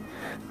 2000.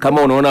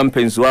 Kama unaona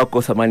mpenzi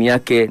wako thamani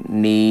yake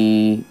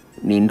ni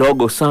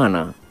ndogo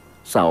sana,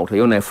 sawa,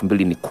 utaiona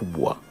 2000 ni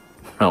kubwa,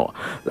 sawa.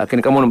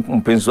 Lakini kama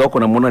mpenzi wako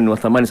unamuona ni wa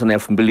thamani sana,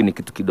 2000 ni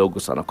kitu kidogo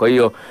sana. Kwa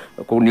hiyo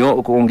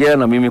kuongea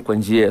na mimi kwa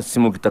njia ya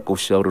simu, ukitaka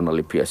ushauri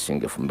unalipia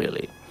shilingi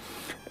 2000.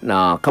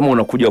 Na kama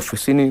unakuja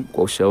ofisini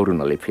kwa ushauri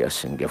unalipia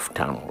shilingi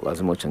 5000.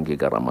 Lazima uchangie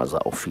gharama za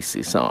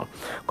ofisi, sawa.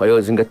 Kwa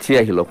hiyo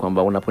zingatia hilo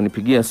kwamba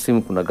unaponipigia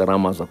simu kuna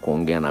gharama za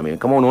kuongea na mimi.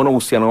 Kama unaona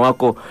uhusiano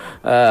wako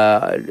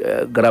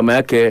gharama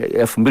yake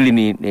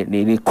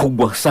 2000 ni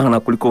kubwa sana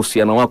kuliko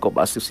uhusiano wako,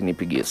 basi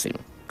usinipigie simu,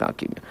 kaa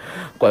kimya.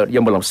 Kwa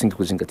jambo la msingi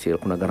kuzingatia,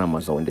 kuna gharama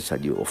za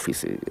uendeshaji wa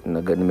ofisi.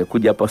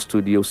 Nimekuja hapa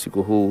studio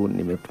usiku huu,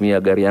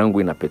 nimetumia gari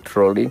yangu ina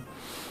petroli,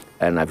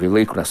 na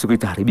vile kuna siku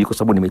itaharibika kwa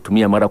sababu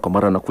nimetumia mara kwa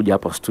mara na kuja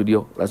hapa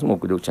studio. Lazima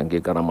ukuje uchangie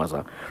gharama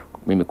za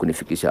mimi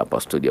kunifikisha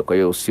hapa studio. Kwa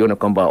hiyo usione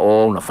kwamba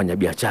unafanya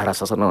biashara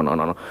sasa.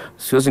 No.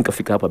 Siwezi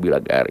nikafika hapa bila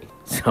gari,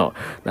 sawa.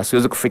 Na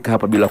siwezi kufika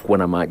hapa bila kuwa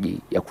na maji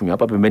ya kunywa.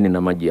 Hapa pembeni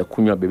na maji ya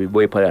kunywa. Baby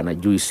boy pale ana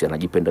juice,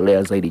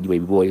 anajipendelea zaidi. Baby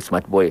boy,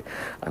 smart boy,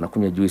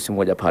 anakunywa juice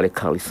moja pale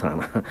kali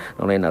sana.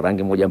 Naona ina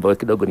rangi moja ambayo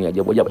kidogo ni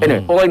ajabu.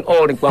 Anyway,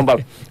 all ni kwamba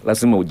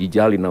lazima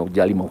ujijali na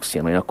ujali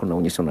mahusiano yako na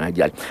unyesho na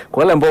ajali.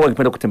 Kwa wale ambao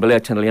wangependa kutembelea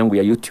channel yangu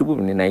ya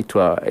YouTube,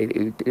 ninaitwa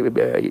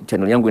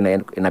channel yangu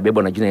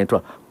inabeba na jina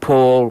inaitwa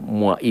Paul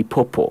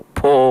Mwaipopo.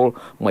 Paul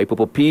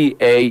Mwaipopo,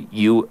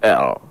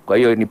 PAUL. Kwa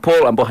hiyo ni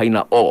Paul ambayo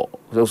haina O,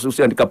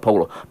 Usiandika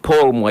Paulo,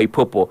 Paul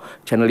Mwaipopo.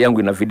 Channel yangu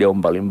ina video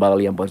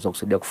mbalimbali ambazo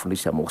kusaidia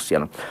kufundisha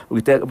mahusiano.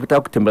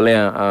 Ukitaka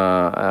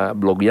kutembelea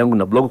blog yangu,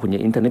 na blog kwenye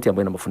internet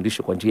ambayo ina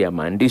mafundisho kwa njia ya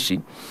maandishi,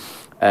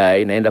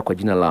 inaenda kwa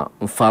jina la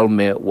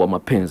Mfalme wa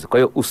Mapenzi. Kwa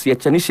hiyo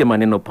usiachanishe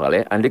maneno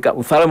pale, andika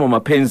Mfalme wa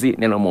Mapenzi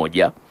neno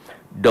moja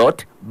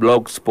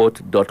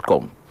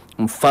 .blogspot.com,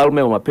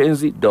 Mfalme wa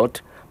Mapenzi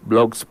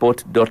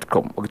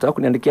 .blogspot.com. Ukitaka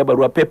kuniandikia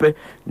barua pepe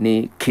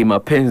ni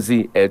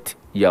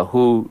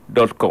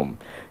kimapenzi@yahoo.com,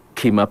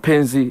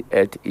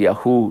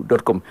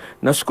 kimapenzi@yahoo.com.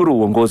 Nashukuru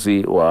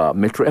uongozi wa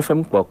Metro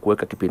FM kwa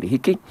kuweka kipindi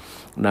hiki,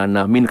 na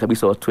naamini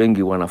kabisa watu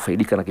wengi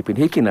wanafaidika na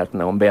kipindi hiki, na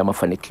tunaombea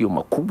mafanikio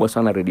makubwa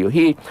sana radio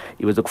hii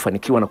iweze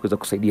kufanikiwa na kuweza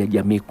kusaidia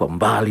jamii kwa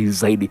mbali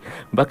zaidi,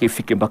 mpaka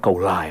ifike mpaka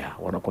Ulaya.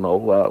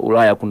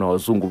 Ulaya kuna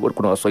wazungu,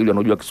 kuna Waswahili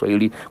wanaojua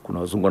Kiswahili, kuna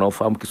wazungu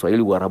wanaofahamu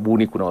Kiswahili,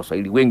 Waarabuni kuna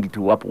Waswahili wengi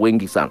tu, wapo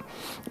wengi sana.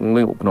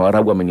 Kuna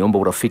Waarabu wameniomba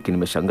urafiki,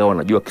 nimeshangaa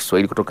wanajua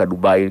Kiswahili kutoka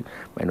Dubai,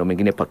 maeneo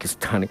mengine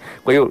Pakistani.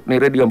 Kwa hiyo ni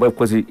radio ambayo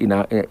kwa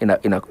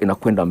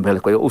inakwenda mbele.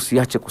 Kwa hiyo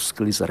usiache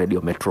kusikiliza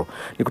Radio Metro.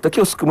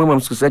 Nikutakia usiku mwema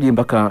msikilizaji,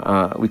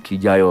 mpaka wiki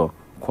ijayo.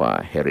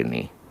 Kwa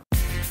herini.